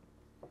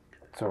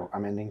 So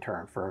I'm ending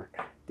turn for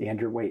the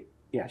Andrew. Wait,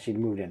 yeah, she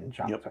moved in and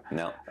shot. Yep.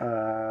 No.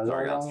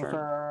 Zargon's Zargon's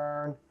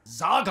turn.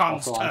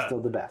 Zargon's Also, I'm turn. still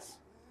the best.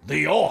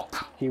 The orc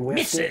He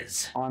whiffs it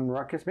misses. on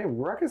Ruckus. Man,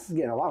 Ruckus is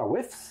getting a lot of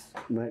whiffs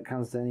when it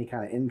comes to any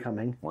kind of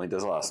incoming. Well, he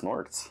does a lot of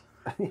snorts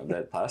of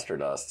that plaster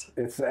dust.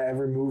 It's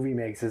every move he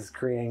makes is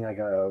creating like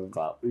a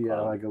Cloud.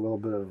 like a little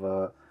bit of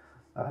a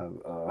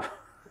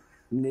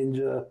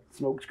ninja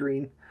smoke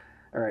screen.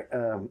 All right.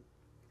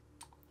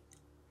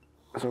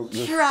 So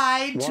this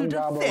Try to one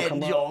goblin will come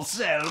defend up,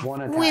 yourself,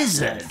 one attack.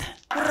 wizard.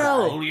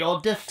 Roll your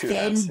defend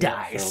hits, yeah.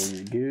 dice. so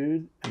you're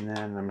good, and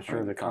then I'm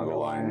sure the Congo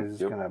line is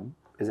Yep. gonna.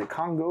 Is it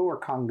Congo or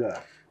Conga?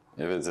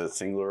 If it's a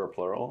singular or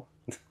plural,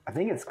 I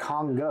think it's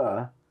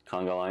Conga.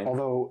 conga line.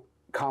 Although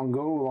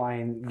Congo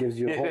line gives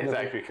you a whole It's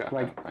different, actually Congo,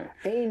 like right.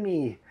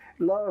 Amy,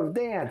 love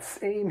dance,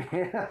 Amy.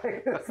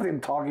 That's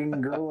them talking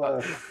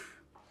gorilla.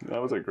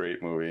 That was a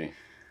great movie.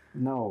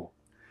 No.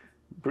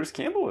 Bruce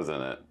Campbell was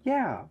in it.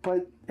 Yeah,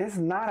 but it's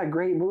not a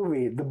great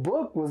movie. The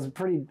book was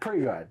pretty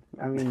good.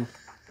 I mean,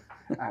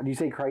 do you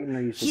say Crichton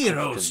or you say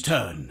Hero's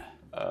turn.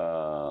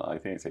 I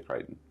think it's a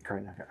Crichton.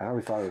 Crichton? Okay. I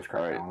always thought it was All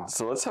Crichton. I don't know. right,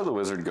 so let's have the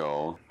wizard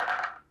go.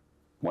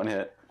 1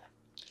 hit.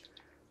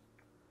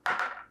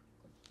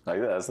 Like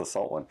that, that's the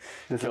salt one.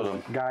 This Killed is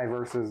him. guy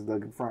versus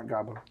the front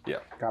Yeah.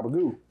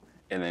 Gabagoo.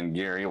 And then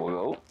Gary will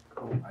go.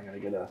 Oh, I gotta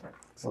get a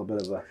little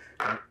bit of a.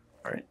 All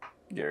right.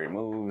 Gary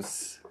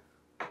moves.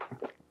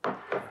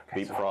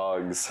 Okay, so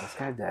Leapfrogs. this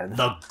guy's dead.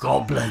 The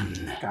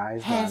goblin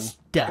Guy's has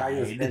done. Guy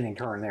is died. ending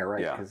turn there,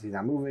 right? Yeah. Because he's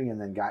not moving, and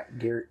then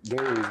Gary's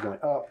going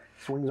up,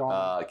 swings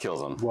on.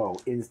 Kills him. Whoa!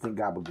 Instant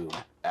Gabagoo.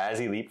 As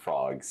he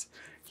leapfrogs,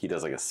 he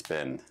does like a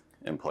spin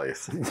in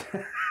place.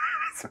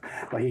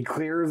 Like he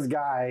clears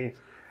Guy.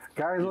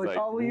 Guy's like, like,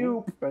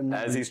 alley-oop. And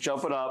As he's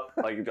jumping up,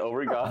 like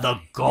over he goes. The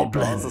He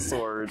goblin draws the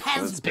sword. and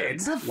has it been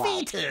spins.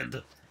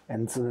 defeated.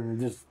 And so then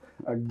just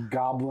a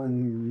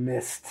goblin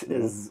mist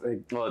is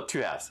like, Well,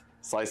 2 halves.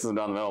 Slices him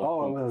down the middle.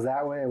 oh, it was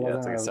that way? It yeah, wasn't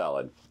it's like a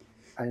salad.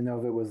 I didn't know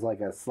if it was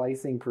like a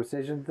slicing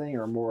precision thing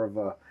or more of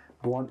a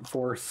blunt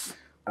force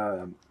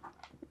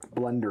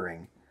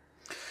blundering.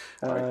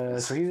 Right.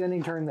 So he's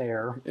ending turn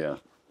there. Yeah.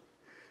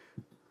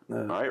 All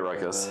right,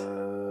 Ruckus.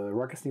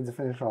 Ruckus needs to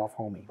finish off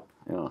homie.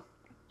 Yeah.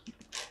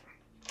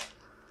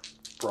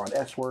 Broad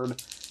S word,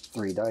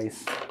 3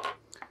 dice.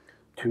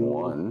 2.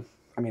 1.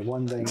 I mean,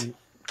 1 thing.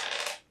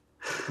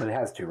 But it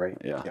has 2, right?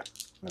 Yeah.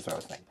 That's what I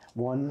was thinking.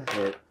 1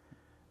 hit.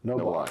 No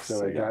block. blocks, So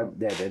so it yeah. got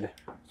deaded.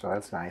 So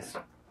that's nice.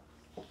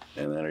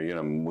 And then are you going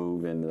to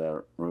move into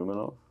that room at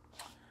all?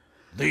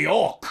 The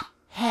orc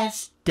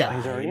has He's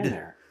already in died.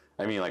 there.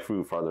 I mean, like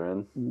move farther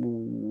in?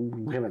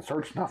 We haven't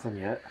searched nothing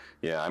yet.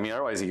 Yeah, I mean,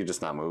 otherwise you could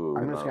just not move.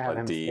 I'm and just not gonna have let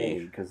him D. stay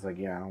because, like,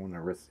 yeah, I don't want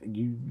to risk.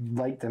 You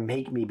like to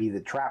make me be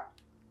the trap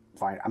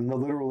finder. I'm the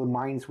literal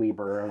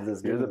minesweeper of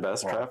this. You're the game.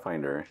 best Well, trap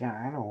finder. Yeah,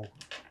 I know.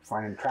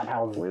 Finding trap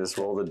houses. We just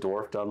roll the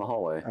dwarf down the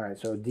hallway. All right,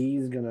 so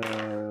D's gonna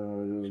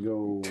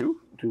go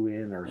 2?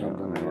 in or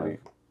something. Yeah, Yeah, right.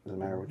 doesn't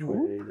matter which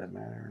way. Doesn't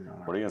matter. No,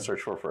 What are you going to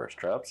search for first?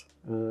 Traps?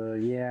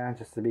 yeah,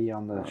 just to be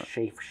on the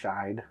safe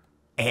side.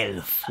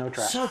 Elf No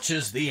traps.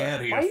 searches the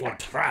area Wait. for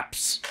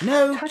traps.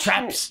 No Touch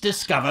traps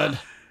discovered.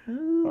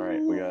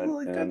 Alright, we got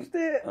I touched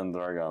it. on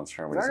Dragon's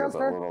turn. We just got the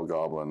little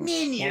goblin.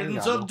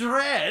 Minions of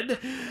dread,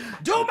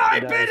 do my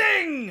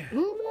bidding!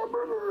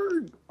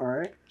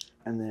 Alright,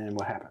 and then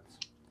what happens?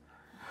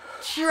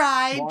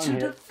 Try One to hit.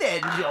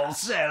 defend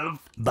yourself,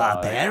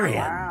 barbarian.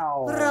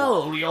 Wow.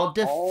 Roll your All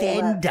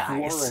defend that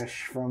dice.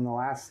 flourish from the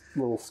last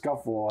little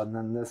scuffle, and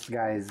then this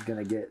guy's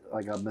gonna get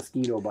like a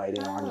mosquito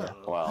biting on you.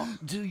 Wow.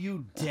 Do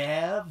you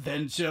dare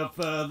venture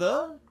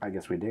further? I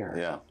guess we dare.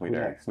 Yeah, we Who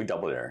dare. next? We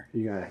double dare.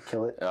 You gonna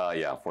kill it?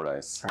 Yeah, 4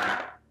 dice.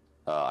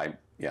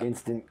 Yeah.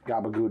 Instant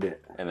gabagoot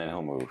it. And then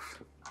he'll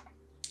move.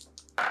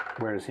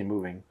 Where is he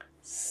moving?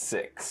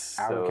 6.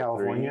 Out of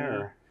California? 3.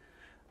 Or?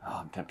 Oh,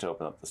 I'm tempted to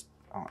open up this.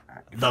 Oh,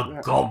 The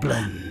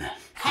goblin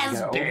has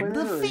gotta been open it,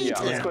 or- defeated.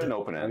 Yeah, let's go ahead and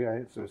open it.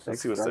 okay, so 6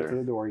 see what's starts there.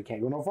 at the door. You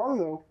can't go no farther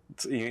though.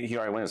 He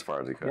already went as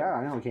far as he could. Yeah,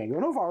 I know. You can't go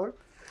no farther.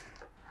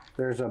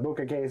 There's a book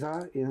of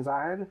Kesa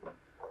inside.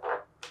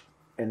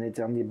 And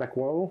it's on the back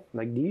wall,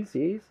 like these.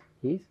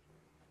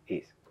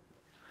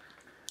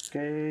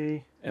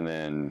 Okay. And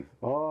then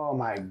Oh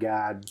my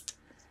god.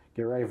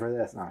 Get ready for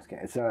this. No, I'm just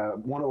kidding. It's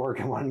one orc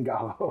and one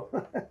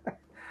gobbo.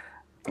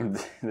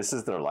 this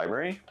is their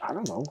library? I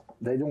don't know.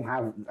 They don't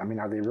have, I mean,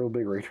 are they real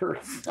big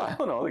readers? I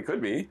don't know. They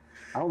could be.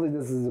 I don't think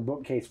this is a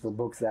bookcase for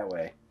books that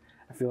way.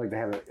 I feel like they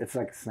have it's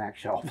like snack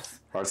shelves.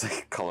 Or it's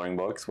like coloring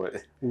books. What?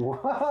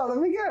 Wow,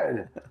 that'd be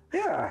good.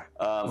 Yeah.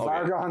 Okay.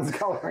 Zargon's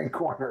coloring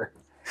corner.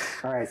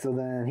 All right, so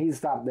then he's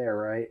stopped there,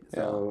 right?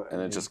 So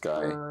and it's just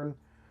Guy. turn,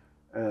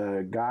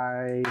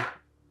 Guy.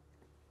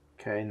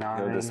 Okay, 9.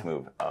 He'll just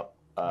move up.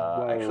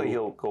 Actually,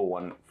 he'll go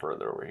one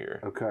further over here.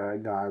 Okay,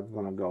 Guy's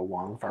gonna go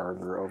one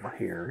further over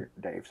here.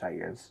 Dave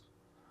says.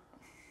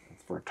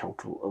 That's for a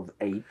total of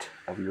 8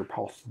 of your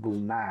possible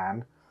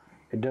 9.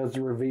 It does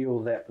reveal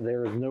that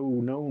there is no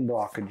known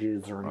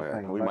blockages or Oh,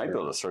 anything. yeah. We might be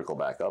able to circle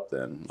back up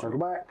then. circle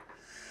back.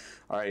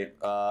 All right.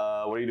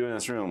 What are you doing in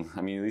this room?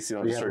 I mean, at least you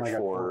don't We have to have search like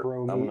a for.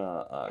 corporal I'm meet.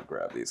 gonna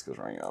grab these because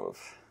we're running out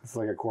of. It's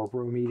like a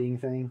corporal meeting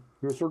thing.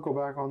 We'll circle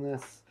back on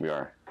this. We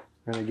are.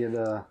 We're gonna get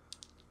a.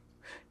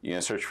 You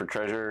gonna search for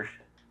treasure?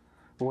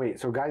 Wait,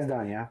 so Guy's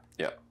done, yeah?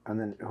 Yep. And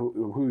then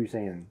who are you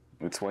saying?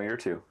 It's 1 or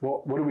 2.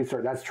 Well, what do we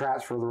search? That's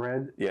traps for the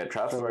red. Yeah,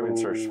 traps have already been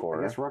searched for.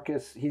 I guess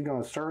Ruckus, he's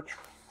going to search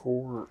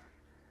for.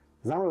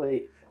 There's not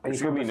really any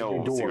There's gonna be purpose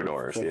no to secret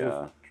doors, so it's yeah.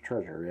 just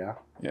treasure,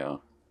 yeah. Yeah.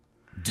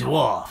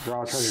 Dwarf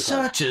Draw a treasure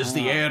searches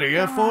the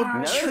area for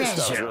None of this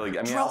stuff's treasure. really.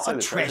 I mean, Draw outside a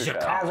the treasure treasure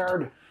tab.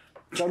 Hazard!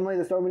 Suddenly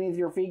the stone beneath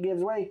your feet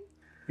gives way.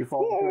 You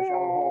fall into a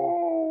shallow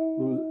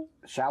hole.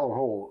 Shallow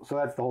hole. So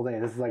that's the whole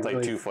thing. This is like, It's like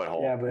really, 2-foot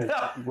hole. Yeah, but it's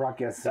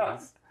Ruckus.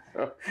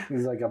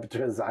 He's like up to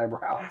his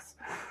eyebrows.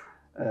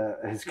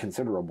 His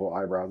considerable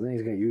eyebrows. Then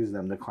he's going to use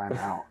them to climb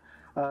out.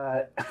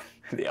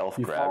 The elf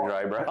You grabbed fall- your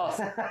eyebrows.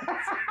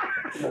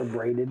 They're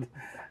braided.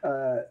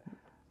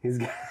 He's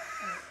got,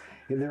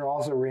 they're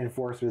also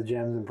reinforced with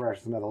gems and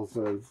precious metals,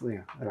 so it's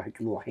like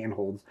little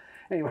handholds.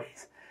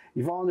 Anyways,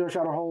 you fall into a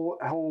shadow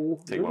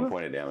hole. Take 1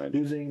 point of damage.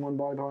 Using one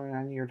body point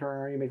on your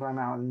turn, you may climb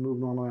out and move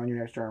normally on your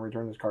next turn.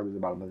 Return this card to the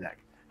bottom of the deck.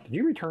 Did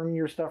you return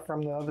your stuff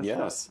from the other stuff?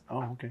 Yes.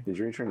 Oh, okay. Did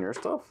you return your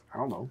stuff? I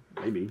don't know.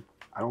 Maybe.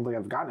 I don't think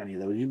I've gotten any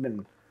of those. You've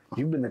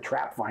been the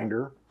trap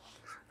finder.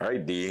 All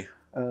right, D.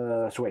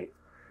 So wait.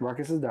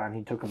 Ruckus is done.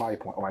 He took a body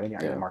point. Oh, I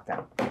didn't mark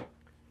that.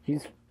 He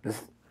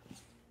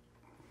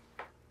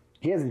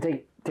hasn't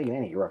taken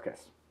any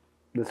Ruckus.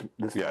 This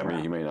Yeah, I time mean,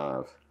 around. he may not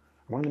have.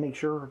 I wanted to make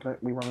sure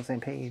that we were on the same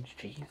page.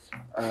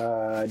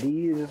 Jeez.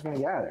 D is just gonna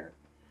get out of there.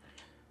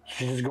 Should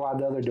she just go out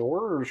the other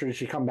door, or should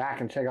she come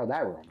back and check out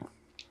that room?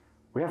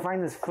 We gotta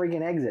find this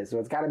freaking exit, so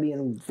it's gotta be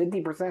in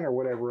 50% or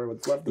whatever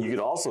what's left of You it.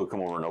 could also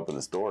come over and open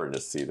this door and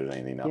just see if there's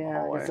anything down the Yeah,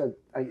 I hallway. guess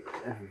I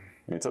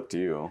mean, it's up to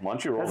you. Why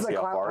don't you roll and that's see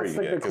like, how far that's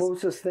you like get? the 'cause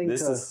closest thing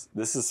this to...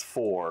 this is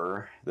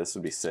 4. This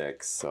would be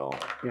 6. So,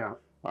 Yeah.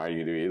 all right, you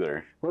can do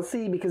either. Let's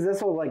see, because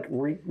this will like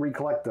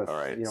recollect us. All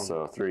right. You know.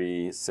 So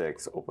 3,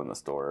 6. Open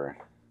this door.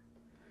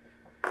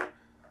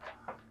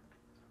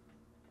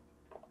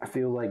 I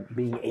feel like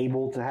being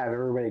able to have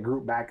everybody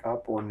group back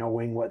up or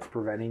knowing what's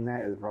preventing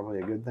that is probably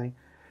a good thing.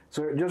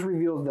 So it just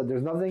reveals that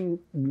there's nothing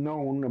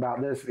known about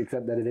this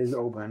except that it is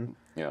open.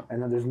 Yeah. And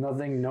then there's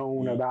nothing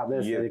known about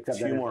this You get except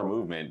that 2 it's more open.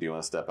 movement. Do you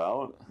want to step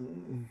out?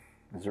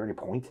 Is there any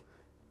point?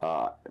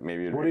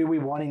 Maybe. What are we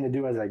wanting to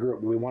do as a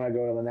group? Do we want to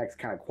go to the next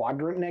kind of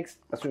quadrant next,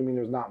 assuming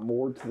there's not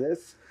more to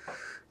this?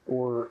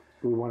 Or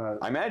do we want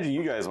to... I imagine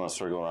you guys want to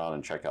circle around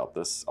and check out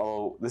this.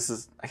 Although this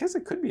is, I guess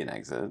it could be an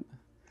exit.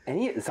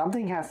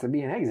 Something has to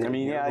be an exit. I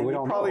mean, yeah, but we you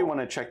don't probably know. want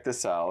to check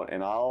this out,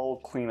 and I'll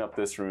clean up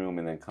this room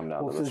and then come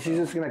down Well, to so this she's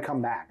room. just going to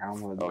come back. I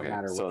don't know. It doesn't Okay,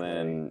 matter so which way.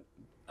 then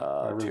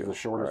Whatever's 2. the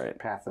shortest All right.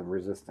 path of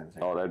resistance.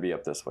 Oh, that'd be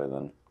up this way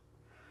then.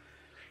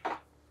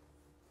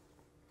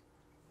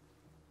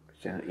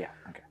 Yeah,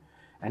 okay.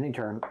 Ending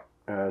turn.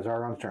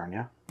 Zargon's turn,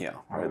 yeah? Yeah.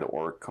 All right, the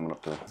orc coming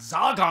up to.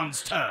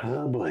 Zargon's turn.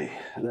 Oh boy.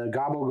 The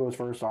Gobble goes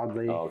first,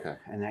 oddly. Oh, okay.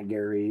 And that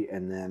Gary,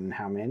 and then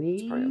how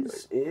many probably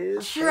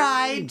is...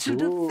 Try to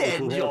Ooh,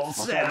 defend 2 hits.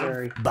 What's that, yourself,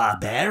 Gary?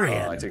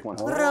 barbarian. I take 1.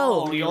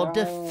 Roll your no.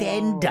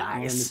 defend A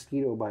dice.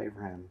 mosquito bite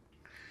for him.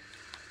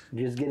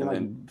 Just getting And like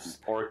then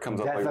orc comes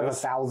up death like of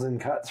this. 1,000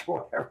 cuts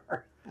or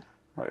whatever.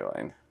 Right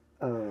line.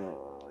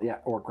 Yeah,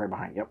 orc right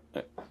behind. Yep.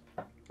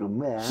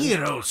 And then,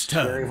 Hero's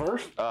Gary turn.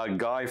 first.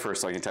 Guy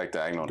first, so I can attack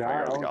diagonal and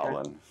fire the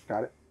goblin.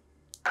 Got it.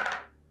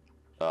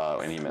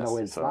 And he missed. No,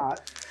 it's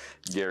not.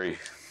 Gary.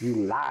 You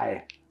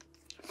lie.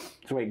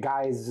 So wait,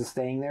 Guy is just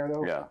staying there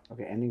though? Yeah.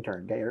 Okay, ending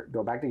turn.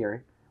 Go back to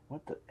Gary.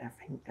 What the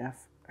effing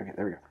F? Okay,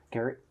 there we go.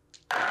 Gary.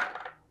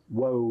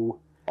 Whoa.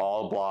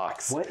 All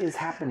blocks. What is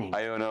happening?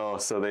 I don't know.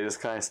 So they just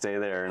kind of stay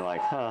there and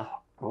like, huh.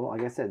 Well,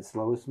 like I said,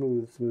 slow is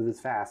smooth. Smooth is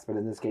fast, but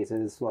in this case,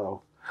 it is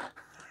slow.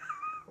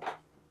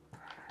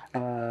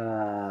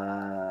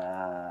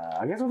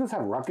 I guess we'll just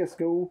have Ruckus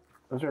go.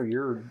 Those are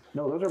your...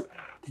 No, those are...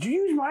 Did you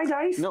use my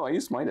dice? No, I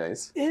used my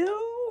dice.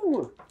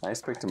 Ew! I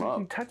just picked him up.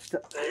 You touched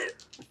the...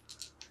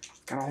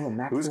 Got all the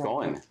max... Who's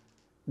going?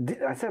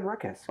 I said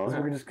Ruckus. Because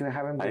Okay. we're just going to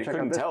have him go I check out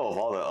couldn't this. tell of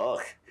all the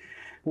ugh.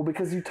 Well,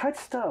 because you touched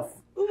stuff.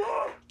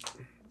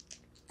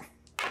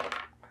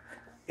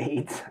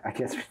 8, I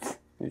guess.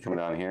 You coming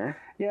down here?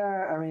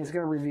 Yeah, I mean, it's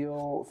going to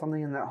reveal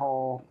something in that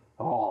hall.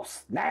 Oh,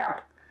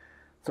 snap!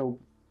 So,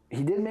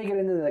 he did make it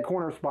into the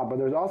corner spot, but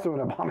there's also an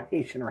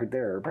abomination right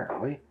there,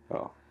 apparently.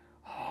 Oh.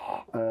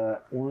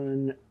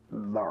 One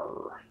there.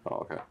 Oh,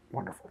 okay.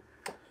 Wonderful.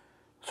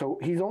 So,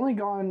 he's only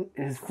gone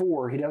his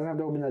 4. He doesn't have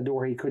to open the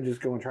door. He could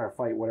just go and try to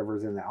fight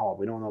whatever's in that hall.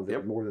 We don't know if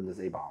there's more than this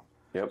A-bomb.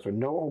 Yep. So,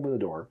 no open the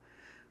door.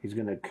 He's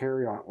going to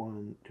carry on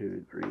 1,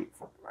 2, 3,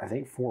 4. I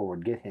think 4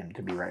 would get him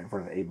to be right in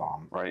front of the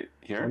A-bomb. Right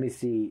here? Let me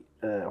see.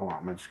 Hold on.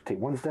 I'm going to just take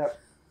one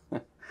step.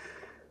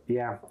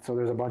 Yeah, so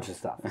there's a bunch of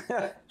stuff.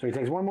 So he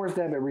takes one more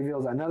step. It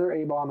reveals another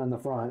A-bomb in the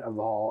front of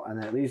the hall, and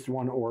then at least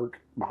one orc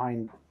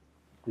behind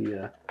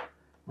the,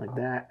 like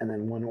that, and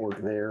then one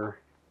orc there.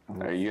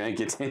 Are you going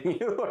to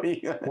continue? Or are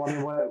you gonna... Well,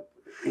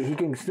 I mean, he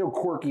can still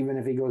cork even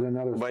if he goes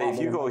another spot. But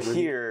if you go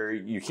here,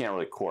 you can't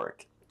really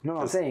cork. No,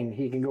 I'm saying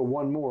he can go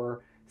one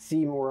more,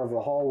 see more of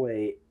the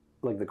hallway,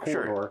 like the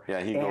corridor. Sure.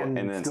 Yeah, he can go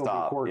and then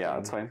stop. Yeah,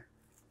 that's fine.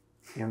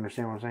 You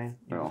understand what I'm saying?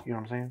 No. You know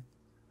what I'm saying?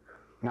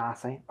 Nah,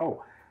 saying?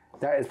 Oh,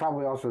 that is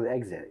probably also the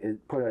exit.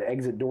 It put an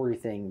exit doory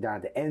thing down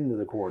at the end of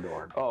the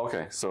corridor. Oh,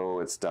 okay. So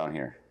it's down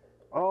here.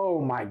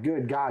 Oh my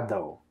good God,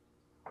 though.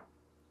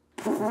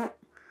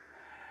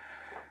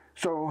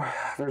 So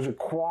there's a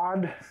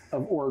quad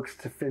of orcs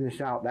to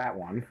finish out that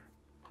one.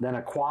 Then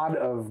a quad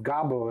of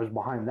gobos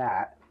behind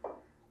that.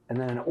 And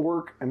then an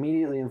orc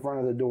immediately in front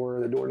of the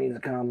door. The door needs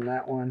to come,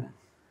 that one.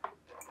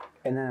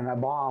 And then a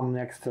bomb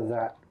next to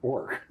that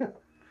orc.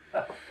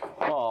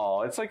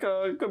 Oh, it's like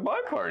a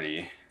goodbye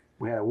party.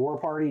 We had a war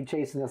party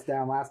chasing us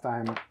down last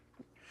time.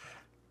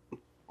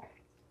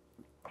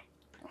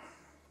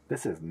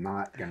 This is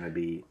not going to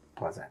be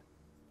pleasant.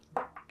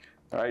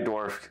 All right,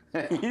 dwarf.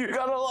 You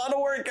got a lot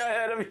of work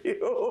ahead of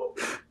you.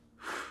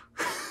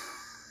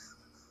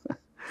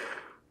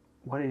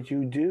 What did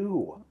you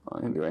do? I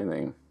didn't do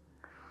anything.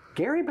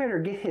 Gary better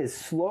get his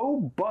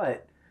slow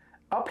butt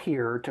up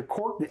here to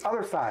cork the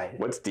other side.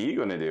 What's Dee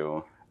going to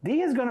do?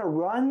 Dee is going to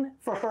run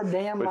for her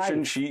damn But life.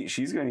 shouldn't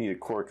she's going to need a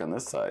cork on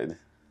this side.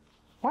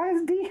 Why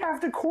does Dee have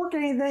to cork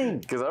anything?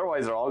 Because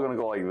otherwise they're all going to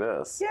go like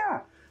this.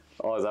 Yeah.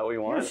 Oh, is that what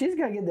you want? Yeah, she's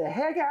going to get the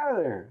heck out of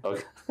there.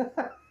 Okay.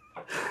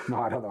 No,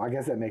 I don't know. I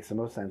guess that makes the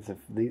most sense if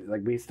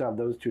we still have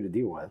those two to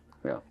deal with.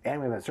 Yeah. And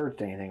we haven't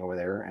searched anything over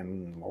there,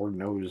 and Lord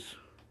knows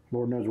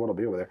what'll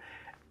be over there.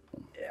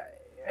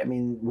 I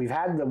mean, we've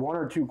had the 1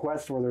 or 2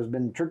 quests where there's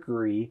been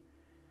trickery,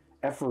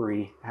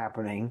 effery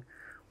happening,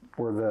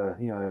 where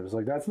it was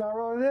like, that's not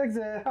really an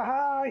exit,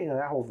 haha,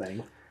 that whole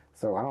thing.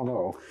 So I don't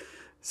know.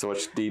 So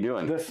what's Dee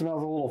doing? This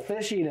smells a little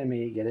fishy to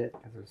me. Get it?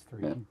 Because there's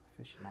 3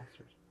 fishy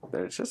monsters.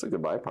 It's just a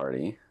goodbye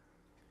party.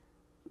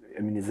 I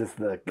mean, is this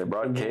the They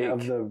brought cake.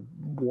 of the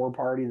war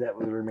party that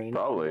was remaining?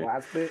 Probably. The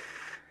last bit?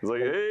 It's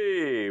like,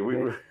 hey, we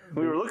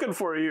were looking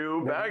for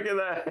you back in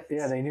that.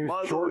 Yeah, they knew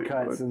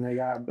shortcuts and they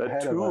got that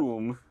ahead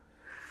tomb. of us.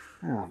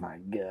 Oh my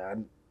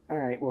God. All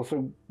right, well,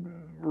 so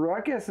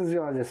Ruckus is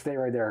going to just stay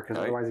right there because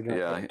otherwise he's going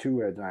to put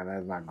 2 at a time.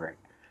 That's not great.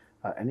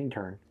 Ending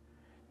turn.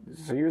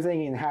 So you're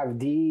thinking have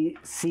D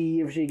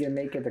see if she can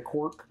make it to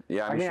cork?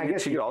 Yeah, I mean I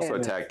guess she could also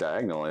attack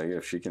diagonally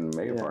if she can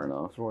make it far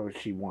enough. So what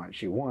does she want?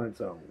 She wants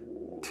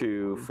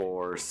 2,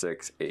 4,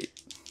 6,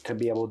 8. To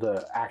be able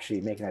to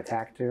actually make an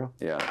attack too?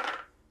 Yeah.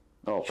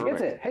 Oh, she perfect.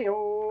 gets it.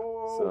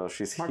 Hey-oh! So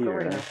she's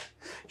here.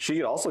 She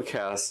could also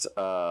cast,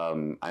 I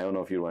don't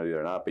know if you'd want to do it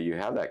or not, but you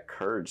have that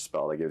Courage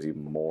spell that gives you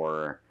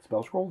more...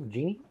 Spell scroll?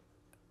 Genie?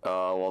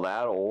 Well,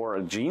 that or...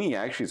 A Genie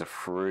actually is a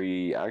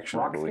free action,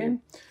 Rock I believe.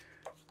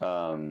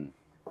 Skin?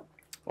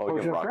 Well,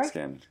 we get Rock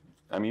Skin.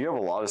 I mean, you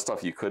have a lot of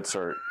stuff you could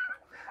start...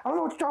 I don't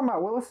know what you're talking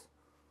about, Willis.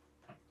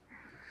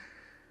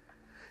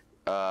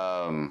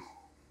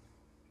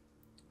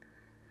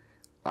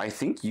 I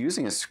think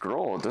using a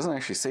scroll, it doesn't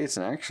actually say it's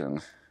an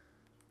action.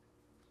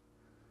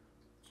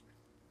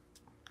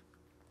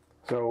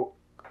 So...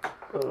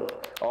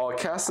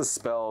 cast a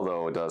spell,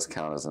 though, it does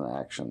count as an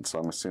action, so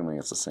I'm assuming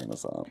it's the same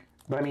as that.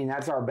 But I mean,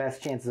 that's our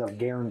best chances of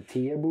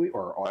guaranteeably,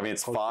 or I mean,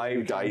 it's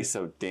 5 dice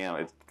of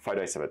damage, 5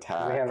 dice of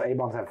attack. We have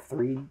A-bombs have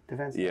 3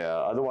 defense. Yeah,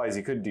 otherwise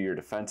you could do your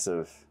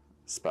defensive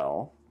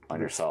spell,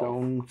 on yourself.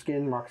 Stone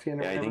skin, rock skin.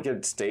 Or yeah, I think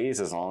it stays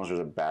as long as there's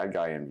a bad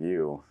guy in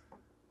view.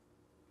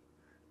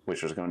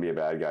 Which is going to be a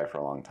bad guy for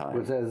a long time.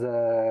 It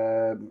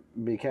says,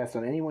 be cast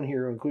on any one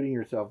hero, including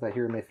yourself. That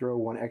hero may throw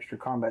 1 extra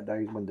combat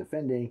dice when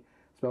defending.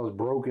 Spell is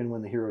broken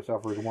when the hero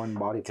suffers 1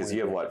 body point. Because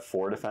you have, what,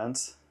 4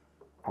 defense?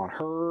 On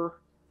her,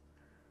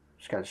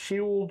 she's got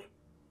shield,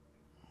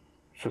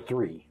 so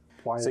 3.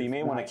 So you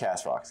may want to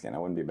cast Rock Skin. It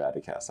wouldn't be bad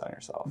to cast that on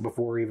yourself.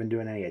 Before even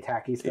doing any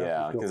attacky stuff?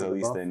 Yeah, because at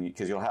least then,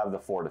 because you'll have the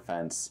 4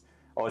 defense.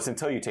 Oh, it's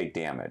until you take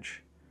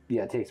damage.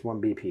 Yeah, it takes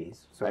 1 BP.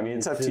 So I mean,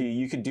 it's up to you.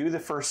 You could do the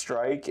first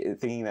strike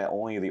thinking that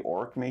only the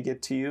orc may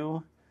get to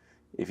you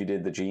if you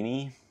did the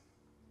genie.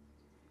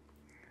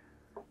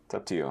 It's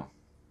up to you.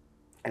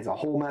 It's a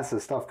whole mess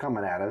of stuff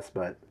coming at us,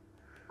 but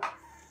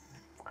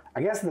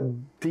I guess the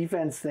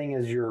defense thing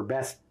is your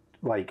best,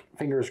 like,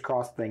 fingers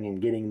crossed thing in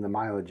getting the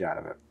mileage out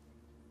of it.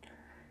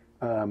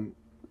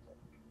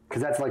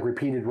 Because that's like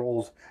repeated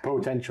rolls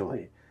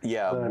potentially.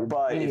 Yeah,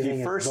 but if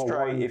you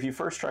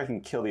first strike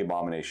and kill the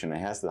abomination, it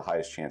has the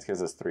highest chance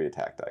because it's 3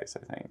 attack dice,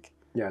 I think.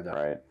 Yeah, it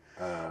does.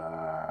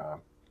 Right.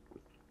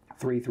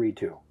 3, 3,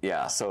 2.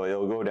 Yeah, so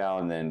it'll go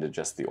down then to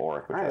just the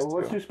orc. Which all right, well,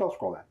 let's do spell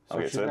scroll then.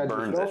 Okay, so it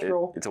burns it.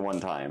 It's a 1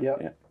 time.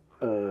 Yep.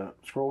 Yeah.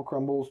 Scroll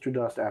crumbles to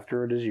dust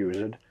after it is used,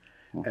 and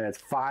it's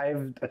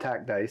 5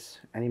 attack dice.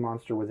 Any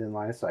monster within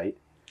line of sight.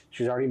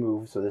 She's already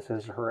moved, so this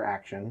is her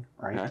action,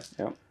 right? Okay.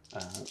 Yep.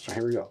 So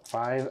here we go.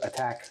 5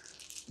 attack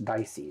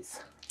dices.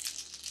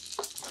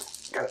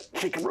 Gotta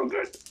shake them real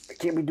good. I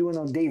can't be doing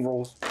those Dave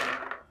rolls.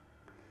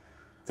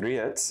 3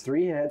 hits.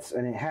 3 hits,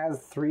 and it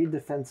has 3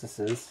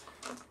 defenses.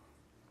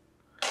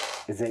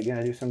 Is it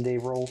gonna do some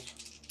Dave rolls?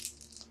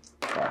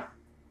 Yeah.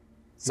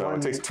 So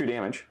it takes 2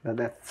 damage.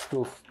 That's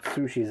still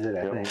Sushi's it,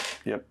 I think.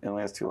 Yep, it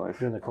only has 2 life.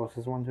 Doing the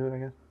closest one to it, I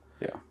guess.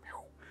 Yeah.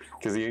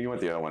 Because you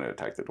want the other one to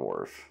attack the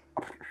dwarf.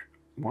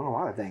 Want a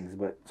lot of things,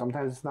 but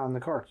sometimes it's not in the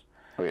cards.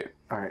 Okay.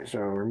 Alright, so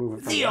remove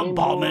it from The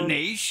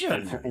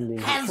abomination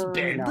has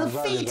been now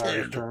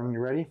defeated. Turn. You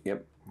ready?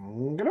 Yep.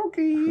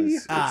 Okie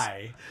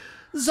I,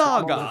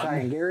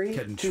 Zargon, Gary,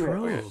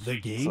 control the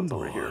game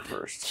Over here board.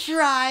 first.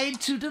 Try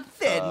to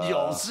defend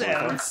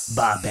yourself,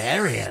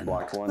 barbarian.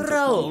 Block 1.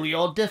 Roll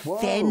your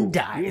defend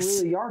You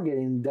dice. really are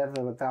getting death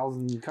of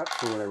 1,000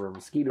 cuts or whatever.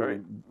 Mosquito.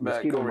 Right,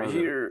 back mosquito over murder.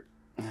 here.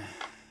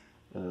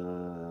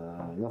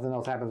 Nothing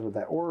else happens with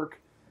that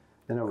orc.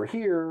 Then over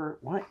here,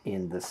 what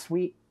in the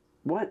sweet...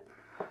 What?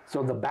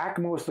 So the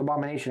backmost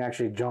abomination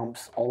actually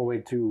jumps all the way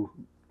to...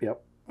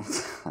 Yep.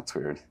 That's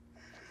weird.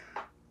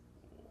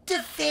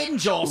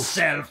 Defend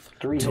yourself,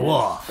 3 hits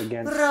dwarf.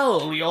 against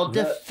Roll your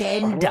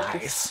defend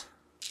dice.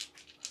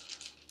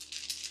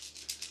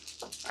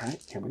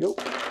 Alright, here we go.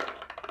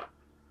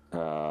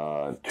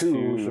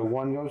 2. So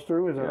 1 goes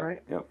through, is that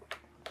right? Yep.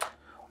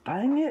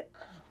 Dang it.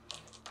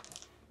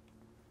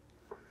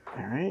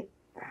 Alright.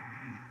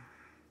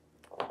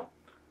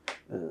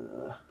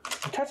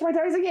 Touch my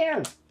dice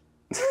again!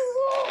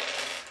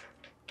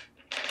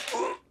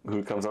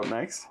 Who comes up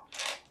next?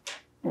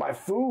 My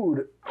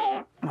food.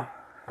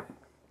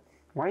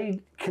 Why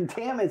you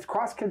it's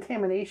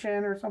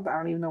cross-contamination or something? I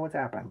don't even know what's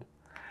happened.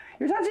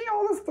 You're touching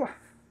all this stuff.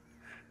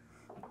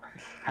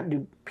 How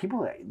do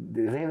people,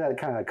 do they have that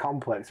kind of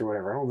complex or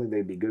whatever? I don't think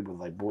they'd be good with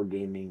like board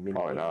gaming.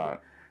 Probably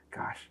not.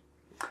 Gosh.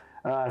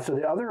 So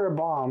the other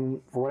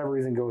bomb, for whatever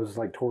reason, goes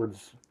like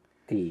towards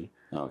D.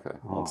 Okay,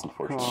 well, that's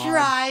unfortunate.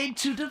 Try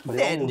to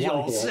defend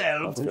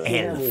yourself,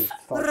 elf.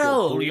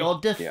 Roll your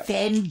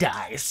defend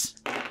dice.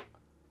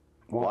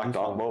 Blocked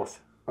on both.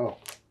 Oh,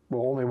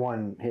 well, only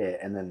 1 hit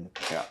and then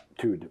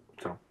 2,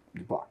 so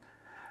you block.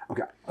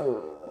 Okay.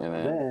 And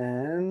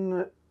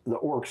then the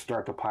orcs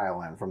start to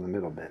pile in from the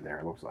middle bit there,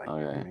 it looks like.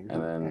 Okay,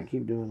 and then...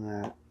 keep doing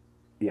that.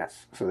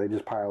 Yes, so they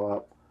just pile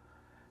up.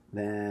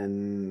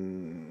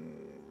 Then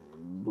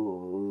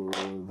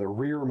the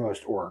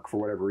rearmost orc, for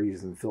whatever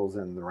reason, fills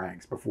in the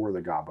ranks before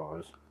the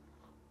gobos.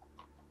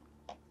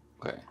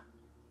 Okay.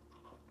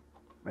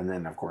 And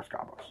then, of course,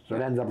 gobos. So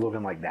it ends up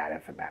looking like that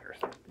if it matters.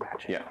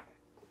 Matching. Yeah.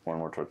 1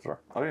 more towards the door.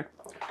 Okay.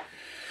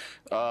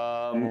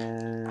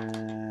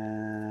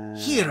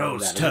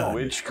 Hero's turn.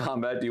 Which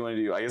combat do you want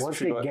to do? I guess let's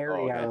get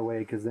Gary out of the way,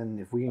 because then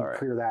if we can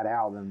clear that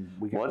out, then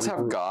we can... Well, let's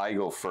have Guy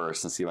go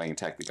first and see if I can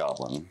attack the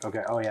goblin.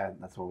 Okay. Oh, yeah.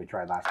 That's what we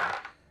tried last time.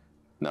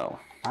 No.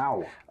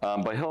 Ow.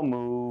 But he'll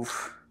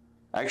move...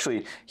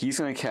 Actually, he's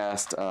going to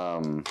cast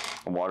a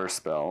water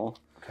spell.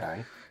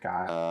 Okay.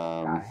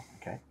 Guy.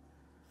 Okay.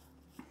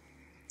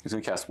 He's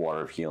going to cast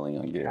Water of Healing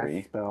on Gary.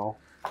 Cast spell.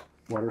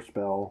 Water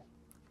spell.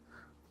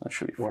 That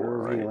should be 4, Water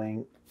of right?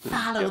 Healing.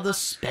 Follow the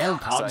spell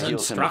card's So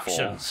heals him to full.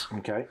 instructions.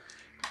 Okay.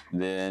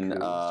 Then...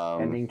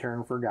 Ending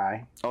turn for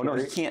Guy. Oh, no,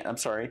 he can't. I'm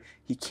sorry.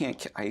 He can't...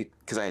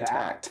 Because I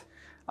attacked.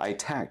 I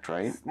attacked,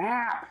 right?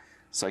 Snap!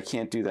 So I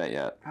can't do that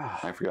yet. Oh,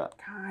 I forgot.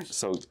 gosh.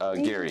 So,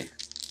 Gary.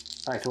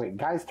 All right, so wait.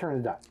 Guy's turn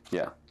is done.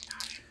 Yeah.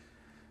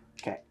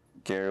 Okay.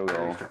 Gary will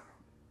go.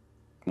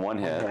 1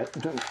 hit.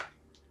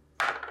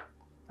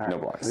 No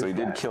block. So he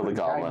did kill the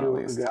goblin at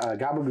least.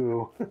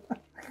 Gabagoo.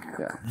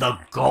 Yeah. The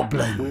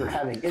goblin We were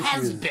having issues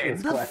has been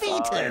with Quest.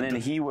 defeated. And then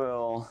he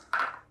will...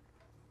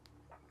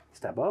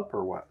 Step up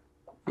or what?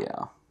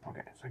 Yeah.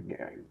 Okay, so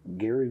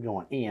Gary's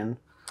going in.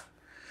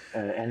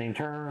 Ending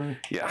turn.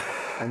 Yeah.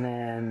 And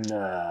then,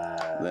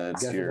 Then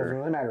it's guess it doesn't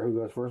really matter who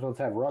goes first. Let's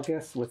have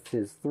Ruckus with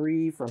his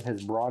 3 from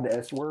his broad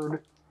S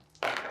word.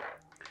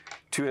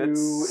 2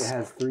 hits. It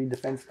has 3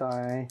 defense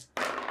die.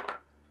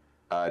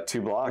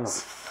 2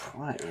 blocks. Oh,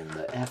 what in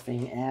the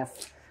effing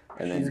F?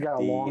 And She's then got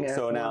D. a long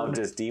So S now, word.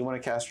 does D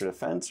want to cast her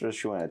defense, or does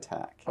she want to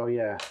attack? Oh,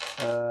 yeah.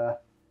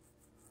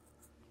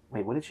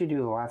 Wait, what did she do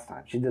the last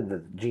time? She did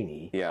the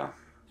genie. Yeah.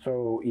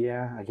 So,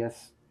 yeah, I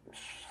guess...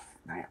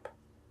 Snap.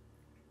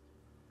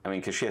 I mean,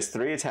 because she has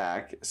 3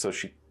 attack, so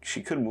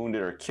she could wound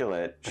it or kill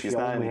it. She She's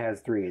not. only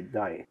has 3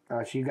 die.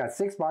 She's got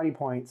 6 body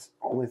points,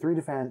 only 3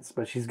 defense,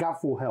 but she's got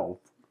full health.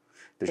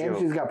 And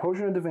she's got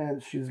potion of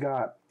defense. She's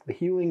got the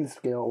healing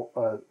spell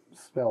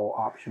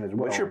option as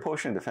well. What's your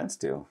potion of defense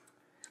do?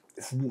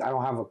 I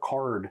don't have a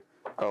card.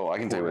 Oh, I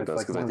can tell you what it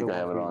does because I think I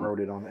have it on. Wrote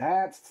it on.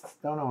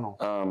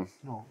 No.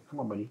 No, come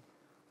on, buddy.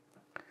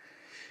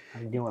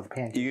 I'm dealing with a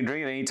pancake. You can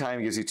drink it any time.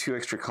 It gives you 2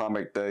 extra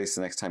combat dice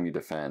the next time you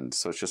defend.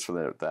 So it's just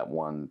for that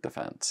 1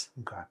 defense.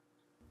 Okay.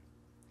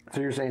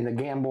 So you're saying the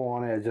gamble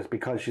on it is just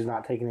because she's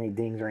not taking any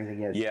dings or anything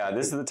yet? Yeah,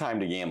 this is the time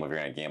to gamble if you're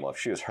going to gamble. If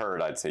she was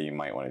hurt, I'd say you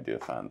might want to do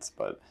defense.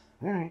 But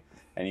all right.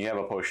 And you have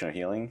a potion of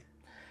healing?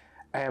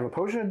 I have a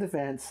potion of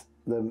defense,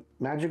 the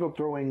magical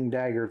throwing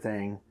dagger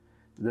thing,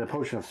 the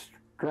potion of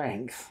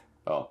strength.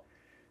 Oh.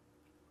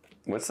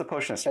 What's the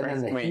potion of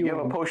strength? Wait, you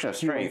have a potion of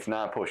strength,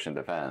 not a potion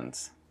of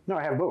defense. No,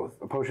 I have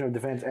both. A potion of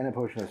defense and a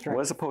potion of strength.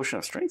 What does a potion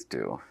of strength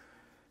do?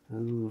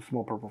 A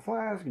small purple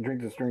flask. You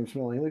drink the strange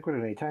smelling liquid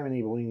at any time,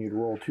 enabling you to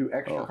roll 2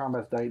 extra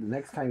combat dice. The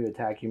next time you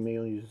attack, you may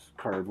only use this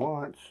card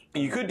once.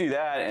 You could do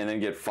that and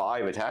then get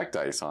 5 attack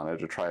dice on it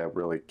to try to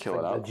really kill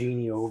it out. The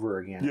genie over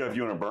again. Yeah, if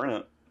you want to burn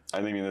it. I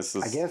mean, this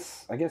is...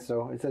 I guess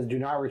so. It says, do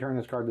not return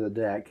this card to the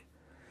deck.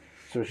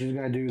 So she's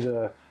going to do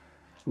the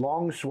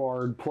long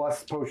sword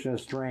plus potion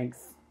of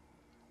strength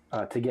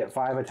to get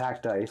 5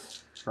 attack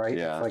dice, right?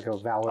 Yeah. It's like a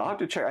valid... I'll have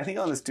to check. I think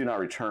on this do not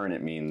return,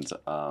 it means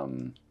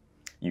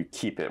you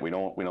keep it. We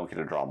don't get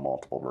to draw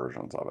multiple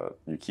versions of it.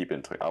 You keep it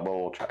until...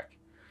 we'll check.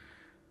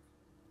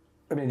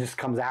 I mean, it just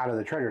comes out of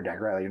the treasure deck,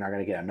 right? Like, you're not going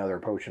to get another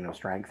potion of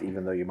strength,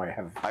 even though you might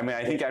have... I mean,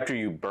 I think after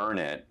you burn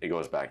it, it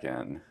goes back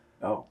in.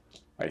 Oh.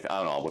 I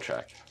don't know. We'll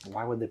check.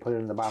 Why would they put it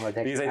in the bottom of the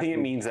deck? Because I think it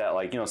means that,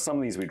 like, some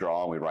of these we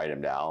draw and we write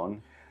them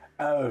down.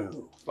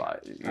 Oh.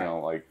 But,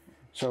 like...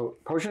 So,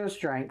 potion of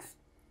strength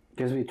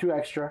gives me 2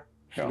 extra.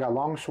 She's got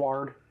long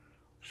sword.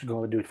 She's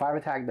going to do 5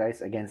 attack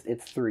dice against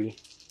its 3.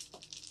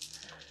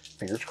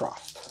 Fingers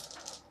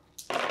crossed.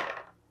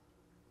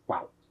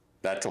 Wow.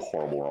 That's a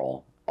horrible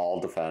roll. All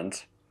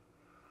defense.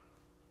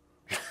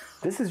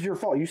 This is your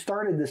fault. You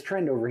started this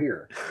trend over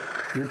here.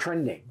 You're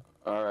trending.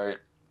 All right.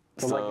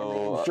 So like in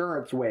the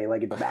insurance way,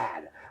 like it's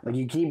bad. Like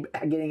you keep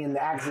getting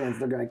into accidents,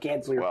 they're going to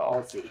cancel your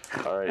policy.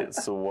 All right.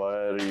 So what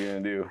are you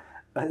going to do?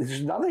 It's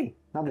just nothing.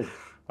 Nothing.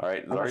 All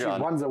right. Unless she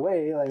runs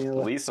away. I mean,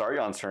 at least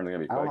Zargon's turn is going to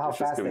be quick. I don't know how it's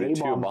just fast going to the be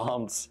 2 A-bombs.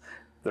 bombs.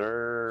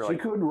 They're she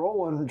could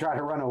roll and try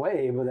to run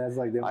away, but that's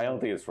like... I don't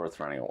think it's worth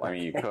running away. I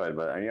mean, you could,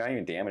 but you're not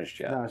even damaged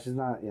yet. No, she's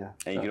not, yeah.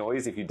 And you can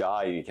always, if you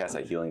die, you can cast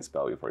a healing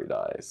spell before you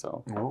die,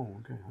 so... Oh,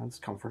 okay. That's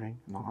comforting.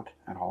 Not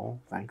at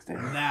all. Thanks, Dave.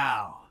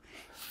 Now,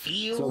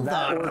 feel So the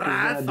that orc is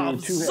wrath gonna do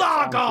of 2 hits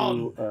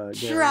Zargon! onto,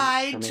 Gary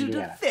Try from to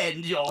Indiana.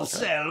 defend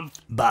yourself,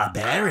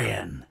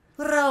 barbarian.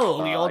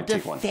 Roll your I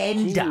take one.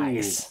 defend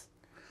dice. Jeez.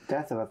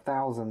 Death of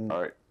 1,000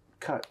 All right.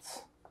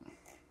 cuts.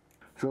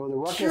 So the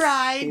ruckus...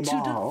 Try to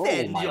A-bomb.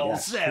 defend my God.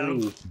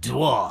 yourself,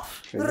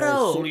 dwarf. So there's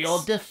Roll 6, your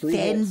 3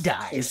 defend hits,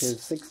 dice. Which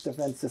is 6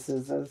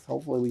 defenses.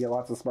 Hopefully we get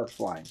lots of sparks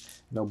flying.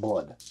 No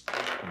blood.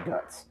 And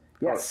guts.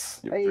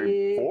 Yes. You have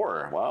 3,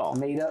 4. Wow.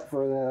 Made up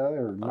for the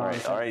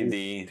other All right,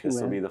 D. This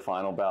will be the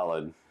final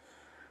ballad.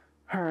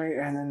 All right,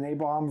 and then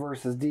A-bomb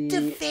versus D.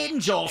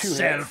 Defend 2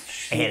 yourself, hits.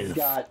 She's elf.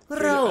 got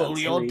Roll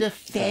your 3.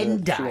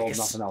 defend She rolled dice.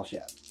 nothing else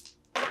yet.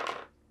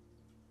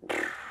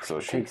 So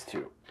she Takes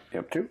 2.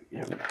 Yep. 2?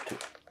 Yep. 2.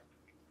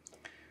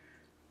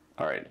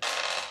 All right.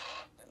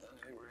 And then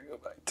we're going to go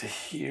back to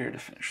here to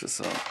finish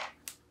this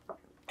up.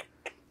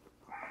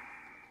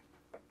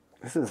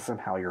 This is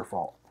somehow your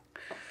fault.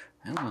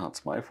 I don't know.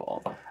 It's my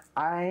fault.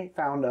 I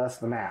found us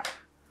the map.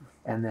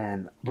 And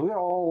then look at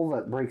all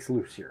that breaks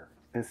loose here.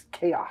 It's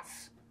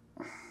chaos.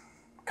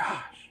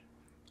 Gosh.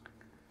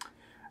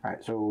 All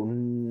right, so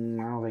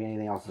I don't think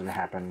anything else is going to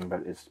happen,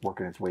 but it's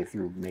working its way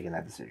through making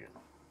that decision.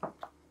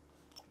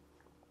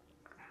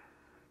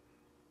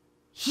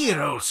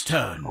 Hero's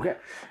turn. Okay.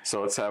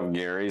 So let's have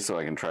Gary so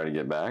I can try to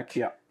get back.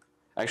 Yeah.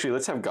 Actually,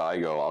 let's have Guy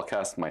go. I'll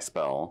cast my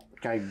spell.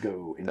 Guy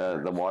go.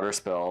 The water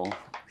spell,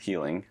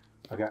 healing.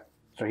 Okay.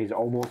 So he's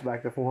almost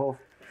back to full health?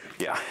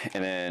 Yeah.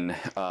 And then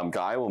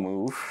Guy will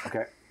move.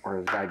 Okay. Where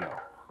does Guy go?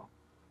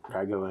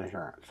 Guy go in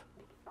insurance.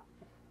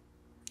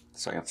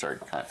 So I can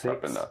start kind of 6.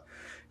 prepping the...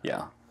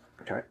 Yeah.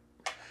 Okay.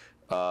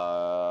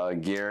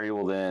 Gary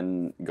will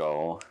then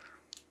go.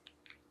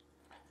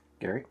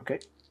 Gary, okay.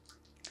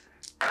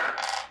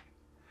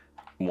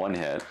 1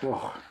 hit.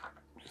 Oh,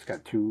 It's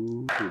got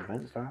two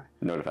defense die.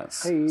 No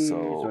defense. Hey,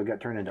 so it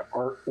got turned into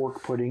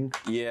orc pudding.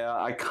 Yeah,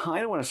 I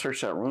kind of want to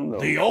search that room though.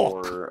 The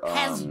orc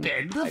has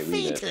been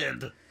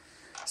defeated.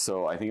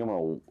 So I think I'm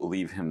gonna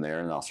leave him there,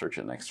 and I'll search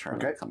it next turn.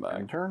 Okay, and come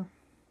back. Turn.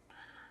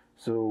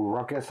 So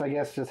Ruckus, I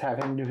guess, just have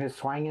him do his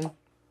swanging.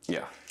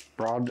 Yeah.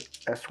 Broad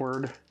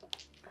S-word.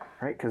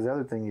 Right, because the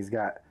other thing he's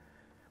got...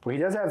 Well, he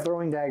does have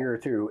throwing dagger,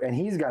 too, and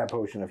he's got a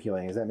potion of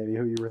healing. Is that maybe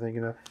who you were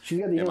thinking of? She's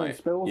got the healing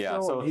spell. Yeah,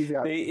 so he's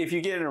got... if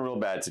you get in a real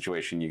bad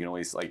situation, you can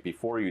always, like,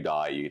 before you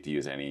die, you get to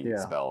use any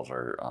spells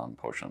or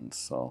potions,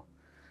 So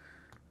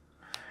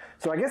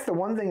I guess the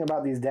one thing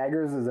about these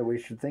daggers is that we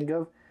should think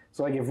of,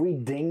 so, like, if we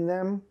ding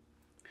them...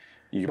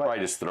 You could probably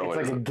just throw it.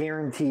 It's like a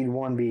guaranteed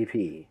 1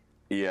 BP.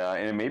 Yeah,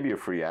 and it may be a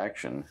free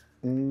action.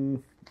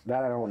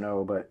 That I don't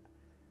know, but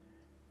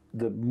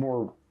the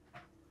more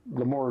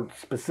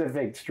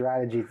specific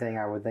strategy thing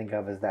I would think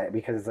of is that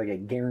because it's like a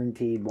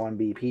guaranteed 1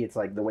 BP, it's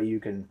like the way you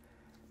can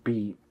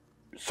be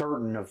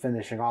certain of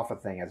finishing off a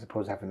thing as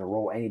opposed to having to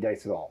roll any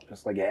dice at all.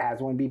 Just like it has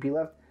 1 BP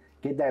left,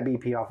 get that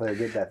BP off of there,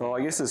 get that thing. Well,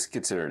 I guess it's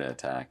considered an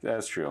attack.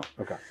 That's true.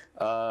 Okay.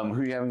 Who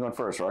are you having going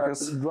first,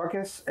 Ruckus?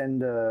 Ruckus, and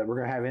we're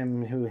going to have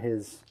him who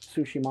his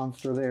sushi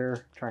monster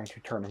there, trying to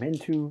turn him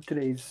into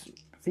today's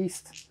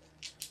feast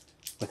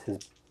with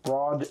his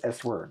broad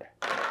S-word.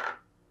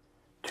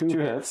 Two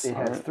hits. It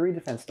has 3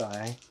 defense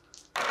die.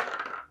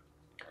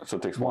 So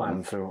it takes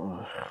 1.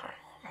 So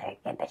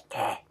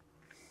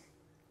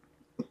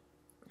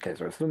okay,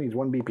 so it still needs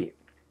 1 BP.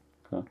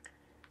 Huh.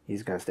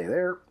 He's going to stay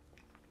there.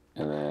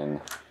 And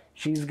then...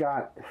 She's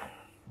got...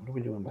 What are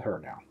we doing with her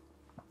now?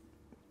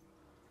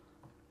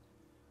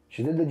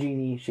 She did the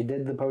genie. She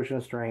did the potion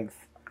of strength.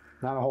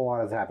 Not a whole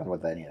lot has happened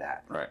with any of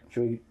that. Right.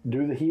 Should we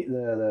do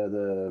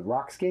the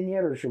rock skin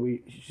yet, or should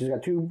we... She's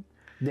got 2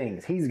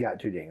 dings. He's got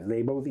 2 dings.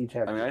 They both each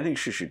have... I mean, I think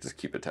she should just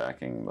keep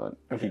attacking, but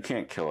he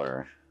can't kill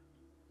her.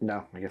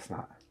 No, I guess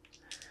not.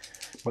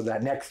 But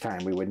that next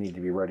time, we would need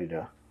to be ready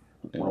to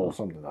roll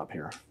something up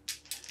here.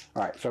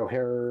 All right, so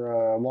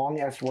her long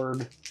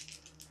S-word...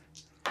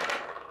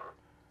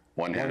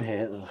 One hit.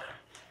 hit.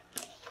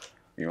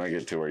 You might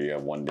get to where you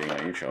have 1 ding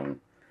on each of them.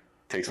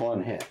 Takes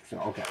 1 hit. So,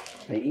 okay.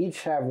 They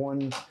each have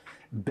 1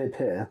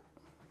 BP.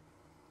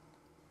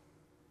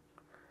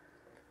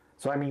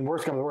 So, I mean,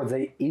 worst comes to worst,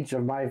 each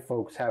of my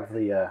folks have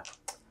the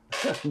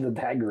the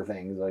dagger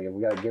things. Like, if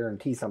we got to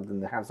guarantee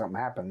something to have something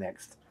happen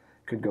next,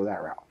 could go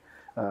that route.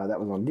 That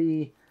was on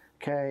D.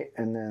 Okay,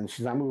 and then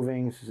she's not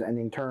moving. She's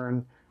ending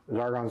turn.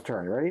 Zargon's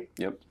turn. You ready?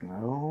 Yep.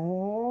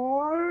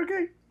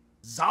 Okay.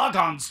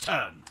 Zargon's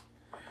turn.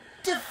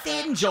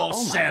 Defend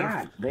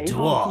yourself,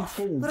 dwarf.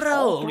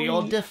 Roll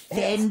your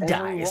defend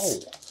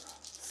dice.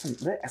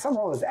 Some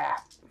roll this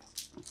app.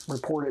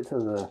 Report it to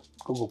the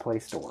Google Play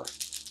Store.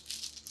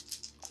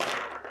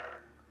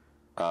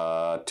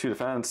 2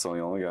 defense, so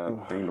you only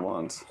got dinged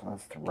once. So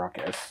that's the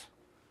Ruckus.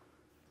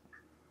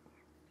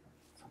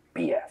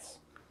 BS.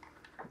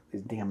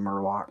 These damn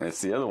Murlocs.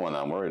 It's the other one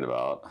I'm worried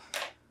about.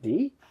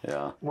 D?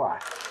 Yeah. Why?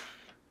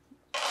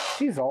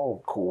 She's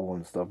all cool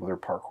and stuff with her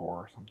parkour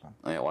or something.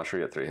 Yeah, watch her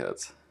get 3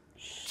 hits.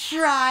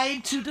 Try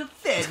to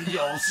defend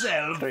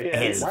yourself,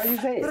 elf. Why do you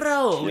say it?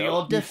 Roll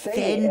your defend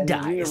dice. And the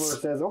dice.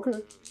 universe says, okay.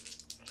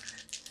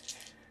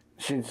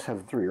 She just has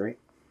a 3, right?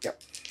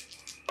 Yep.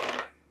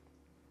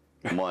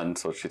 1,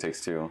 so she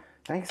takes 2.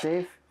 Thanks,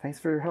 Dave. Thanks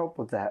for your help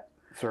with that,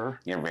 sir.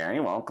 You're very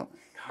welcome.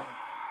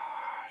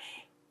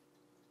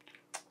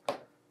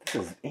 This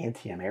is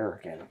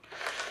anti-American.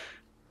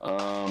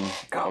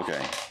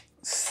 Okay.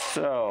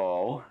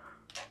 So...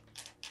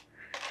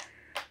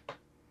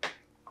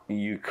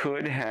 You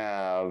could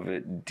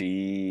have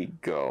D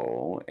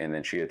go, and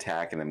then she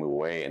attack and then move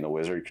away, and the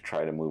wizard could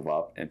try to move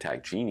up and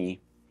attack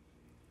Genie.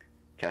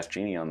 Cast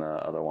Genie on the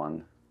other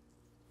one.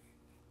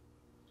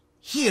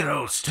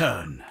 Hero's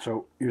turn.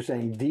 So you're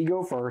saying D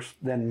go first,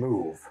 then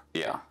move.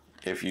 Yeah,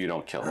 if you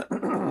don't kill it.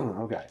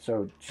 Okay,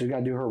 so she's got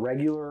to do her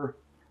regular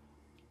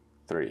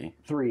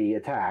 3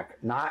 attack,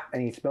 not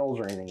any spells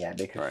or anything yet,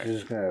 because she's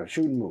just going to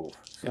shoot and move.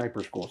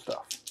 Sniper school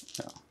stuff.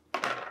 Yeah.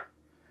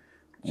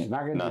 She's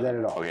not going to do that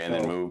at all. Okay, and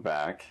then move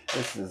back.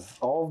 This is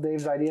all of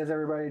Dave's ideas,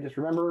 everybody. Just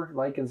remember,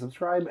 like and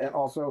subscribe, and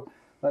also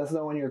let us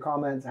know in your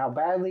comments how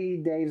badly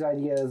Dave's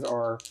ideas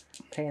are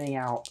panning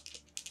out,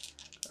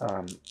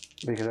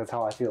 because that's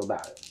how I feel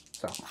about it.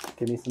 So,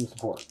 give me some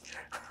support.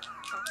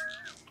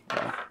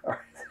 Yeah. All right,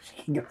 so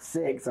she can go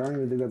 6. I don't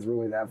even think that's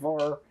really that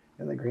far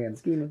in the grand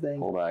scheme of things.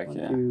 Pull back, 1,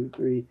 yeah. 2,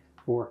 3,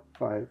 4,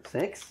 5,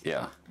 6.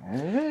 Yeah.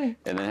 Okay.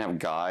 And then have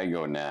Guy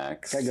go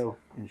next. Guy go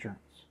insurance.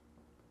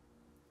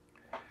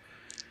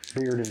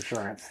 Beard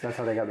insurance. That's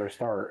how they got their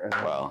start. And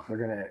Well, they're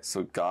gonna.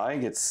 So Guy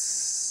gets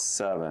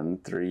 7,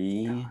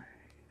 3,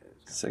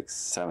 6,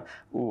 7.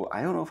 Ooh,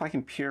 I don't know if I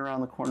can peer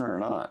around the corner or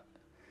not.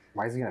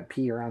 Why is he gonna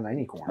pee around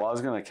any corner? Well, I was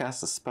gonna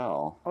cast a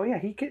spell. Oh yeah,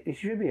 he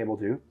should be able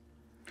to.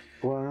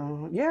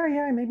 Well,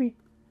 yeah, maybe.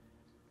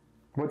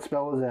 What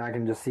spell is it? I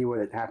can just see what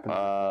it happens.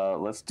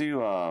 Let's do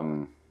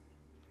Ball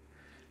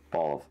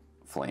of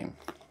Flame.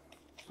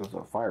 So it's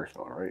a fire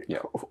spell, right? Yeah.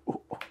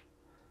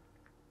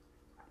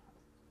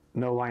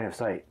 No line of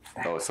sight.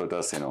 Oh, so it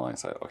does say no line of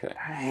sight. Okay.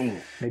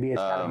 Dang. Maybe it's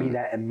got to be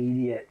that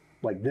immediate,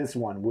 like this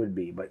one would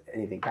be, but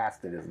anything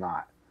past it is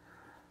not.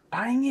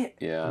 Dang it.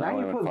 Yeah. Now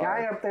you put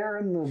Guy up there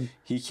in the...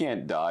 He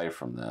can't die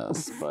from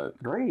this,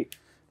 but... Great.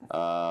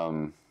 I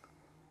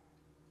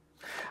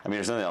mean,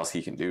 there's nothing else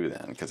he can do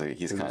then, because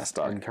he's kind of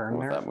stuck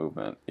with that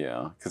movement.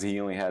 Yeah, because he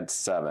only had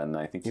 7.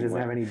 I think he doesn't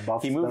have any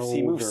buff He moves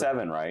or...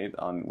 7, right?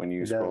 On when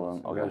you scroll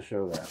him. Okay. Does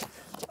show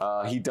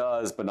that. He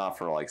does, but not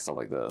for like stuff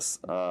like this.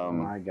 Oh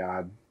my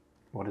God,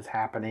 what is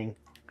happening?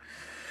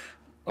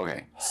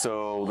 Okay,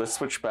 so let's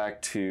switch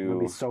back to...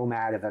 I'd be so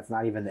mad if that's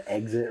not even the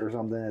exit or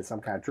something. It's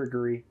some kind of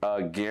trickery.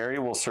 Gary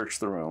will search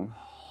the room.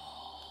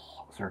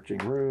 Searching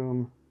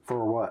room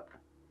for what?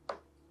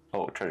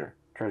 Oh, treasure.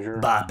 Treasure.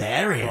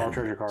 Barbarian. Draw a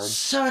treasure card.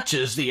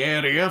 Searches the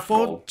area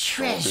for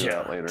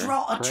treasure. We'll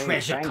Draw a Great.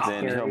 treasure Thanks,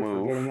 card. Gary, He'll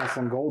move. for getting us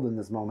some gold in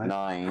this moment.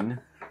 9,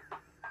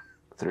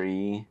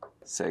 3,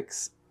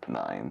 6,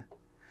 9.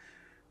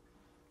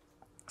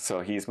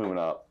 So he's moving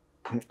up.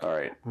 All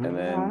right, and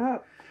then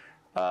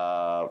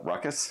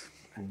Ruckus.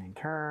 Ending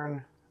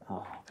turn.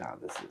 Oh God,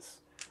 this is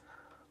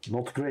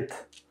not great.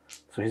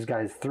 So he's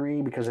got his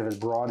 3 because of his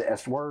broad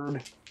S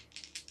word.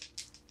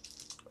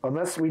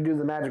 Unless we do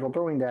the magical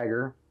throwing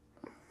dagger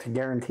to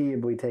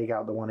guaranteeably take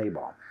out the 1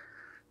 A-bomb.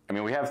 I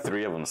mean, we have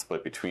 3 of them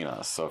split between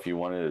us, so if you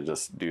wanted to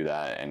just do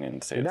that and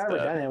then say We've it's never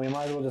dead. done it. We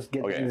might as well just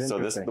get Okay, things so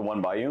this interesting. the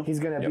one by you? He's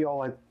going to be all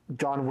like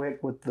John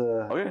Wick with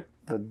the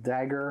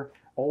dagger.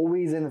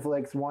 Always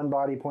inflicts 1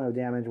 body point of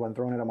damage when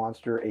thrown at a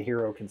monster a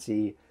hero can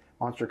see.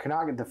 Monster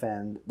cannot get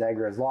defend.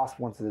 Dagger is lost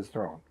once it is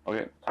thrown.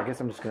 Okay. I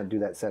guess I'm just going to do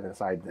that set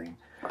aside thing.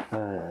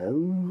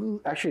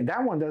 Actually,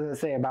 that one doesn't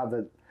say about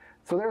the...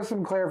 So there's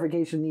some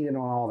clarification needed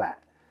on all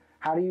that.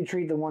 How do you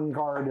treat the 1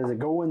 card? Does it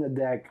go in the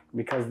deck?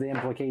 Because the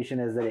implication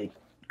is that it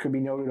could be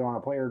noted on a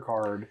player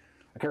card,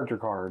 a character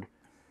card,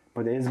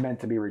 but it is meant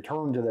to be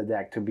returned to the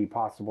deck to be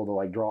possible to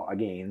like draw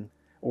again.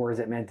 Or is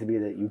it meant to be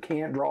that you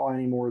can't draw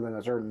any more than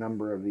a certain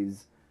number of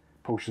these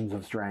potions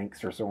of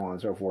strengths or so on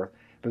and so forth?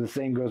 But the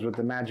same goes with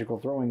the magical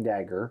throwing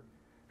dagger,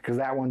 because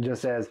that one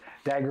just says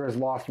dagger is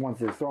lost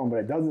once it's thrown, but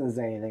it doesn't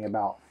say anything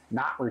about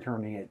not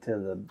returning it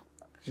to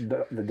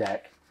the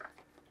deck.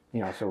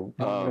 You know, so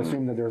you can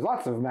assume that there's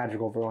lots of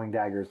magical throwing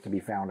daggers to be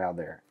found out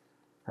there,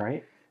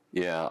 right?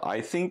 Yeah,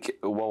 I think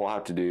what we'll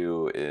have to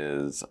do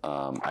is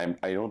I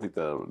don't think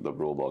the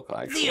rule book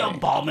actually. The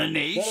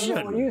abomination Let us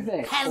know what you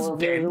think. has Or if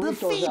there's been a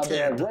resource out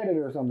there like defeated.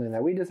 Reddit or something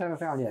that we just haven't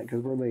found yet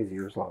because we're lazy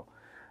or slow.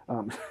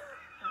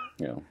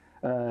 Yeah.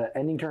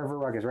 Ending turn for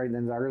Ruckus, right?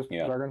 Then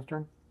Zargon's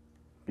turn.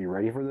 Be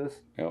ready for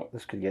this. Yep.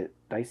 This could get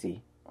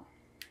dicey.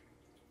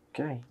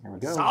 Okay, here we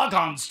go.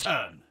 Zargon's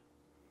turn.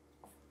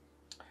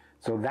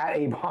 So that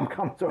A-bomb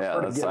comes over.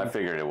 Yeah, I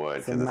figured it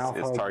would because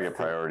it's target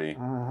priority.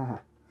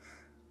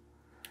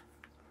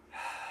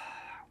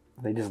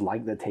 They just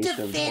like the taste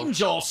of... Defend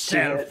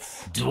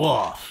yourself,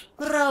 dwarf.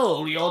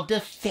 Roll your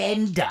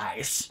defend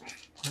dice.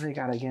 What do they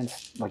got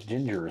against, like,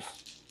 gingers?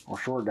 Or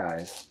short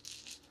guys?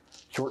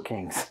 Short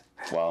kings.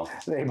 Well,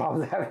 The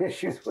A-bombs have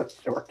issues with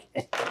short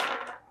kings.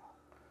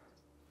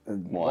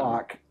 1.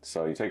 Block.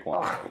 So you take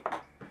 1.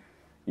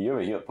 You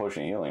have a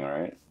potion of healing,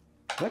 right?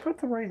 Did I put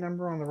the right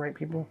number on the right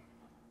people?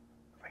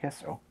 I guess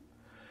so.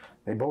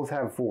 They both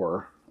have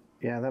 4.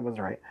 Yeah, that was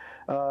right.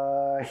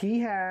 He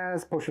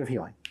has potion of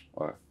healing.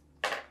 Okay.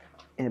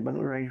 And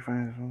bundle right,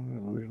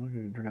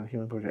 drink out the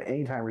healing potion at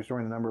any time,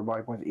 restoring the number of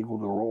body points equal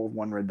to the roll of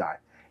 1 red die.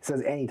 It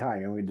says any time,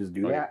 and we just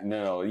do that.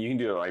 No, you can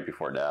do it right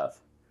before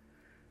death.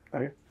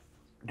 Okay.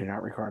 Do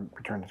not return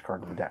this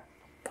card to the deck.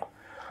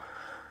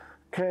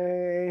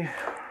 Okay.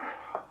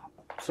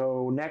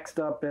 So next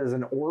up is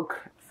an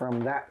orc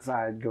from that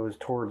side goes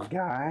towards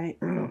Guy.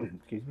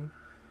 Excuse me.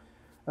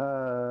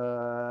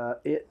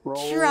 It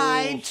rolls.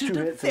 Try to 2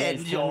 hits defend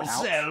against him.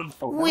 Ouch.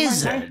 yourself, Oh,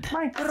 wizard.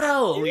 mine.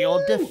 Roll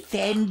your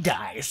defend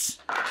dice.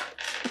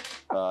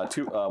 1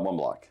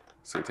 block.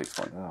 So he takes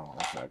 1. Oh,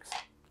 that sucks.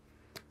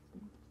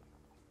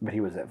 But he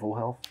was at full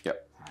health?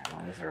 Yep. Alright,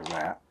 well, there's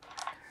that.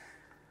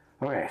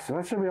 Okay, so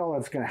that should be all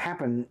that's going to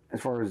happen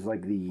as far as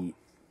like the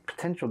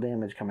potential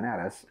damage coming at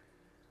us.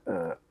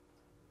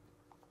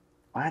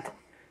 What?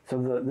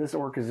 So this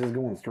orc is just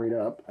going straight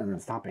up and then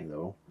stopping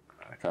though.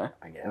 Okay.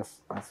 I guess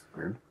that's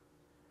weird.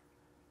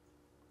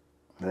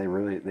 They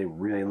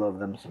really love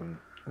them some,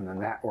 and then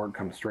that orc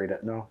comes straight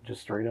up. No,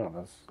 just straight up.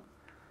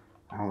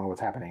 I don't know what's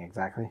happening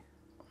exactly.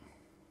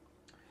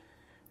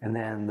 And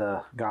then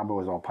the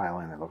gobbo is all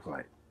piling. It looks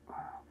like.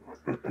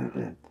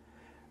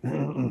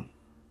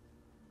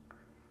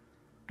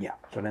 Yeah,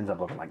 so it ends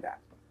up looking like that.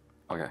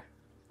 Okay.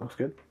 Looks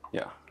good.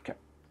 Yeah. Okay.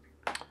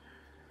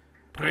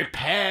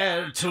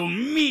 Prepare to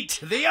meet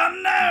the Very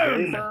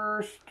unknown.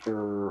 first,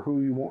 or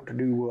who you want to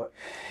do what?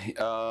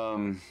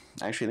 I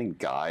actually think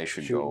Guy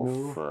should Shoot, go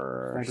move,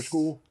 first. Sniper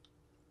school.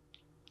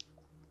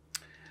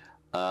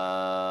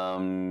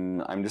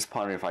 I'm just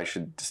pondering if I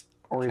should just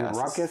Or even cast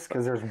Ruckus,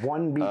 because there's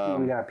one BP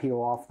we gotta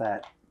peel off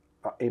that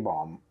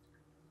A-bomb.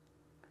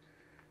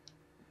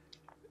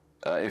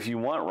 If you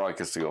want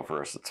Ruckus to go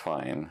first, it's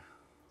fine.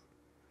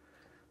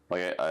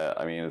 Like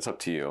I mean, it's up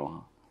to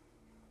you.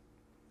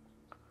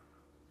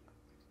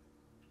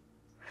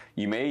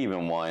 You may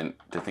even want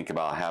to think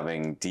about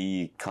having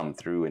D come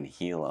through and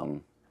heal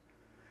him.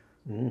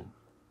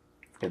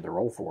 Get the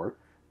roll for it.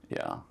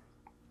 Yeah.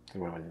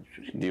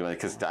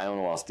 Because I don't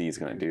know what else D is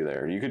going to do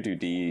there. You could do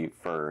D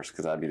first,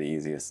 because that'd be the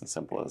easiest and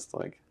simplest.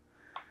 Like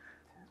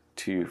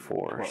 2,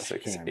 4,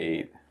 6,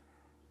 8,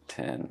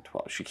 10,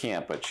 12. She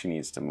can't, but she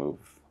needs to move.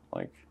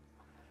 Like,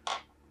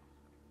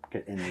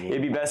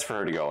 it'd be best for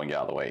her to go and get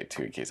out of the way,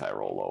 too, in case I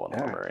roll low on the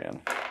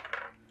barbarian.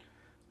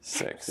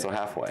 6, so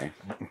halfway.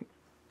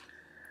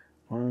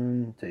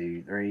 1,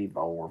 2, 3,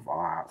 4,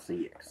 5,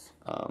 6.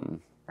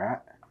 Right.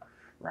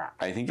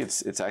 I think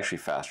it's actually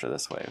faster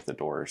this way if the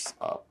door's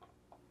up.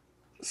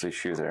 So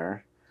she was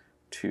there.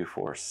 2,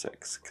 4,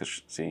 6.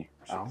 Cause see.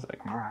 All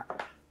right.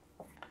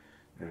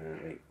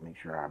 Make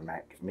sure I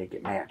make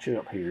it match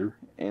up here.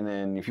 And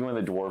then if you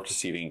want the dwarf to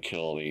see if he can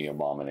kill the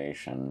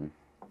abomination.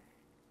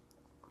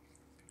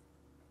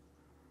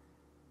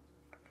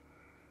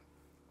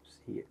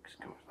 6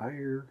 goes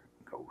there.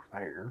 Goes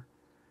there.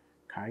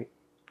 Okay.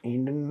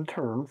 Ending the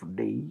turn for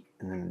D,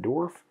 and then the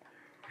dwarf.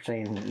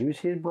 Saying use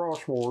his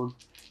broadsword.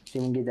 See if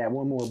we can get that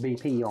one more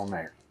BP on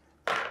there.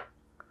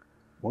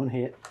 1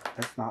 hit.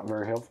 That's not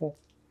very helpful.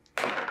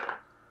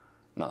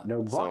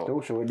 No block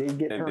though, so it did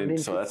get turned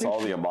into. So that's all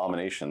the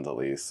abominations at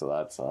least. So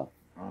that's so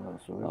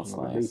there's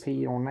another nice.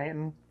 BP on that.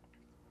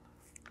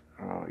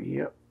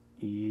 Yep.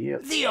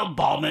 The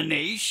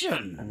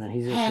abomination. And then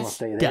he's just gonna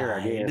stay there,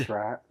 I guess,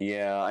 right?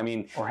 Yeah, I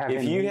mean, or have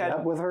if him you meet had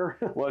up with her.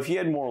 Well, if you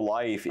had more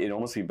life, it'd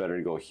almost be better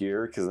to go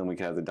here because then we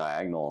could have the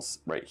diagonals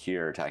right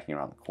here attacking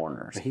around the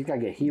corners. But he's got to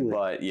get healing.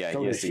 But yeah,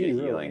 he has to get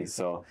healing.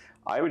 So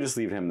I would just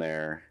leave him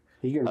there.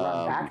 He could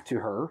run back to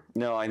her.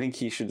 No, I think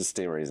he should just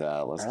stay where he's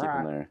at. Let's keep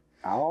him there.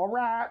 All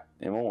right.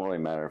 It won't really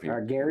matter if he.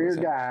 Gary or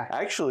Guy.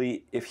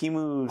 Actually, if he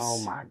moves.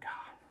 Oh my god.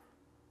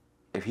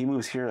 If he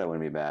moves here, that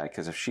wouldn't be bad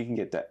because if she can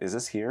get that, is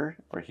this here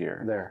or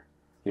here? There.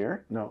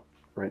 Here? No,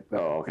 right there.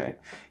 Oh, okay.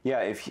 Yeah,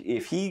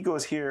 if he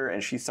goes here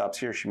and she stops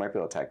here, she might be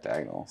able to attack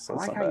diagonal. So I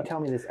like how you tell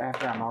me this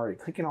after I'm already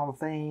clicking on the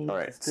thing. All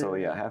right, so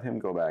yeah, have him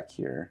go back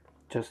here.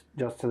 Just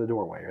to the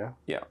doorway, yeah?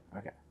 Yeah.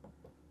 Okay.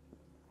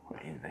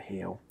 What in the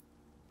hell?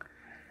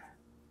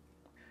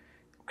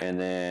 And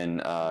then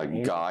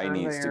Guy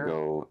needs to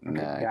go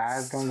next.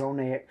 Guy's going to go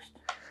next.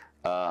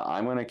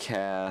 I'm going to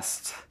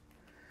cast...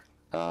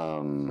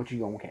 what you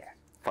going to cast?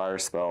 Fire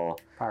spell.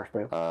 Fire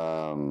spell.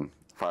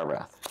 Fire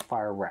Wrath.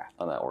 Fire Wrath.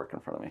 On that orc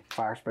in front of me.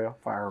 Fire spell.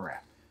 Fire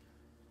Wrath.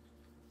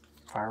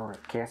 Fire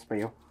Wrath. Cast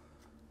spell.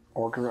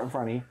 Orc right in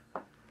front of you.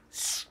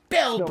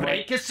 Spell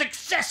break is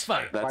successful.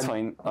 That's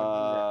fine.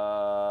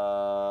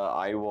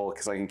 I will,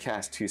 because I can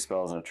cast 2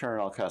 spells in a turn,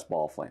 I'll cast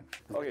Ball of Flame.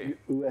 Okay,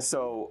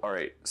 so,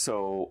 alright,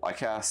 so I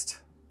cast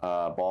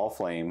Ball of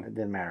Flame. It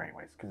didn't matter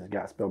anyways, because it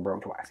got spell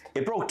broke twice.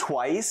 It broke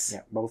twice?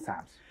 Yeah, both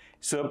times.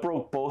 So it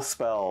broke both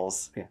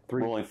spells,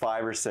 3. rolling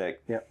 5 or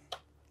 6. Yep.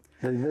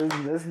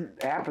 This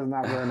app is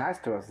not very nice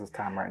to us this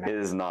time right now. It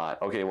is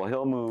not. Okay, well,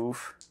 he'll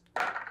move.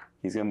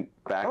 He's going to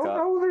back up.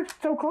 Oh, they're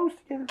so close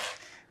together.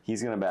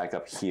 He's going to back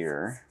up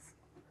here.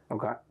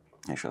 Okay.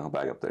 Actually, he'll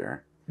back up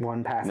there.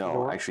 One past the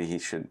door? No, actually, he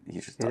should.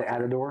 Is it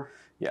at the door?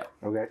 Yeah.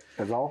 Okay,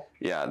 that's all?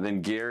 Yeah,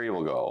 then Gary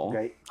will go.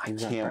 Okay. I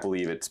can't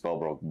believe it spell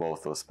broke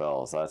both those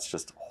spells. That's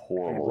just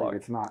horrible luck.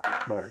 It's not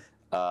butter.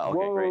 Okay,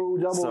 whoa,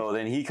 great. Double. So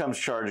then he comes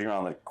charging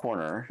around the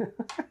corner.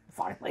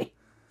 Finally.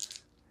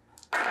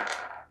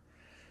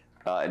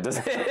 It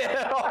doesn't.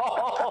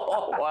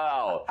 Oh,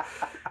 wow.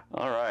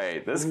 All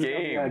right. This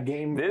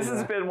game. This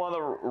has been one of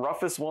the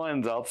roughest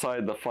ones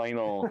outside the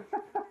final.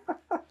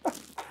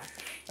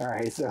 All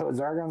right, so it's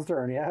Zargon's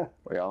turn, yeah?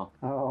 Yeah.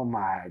 Oh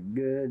my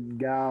good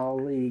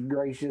golly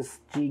gracious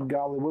gee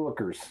golly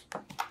willikers.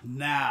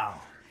 Now,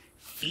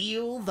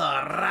 feel the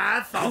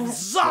wrath of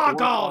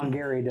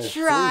Zargon.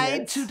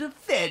 Try to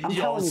defend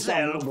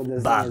yourself,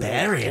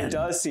 barbarian. It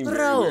does seem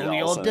Roll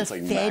your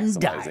defend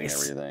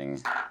dice.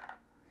 Everything.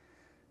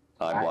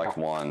 I blocked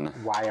 1.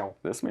 Wow.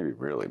 This may be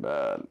really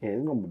bad. Yeah,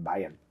 it's going to be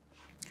bad.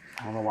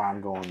 I don't know why I'm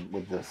going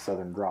with the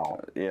southern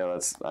drawl. Yeah,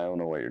 I don't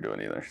know what you're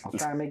doing either. I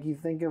was trying to make you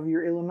think of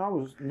your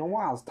Illinois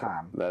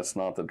time. That's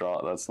not the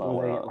draw. That's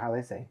not how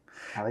they say.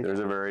 There's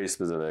a very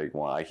specific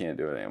one. I can't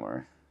do it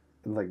anymore.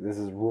 Like this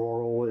is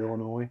rural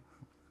Illinois.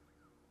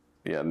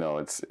 Yeah, no,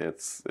 it's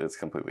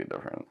completely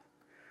different.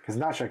 Because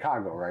not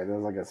Chicago, right?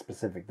 There's like a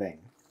specific thing.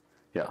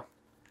 Yeah.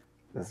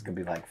 This is gonna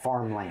be like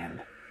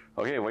farmland.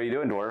 Okay, what are you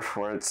doing, dwarf?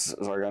 What's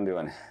Zargon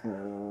doing?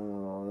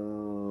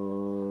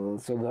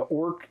 So the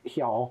orc,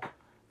 y'all,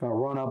 gonna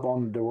run up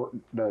on the dwarf.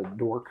 The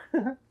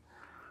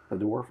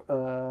dwarf.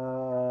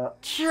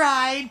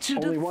 Try to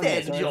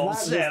defend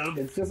yourself,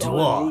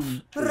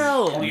 dwarf.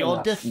 Roll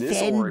your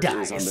defend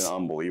dice. This has been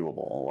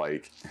unbelievable.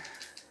 Like,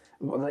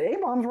 well, the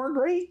A-bombs weren't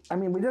great. I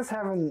mean, we just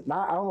haven't.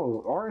 I don't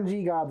know.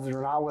 RNG gods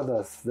are not with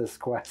us this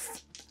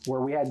quest.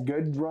 Where we had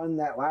good run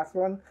that last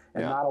one,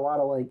 and not a lot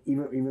of like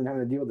even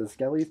having to deal with the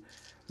skellies.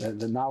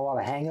 Not a lot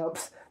of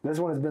hang-ups. This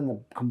one has been the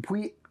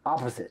complete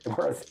opposite,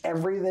 whereas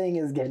everything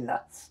is getting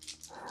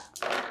nuts.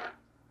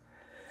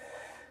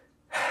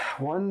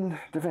 1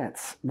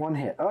 defense, 1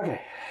 hit.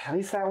 Okay, at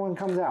least that one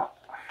comes out.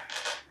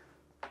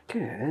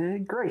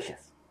 Good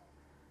gracious.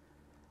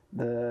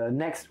 The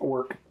next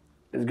orc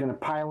is going to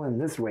pile in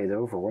this way,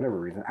 though, for whatever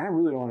reason. I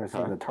really don't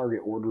understand the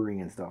target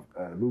ordering and stuff.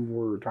 Move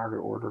order, target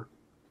order.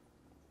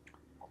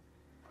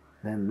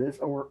 Then this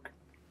orc.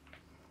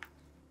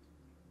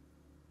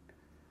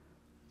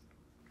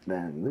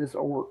 Then this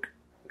orc.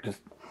 Just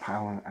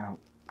piling out.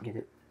 Get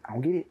it. I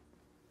don't get it.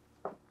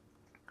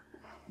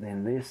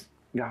 Then this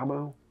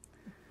gobbo.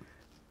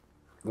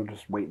 They're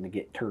just waiting to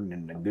get turned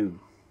into goo.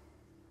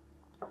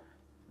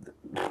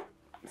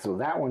 So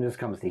that one just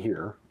comes to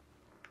here.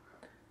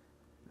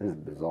 This is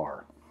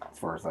bizarre as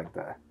far as like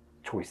the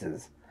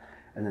choices.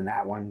 And then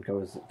that one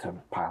goes to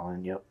pile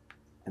in, yep.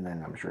 And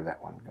then I'm sure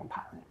that one's going to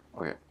pile in.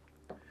 Okay.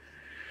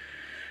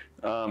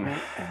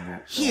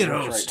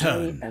 Hero's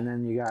turn. And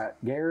then you got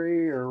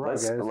Gary or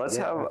let's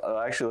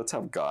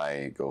have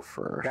Guy go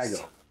first. Guy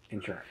go.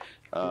 Insurance.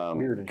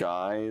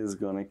 Guy is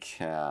going to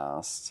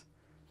cast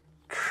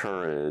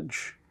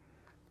Courage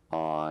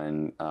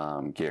on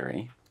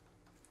Gary.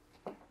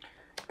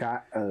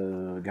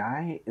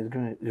 Guy is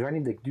going to... Do I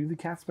need to do the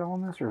cast spell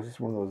on this, or is this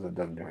one of those that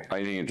doesn't do anything?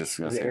 I think it just...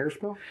 Is it air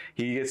spell?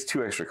 He gets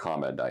 2 extra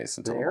combat dice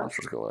until the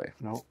monsters go away.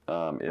 No.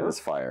 It is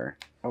fire.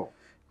 Oh.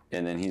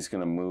 And then he's going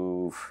to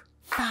move...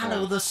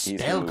 Follow the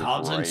spell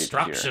card's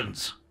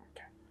instructions.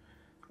 Okay.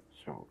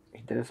 So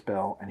he did a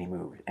spell and he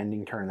moved.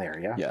 Ending turn there,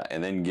 yeah? Yeah,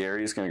 and then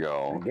Gary's going to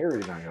go. And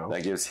Gary's going to go.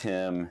 That gives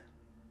him...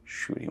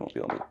 Shoot, he won't be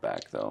able to move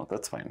back, though.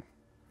 That's fine.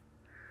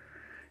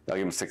 That'll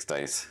give him 6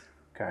 dice.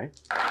 Okay.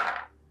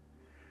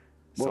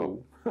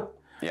 So,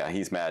 yeah,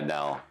 he's mad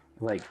now.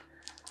 Like...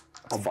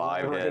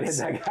 5 hits.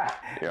 That guy.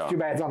 Yeah. Too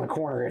bad it's on the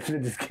corner. It should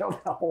have just killed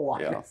a whole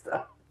lot Yeah. of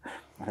stuff.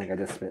 I think I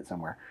just spit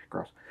somewhere.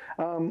 Gross.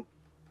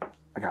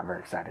 I got very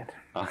excited.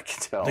 I can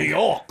tell. The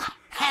orc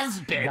has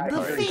been Guy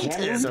already defeated.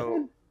 canceled?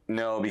 So,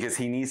 no, because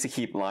he needs to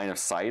keep line of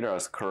sight or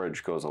else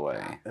Courage goes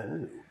away.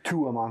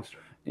 To a monster.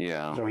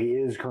 Yeah. So he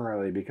is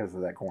currently because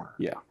of that corner.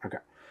 Yeah. Okay.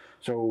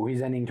 So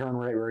he's ending turn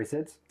right where he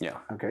sits? Yeah.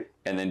 Okay.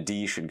 And then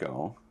D should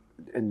go.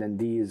 And then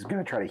D is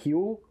going to try to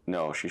heal?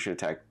 No, she should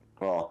attack.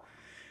 Well,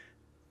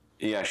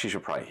 yeah, she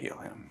should probably heal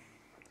him.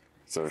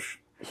 So,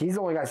 He's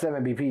only got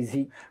 7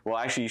 BPs. well,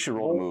 actually, you should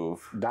roll to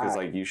move. Because,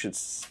 die. like, you should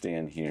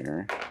stand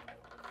here.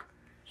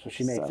 So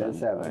she makes that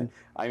 7.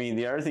 I mean,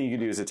 the other thing you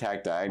could do is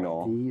attack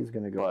diagonal. D is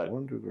going to go but-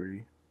 1, 2,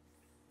 3.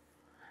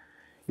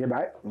 Yeah,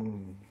 but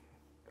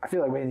I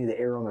feel like we need to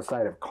err on the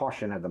side of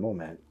caution at the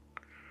moment.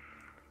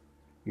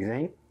 You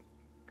think?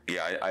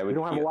 Yeah, I would.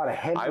 We don't have a lot of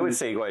heavy. I would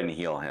say go ahead and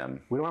heal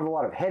him. We don't have a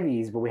lot of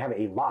heavies, but we have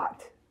a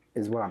lot,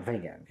 is what I'm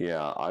thinking.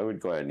 Yeah, I would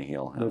go ahead and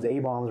heal him. Those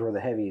A-bombs were the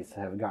heavies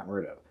have gotten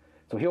rid of.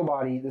 So heal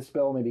body, this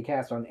spell may be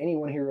cast on any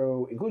one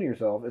hero, including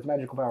yourself. Its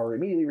magical power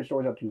immediately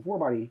restores up to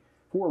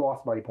 4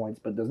 lost body points,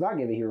 but does not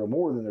give a hero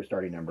more than their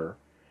starting number.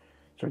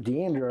 So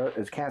Deandra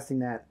is casting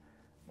that.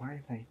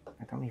 Why did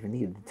I don't even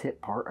need the tip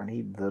part. I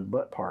need the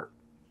butt part.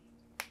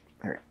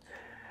 There.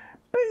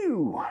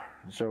 Boo!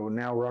 So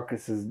now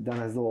Ruckus has done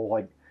his little,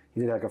 like,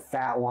 he did like a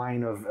fat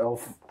line of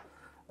elf.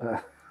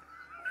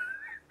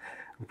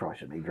 We probably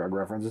should make drug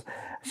references.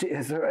 He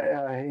had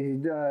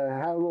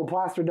a little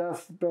plaster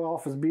dust spill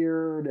off his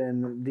beard,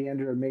 and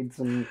Deandra made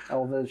some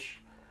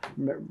elvish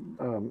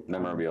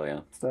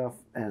Memorabilia. stuff.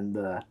 And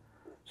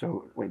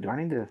so, wait, do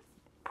I need to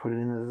put it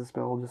in as a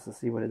spell just to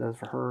see what it does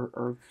for her?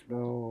 Earth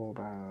spell?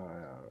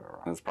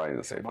 That's probably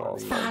the safe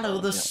balls.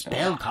 Follow the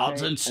spell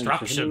card's Okay,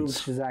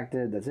 instructions. She's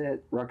acted. That's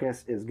it.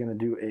 Ruckus is going to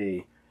do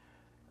a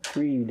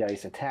 3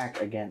 dice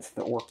attack against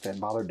the orc that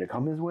bothered to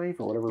come his way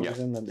for whatever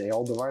reason that they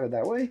all divided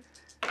that way.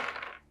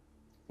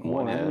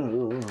 One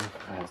hit.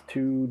 Has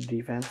 2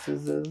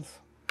 defenses.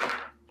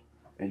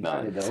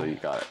 None. So you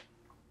got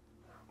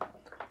it.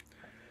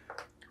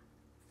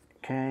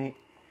 Okay.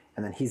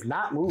 And then he's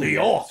not moving. The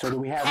orc so do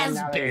we have him has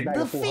now that he's been back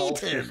at full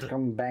health, defeated. just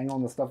come bang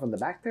on the stuff in the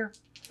back there?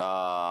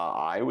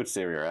 I would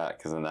stay where you're at,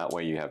 because in that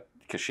way you have...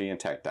 Because she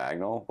attack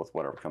diagonal with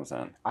whatever comes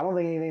in. I don't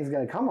think anything's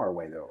going to come our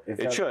way, though.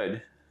 It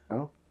should.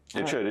 Oh?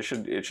 It should. It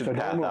should So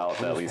path don't out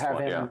move. at least have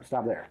one. him Yeah.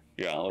 stop there.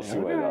 Yeah, let's see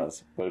what it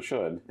does. But it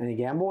should. Any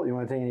gamble? You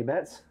want to take any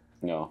bets?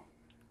 No.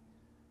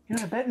 You're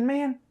not a betting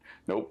man?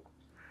 Nope.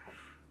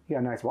 You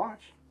got a nice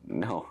watch.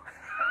 No.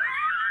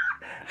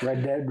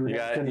 Red Dead You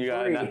Redemption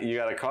 3. you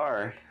got a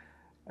car.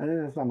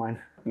 It's not mine.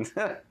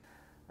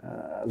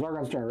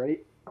 Zargon's turn,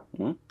 ready?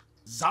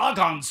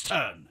 Zargon's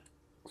turn.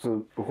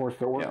 So, of course,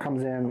 the orc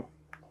comes in.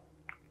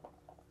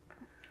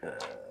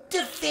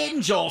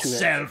 Defend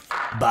yourself,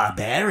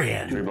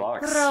 barbarian. 3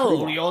 blocks.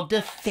 Roll your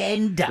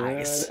defend Good,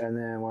 dice. and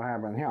then what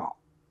happens here?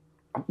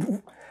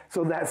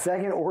 So that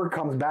second orc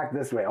comes back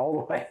this way, all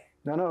the way.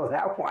 No,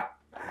 that one.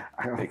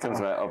 It comes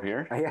back up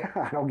here. Yeah,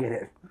 I don't get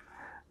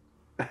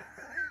it.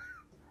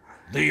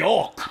 The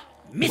orc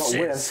But misses.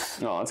 with,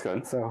 No, that's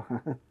good. so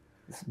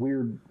it's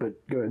weird, but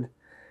good.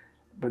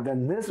 But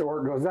then this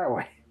orc goes that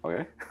way.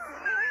 Okay.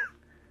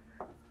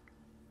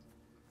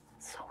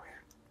 So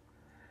weird.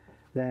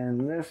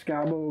 Then this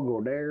gobbo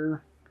go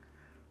there.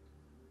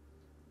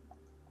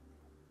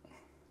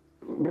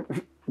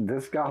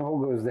 This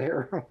gobbo goes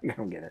there. I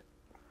don't get it.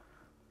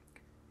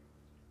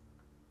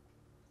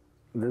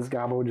 this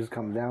gobble just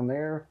comes down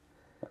there.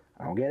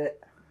 I don't get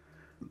it.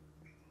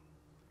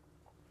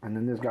 And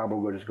then this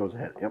gobble just goes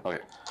ahead. Yep. Okay.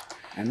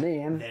 And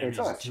then There it's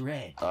is us.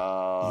 dread.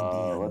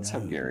 Let's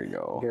have Gary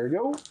go. Gary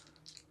go?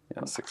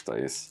 Yeah, 6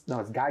 dice. No,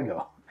 it's Guy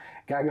go.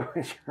 Guy go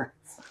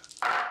insurance.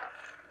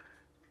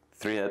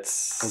 3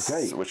 hits.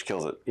 Okay. Which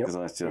kills it. Yep. Because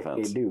it has 2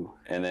 defense. It do.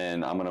 And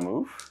then I'm gonna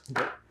move.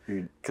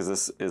 Okay. Because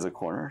this is a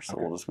corner, so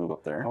we'll just move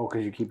up there. Oh,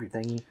 because you keep your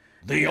thingy.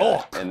 The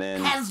orc And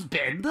then has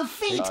been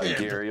defeated.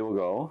 Gary will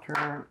go.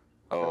 Turn.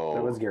 Oh.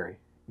 That was Gary.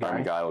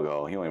 Guy will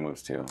go. He only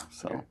moves 2.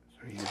 So. Okay.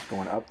 So he's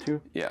going up to.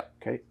 Yeah.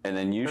 Okay. And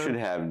then you should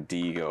have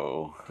D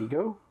go. D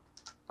go.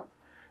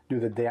 Do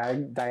the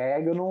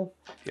diagonal.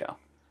 Yeah.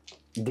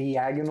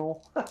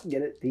 Diagonal.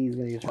 Get it? D's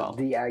going to use her Wow.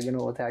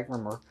 diagonal attack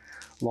from her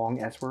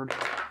long S word.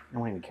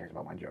 No one even cares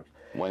about my jokes.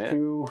 1 hit.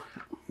 2.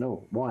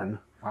 No, 1.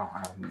 Wow,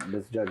 I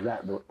misjudged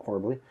that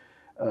horribly.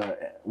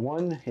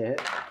 1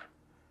 hit.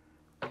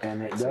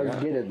 And it does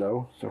get it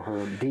though. So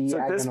her diagonal. So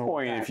at this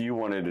point, attack. if you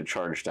wanted to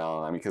charge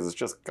down, I mean, because it's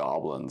just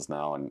goblins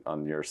now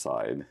on your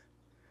side.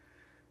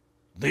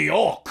 The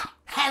orc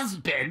has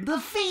been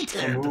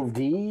defeated. Move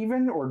D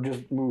even, or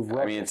just move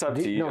right? I mean, it's up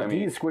to D, you. No, I D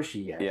mean, is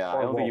squishy yet. Yeah, Or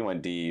I don't think you wall.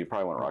 went D. You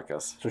probably went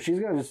Ruckus. So she's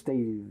gonna just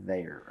stay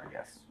there, I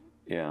guess.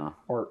 Yeah.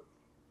 Or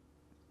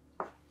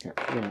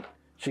here,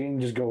 she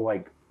can just go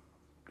like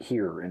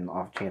here, in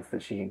off chance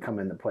that she can come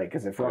into play.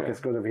 Because if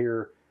Ruckus goes over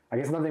here, I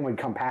guess nothing would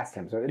come past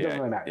him, so it doesn't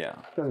really matter. Yeah.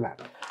 Doesn't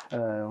matter.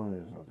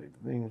 I'll take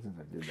the thing since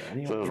I did that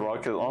anyway. So as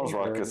long as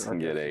Ruckus can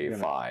get a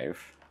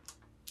 5.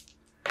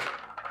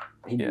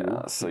 He Yeah,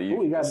 do. so you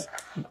Ooh, you got just-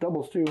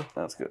 doubles too.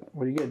 That's good.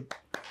 What do you get?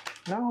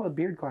 No, a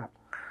beard clap.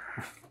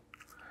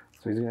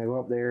 So he's gonna go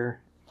up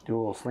there, do a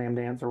little slam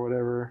dance or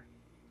whatever.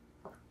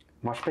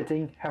 Mosh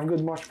pitting. Have a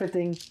good mosh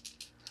pitting.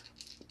 It's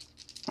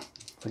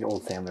like an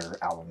old Sandler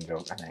album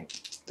joke, I think.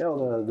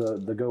 Oh,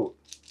 the goat.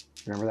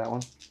 Remember that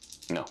one?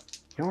 No.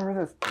 You don't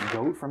remember this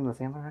goat from the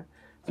Sandler?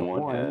 So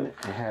One hit.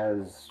 it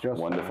has just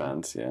 1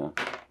 defense, yeah.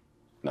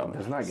 No.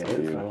 Does not get so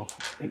it, you- so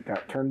it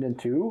got turned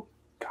into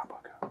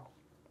Gabago.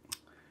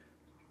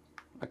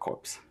 A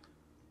corpse.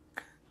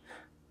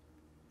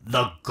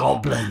 The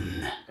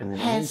goblin And then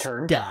has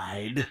turn,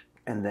 died.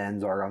 and then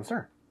Zargon's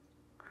turn.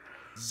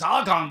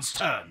 Zargon's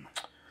turn.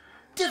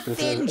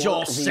 Defend is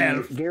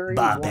yourself, the Gary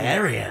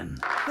barbarian.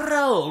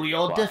 Roll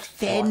your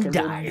defend Block.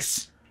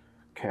 dice.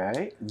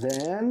 Okay,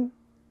 then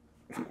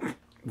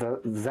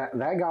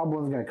that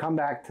goblin's gonna come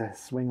back to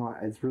swing on.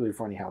 It's really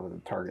funny how the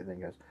target thing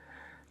goes.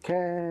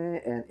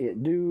 Okay, and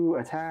it do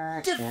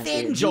attack. and it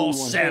Defend do one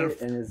yourself,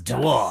 hit, and it's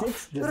got dwarf.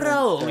 6 defense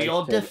Roll dice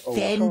your to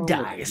defend overcome, which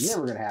dice. is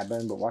never gonna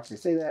happen, but watch me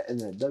say that, and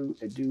then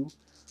it do.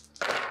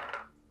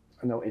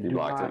 No, it You do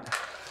blocked not. it.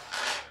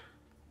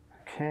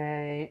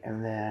 Okay,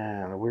 and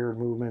then the weird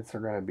movements are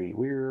gonna be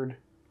weird.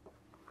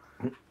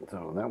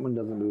 So that one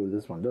doesn't move.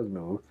 This one does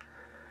move.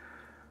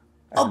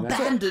 And that's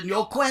it. Abandon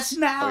your quest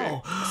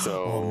now, Okay,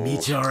 so- or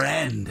meet your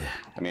end.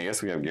 I mean, I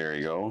guess we have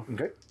Gary go.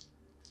 Okay.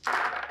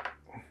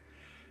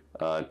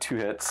 2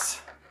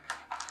 hits.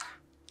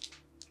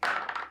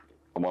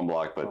 1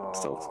 block, but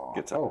still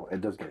gets it. Oh,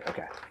 it does get it.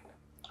 Okay.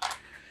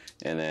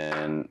 And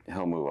then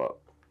he'll move up.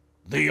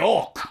 The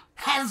orc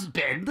has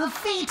been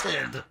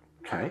defeated.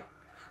 Okay.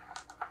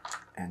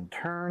 And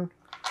turn.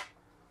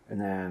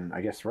 And then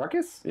I guess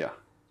Ruckus? Yeah.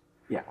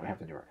 Yeah, we have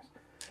to do Ruckus.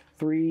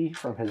 3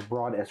 from his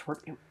broad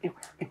escort. Ew.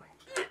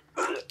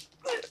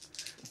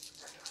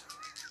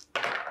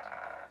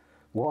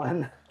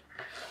 1.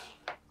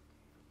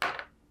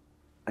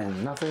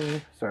 And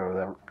nothing.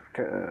 So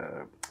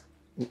the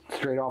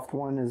straight off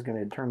one is going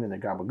to turn into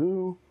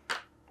Gabagoo.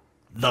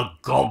 The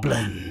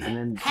goblin And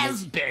then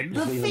has been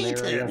just leave him there. He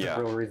defeated. has Yeah.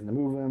 no real reason to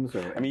move him.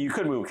 So I mean, you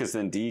could move because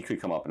then D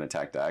could come up and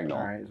attack diagonal.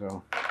 all right,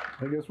 so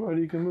I guess what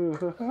he can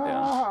move.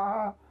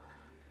 Yeah.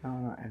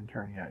 And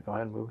turn. Yeah, go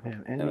ahead and move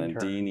him. And then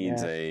turn. D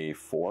needs Yeah. a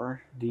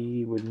 4.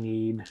 D would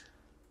need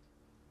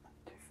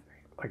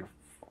like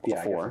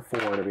a 4.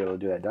 4 to be able to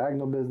do that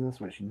diagonal business,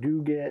 which you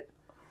do get.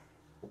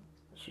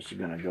 So she's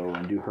gonna go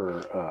and do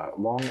her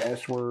long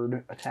S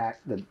word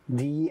attack, the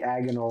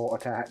diagonal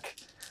attack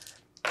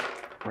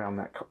around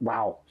that.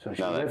 Wow! So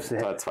she No, lifts it.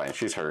 that's fine.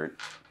 She's hurt.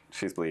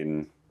 She's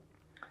bleeding.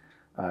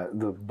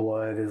 The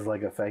blood is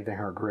like affecting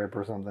her grip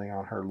or something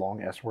on her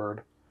long S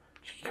word.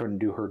 She couldn't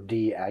do her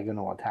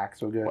diagonal attack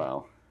so good.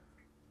 Wow.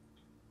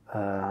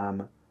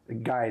 The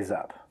guy's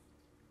up.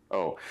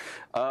 Oh.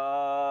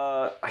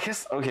 I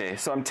guess, okay,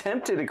 so I'm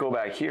tempted to go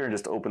back here and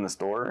just open this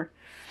door.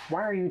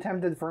 Why are you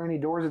tempted for any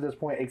doors at this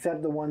point,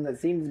 except the one that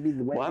seems to be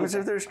the way? What happens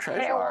if there's treasure?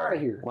 Hell out of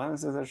here! What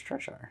happens if there's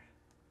treasure?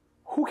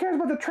 Who cares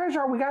about the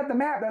treasure? We got the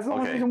map. That's the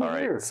only Okay, reason we're all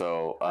here. right,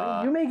 so...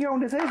 You make your own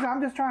decision.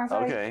 I'm just trying to say.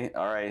 okay,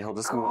 all right, he'll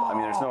just move. I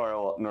mean, there's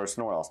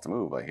nowhere else to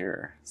move but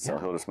here, so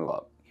he'll just move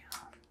up.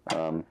 I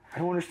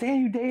don't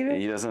understand you, David.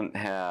 He doesn't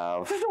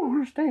have... I don't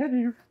understand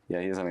you.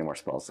 Yeah, he doesn't have any more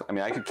spells. I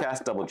mean, I could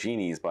cast double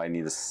genies, but I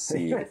need to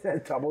see...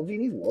 Double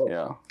genies. Whoa.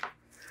 Yeah.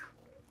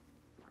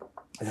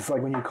 It's just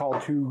like when you call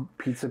 2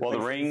 pizza. Well, the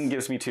places. ring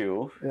gives me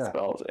 2 Yeah.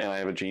 spells, and I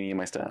have a genie in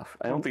my staff.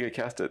 I don't think I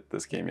cast it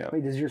this game yet.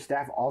 Wait, does your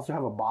staff also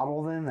have a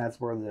bottle then?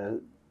 That's where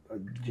the a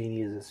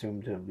genie is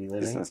assumed to be It's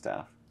living? in the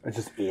staff. It's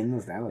just in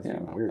the staff? That's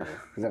even weird.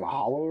 Is that a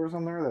hollow or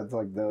something there? That's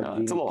like the No,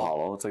 genie? it's a little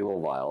hollow. It's like a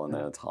little vial, and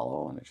then it's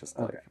hollow, and it just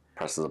like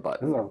presses a This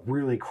button. is a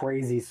really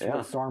crazy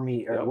Swiss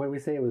Army. Or what did we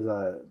say? It was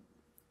a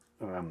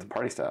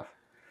Party staff.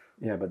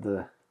 yeah, but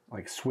the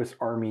like Swiss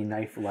Army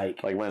knife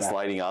like Like when it's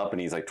lighting up and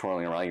he's like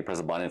twirling around, you press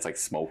a button, it's like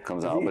smoke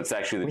comes out, but it's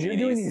actually the when genie.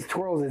 you're doing these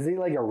twirls, is he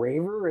like a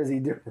raver? Or is he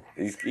doing?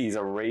 He's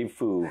a rave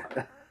foo.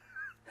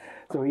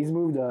 So he's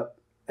moved up,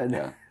 and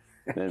Yeah.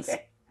 Then it's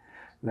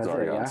that's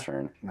Zargon's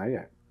turn. Not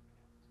yet.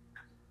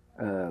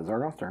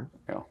 Zargon's turn.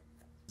 Yeah.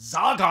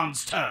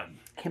 Zargon's turn.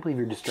 Can't believe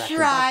you're distracted.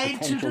 Try by to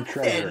potential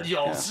defend treasure.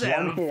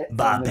 yourself. One hit, and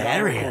the guy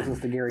Barbarian.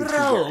 closest to Gary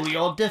Roll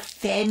your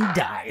defend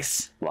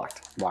dice.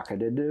 Locked.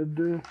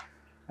 Lock-a-did-did.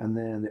 And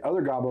then the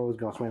other gobbo is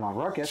going to swing on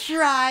Ruckus.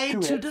 Try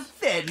Two to hits.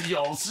 defend I'm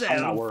not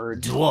yourself.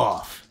 worried.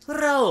 Dwarf.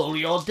 Roll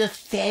your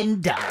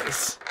defend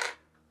dice.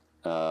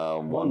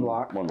 One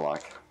block. One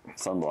block.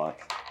 Sun block.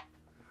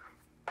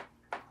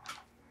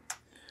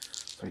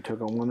 So he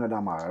took on one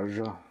damage.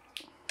 You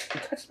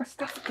touched my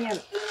stuff again.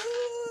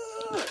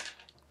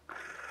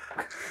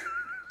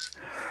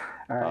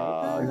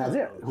 Alright, and that's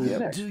it. Who's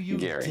next? Do you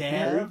Gary.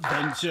 dare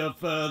venture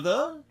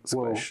further?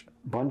 Whoa, Squish.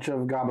 bunch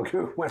of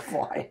gabagoo went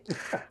flying.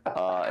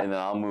 And then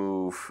I'll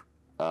move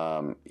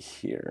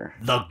here.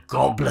 The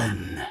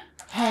goblin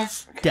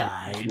has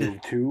died.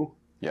 Move 2.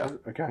 Yeah.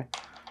 Okay.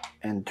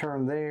 And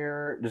turn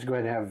there. Just go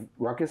ahead and have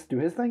Ruckus do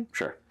his thing.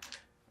 Sure.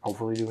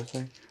 Hopefully do his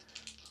thing.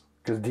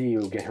 Because Dee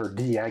will get her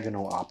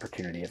diagonal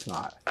opportunity if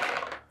not.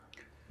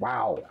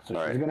 Wow. So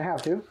All she's right. going to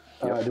have to.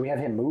 Yep. Do we have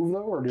him move,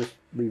 though, or just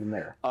leave him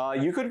there?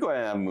 You could go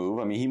ahead and move.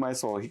 I mean, he might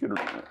as well. He could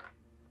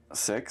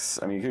 6.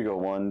 I mean, you could go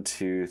 1,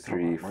 2,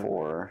 3,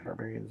 4.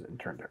 Barbarians and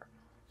turn there.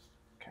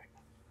 Okay.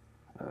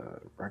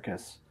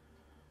 Ruckus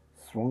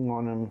swung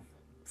on him,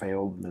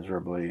 failed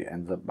miserably,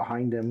 ends up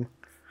behind him,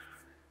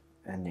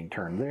 ending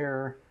turn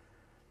there.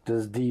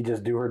 Does Dee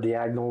just do her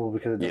diagonal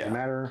because it doesn't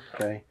matter?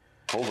 Okay.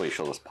 Hopefully,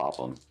 she'll just pop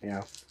him.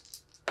 Yeah.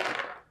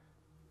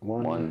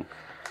 One. 1.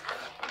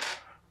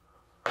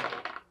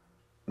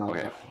 No,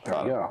 Okay.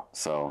 there we go.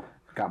 So.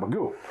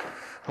 Gabagoo.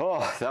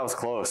 Oh, that was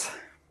close.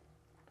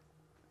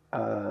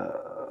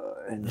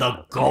 And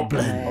The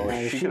goblin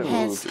Oh, she could have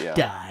has moved. Yeah.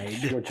 died.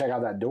 go check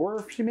out that door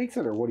if she makes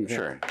it, or what do you think?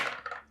 Sure.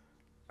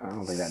 I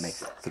don't think that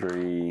makes it.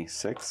 3,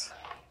 6.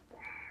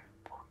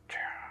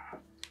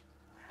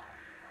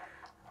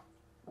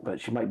 But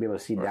she might be able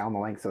to see down the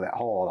length of that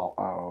hole.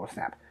 Oh,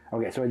 snap.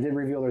 Okay, so it did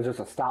reveal there's just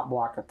a stop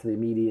block to the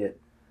immediate,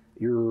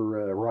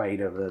 your right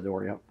of the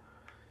door, yep.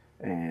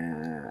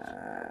 And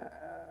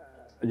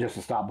just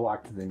a stop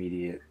block to the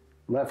immediate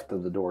left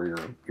of the door,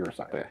 your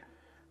side. Okay.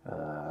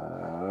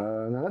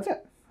 No, that's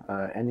it.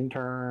 Ending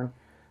turn.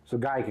 So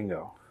Guy can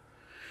go.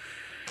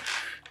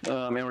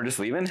 And we're just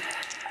leaving.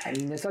 I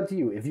mean, it's up to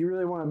you. If you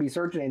really want to be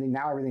searching anything,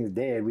 now everything's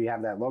dead. We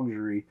have that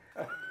luxury.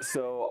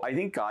 So I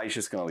think Guy's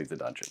just gonna leave the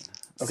dungeon.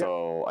 Okay.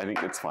 So I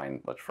think it's fine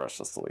for us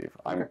just to leave.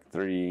 I'm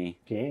 3,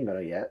 He ain't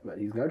gonna yet, but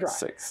he's gonna try.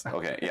 6.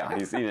 Okay, yeah,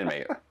 he didn't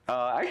make it.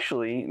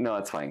 Actually, no,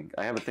 it's fine.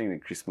 I have a thing to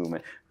increase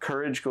movement.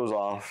 Courage goes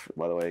off,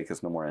 by the way,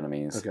 because no more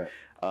enemies. Okay.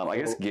 I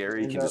guess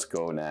Gary is can that- just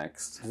go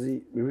next.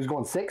 He was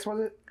going 6,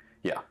 was it?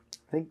 Yeah.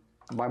 I think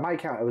by my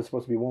count, it was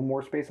supposed to be one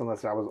more space,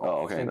 unless I was.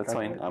 Oh, okay, that's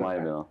fine. I might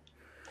have been.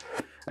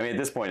 I mean, at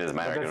this point, it doesn't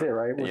matter. That's it,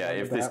 right? We're Yeah, done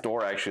if with this that.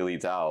 door actually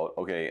leads out.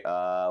 Okay,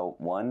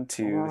 1,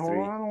 2,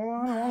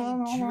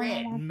 3.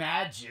 Dread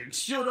magic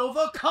should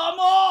overcome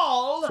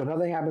all. So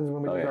nothing happens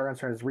when we do Okay. our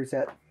turn. It's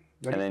reset.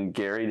 Ready? And then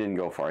Gary didn't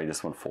go far. He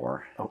just went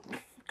 4. Oh,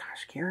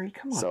 gosh, Gary,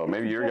 come on. So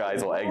maybe your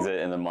guys will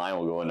exit, and then mine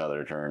will go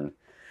another turn.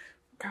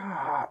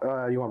 God,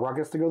 you want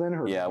Ruckus to go then?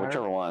 Or Yeah, does it matter?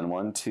 whichever one.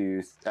 1,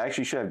 2.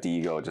 Actually, you should have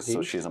D go just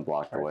so D? she doesn't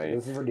block the All right, way. so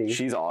this is for D.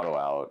 She's auto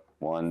out.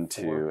 1,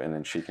 2, and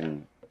then she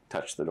can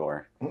touch the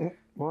door.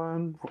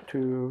 1,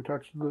 2,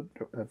 touch the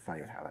door. That's not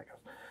even how that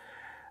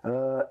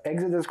goes.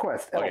 Exit this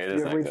quest. Elf, Okay, it is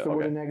you have an reached exit, the okay.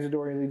 wooden exit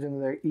door that leads into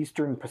the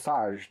eastern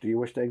passage. Do you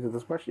wish to exit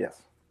this quest?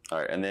 Yes. All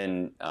right, and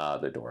then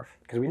the dwarf.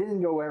 Because we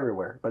didn't go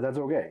everywhere, but that's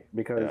okay.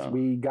 Because Yeah.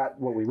 we got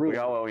what we really We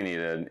got what we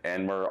needed,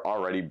 and we're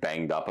already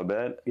banged up a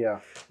bit. Yeah.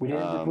 We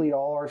didn't deplete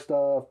all our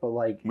stuff, but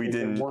like... We is it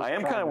didn't. worth I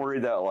am trying kind of to-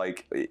 worried that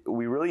like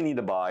we really need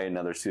to buy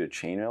another suit of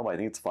chainmail. But I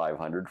think it's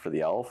 500 for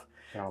the elf.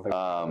 I don't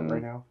think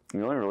right now.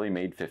 We only really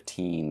made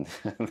 15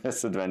 in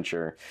this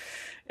adventure,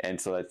 and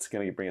so that's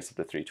going to bring us up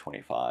to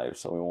 325.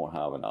 So we won't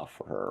have enough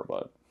for her,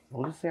 but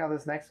We'll just see how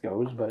this next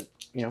goes, but,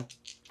 you know...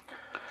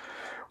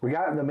 We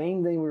got the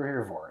main thing we were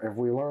here for. If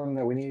we learn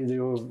that we need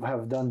to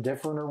have done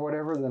different or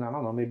whatever, then I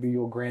don't know, maybe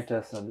you'll grant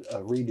us a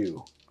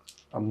redo.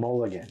 A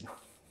mulligan.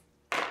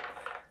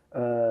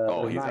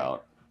 oh, he's 9.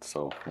 out.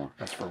 So yeah.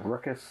 That's for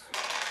Ruckus.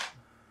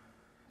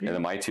 And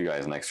then my 2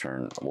 guys next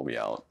turn will be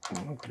out.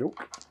 Nope.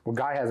 Well,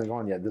 Guy hasn't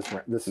gone yet.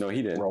 This No,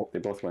 he did. roll. They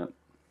both went.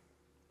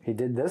 He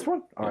did this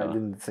one? Oh, I Yeah.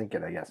 didn't think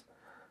it, I guess.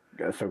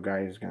 So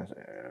Guy is going to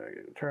say,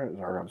 turn,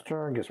 Zargon's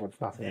turn. Guess what's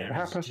nothing going to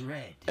There is happen.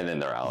 dread. And then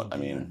they're out. I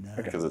mean,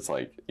 because it's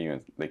like even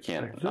they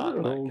can't not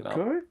get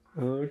out.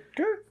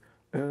 Okay.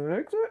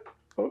 Exit.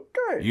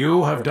 Okay.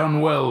 You have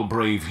done well,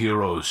 brave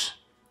heroes.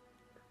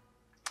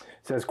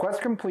 says,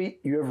 quest complete.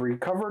 You have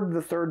recovered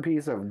the third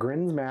piece of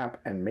Grin's map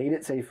and made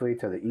it safely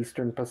to the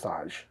Eastern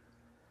Passage.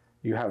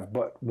 You have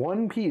but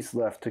one piece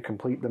left to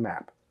complete the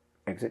map.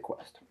 Exit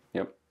quest.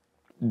 Yep.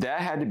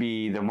 That had to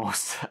be the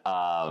most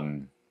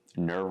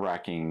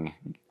nerve-wracking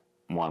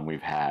one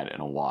we've had in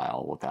a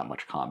while with that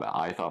much combat.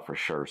 I thought for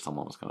sure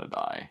someone was going to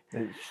die.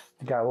 It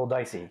got a little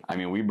dicey. I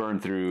mean, we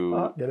burned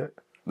through Did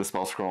the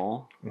spell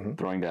scroll,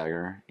 throwing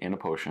dagger, and a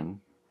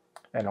potion.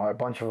 And a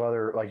bunch of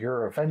other, like,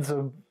 your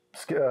offensive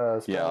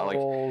spells.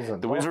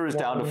 The wizard was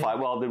down to 5.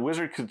 Well, the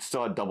wizard could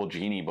still have double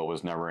genie, but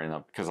was never in a,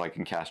 because I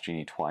can cast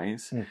genie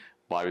twice.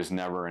 But I was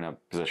never in a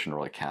position to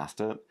really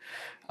cast it.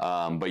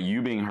 But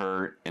you being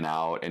hurt and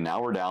out, and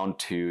now we're down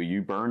to,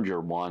 you burned your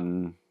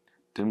one.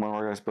 Didn't one of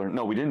our guys burn?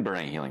 No, we didn't burn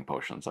any healing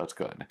potions. That's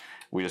good.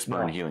 We just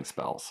burned healing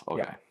spells.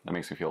 Okay, that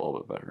makes me feel a little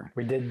bit better.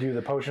 We did do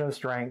the potion of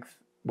strength,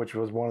 which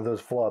was one of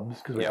those flubs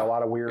because we had a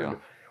lot of weird.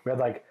 We had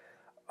like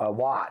a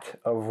lot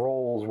of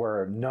rolls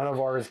where none of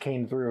ours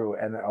came through,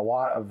 and a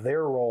lot of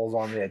their rolls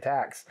on the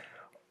attacks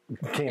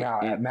came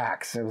out at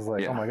max. It was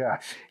like, oh my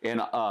gosh.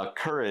 And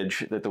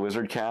courage that the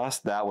wizard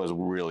cast, that was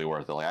really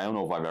worth it. Like, I don't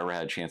know if I've ever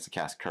had a chance to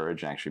cast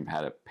courage and actually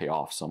had it pay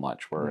off so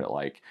much, where it,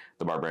 like,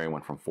 the barbarian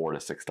went from 4 to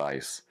 6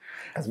 dice.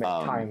 As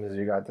many times as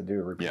you got to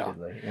do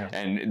repeatedly. Yeah.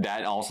 And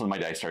that also, my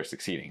dice started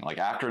succeeding. Like,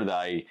 after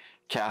I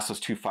cast those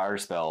 2 fire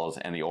spells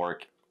and the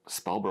orc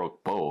spell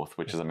broke both,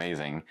 which is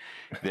amazing,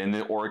 then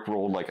the orc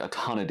rolled like a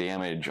ton of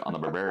damage on the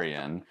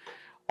barbarian.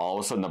 All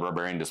of a sudden, the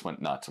barbarian just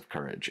went nuts of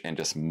courage and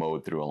just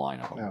mowed through a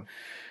line of them.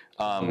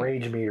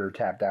 Rage meter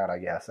tapped out, I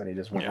guess, and he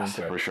just went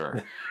into it. For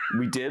sure.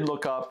 We did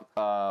look up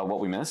what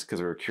we missed because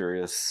we were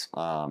curious,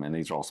 and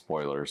these are all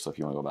spoilers, so if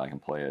you want to go back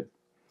and play it,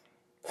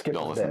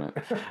 don't listen to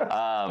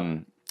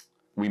it.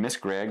 We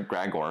missed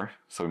Gregor,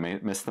 so we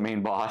missed the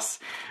main boss.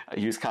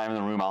 He was kind of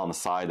in the room out on the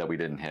side that we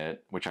didn't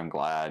hit, which I'm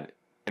glad.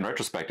 In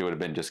retrospect, it would have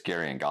been just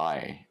Gary and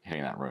Guy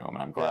hitting that room, and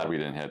I'm glad we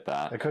didn't hit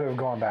that. It could have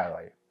gone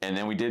badly. And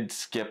then we did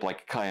skip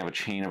like kind of a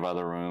chain of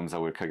other rooms that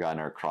we could have gotten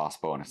our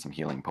crossbow and some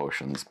healing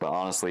potions. But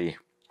honestly,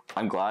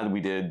 I'm glad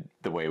we did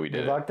the way we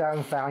did. We lucked out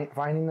in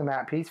finding the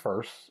map piece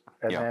first,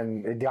 and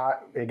then it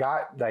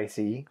got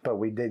dicey, but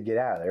we did get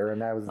out of there,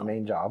 and that was the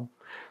main job.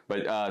 But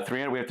we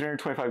have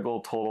 325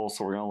 gold total,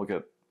 so we're gonna look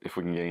at if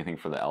we can get anything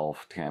for the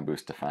elf to kind of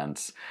boost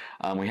defense.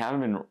 We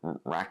haven't been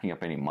racking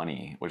up any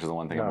money, which is the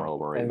one thing I'm a little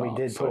worried about. And we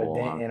did put a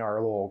dent in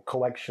our little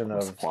collection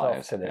of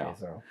supplies stuff today.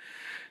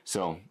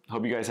 So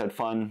hope you guys had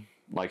fun.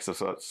 Like,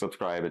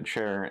 subscribe, and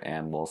share,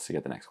 and we'll see you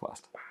at the next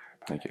quest.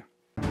 Thank you.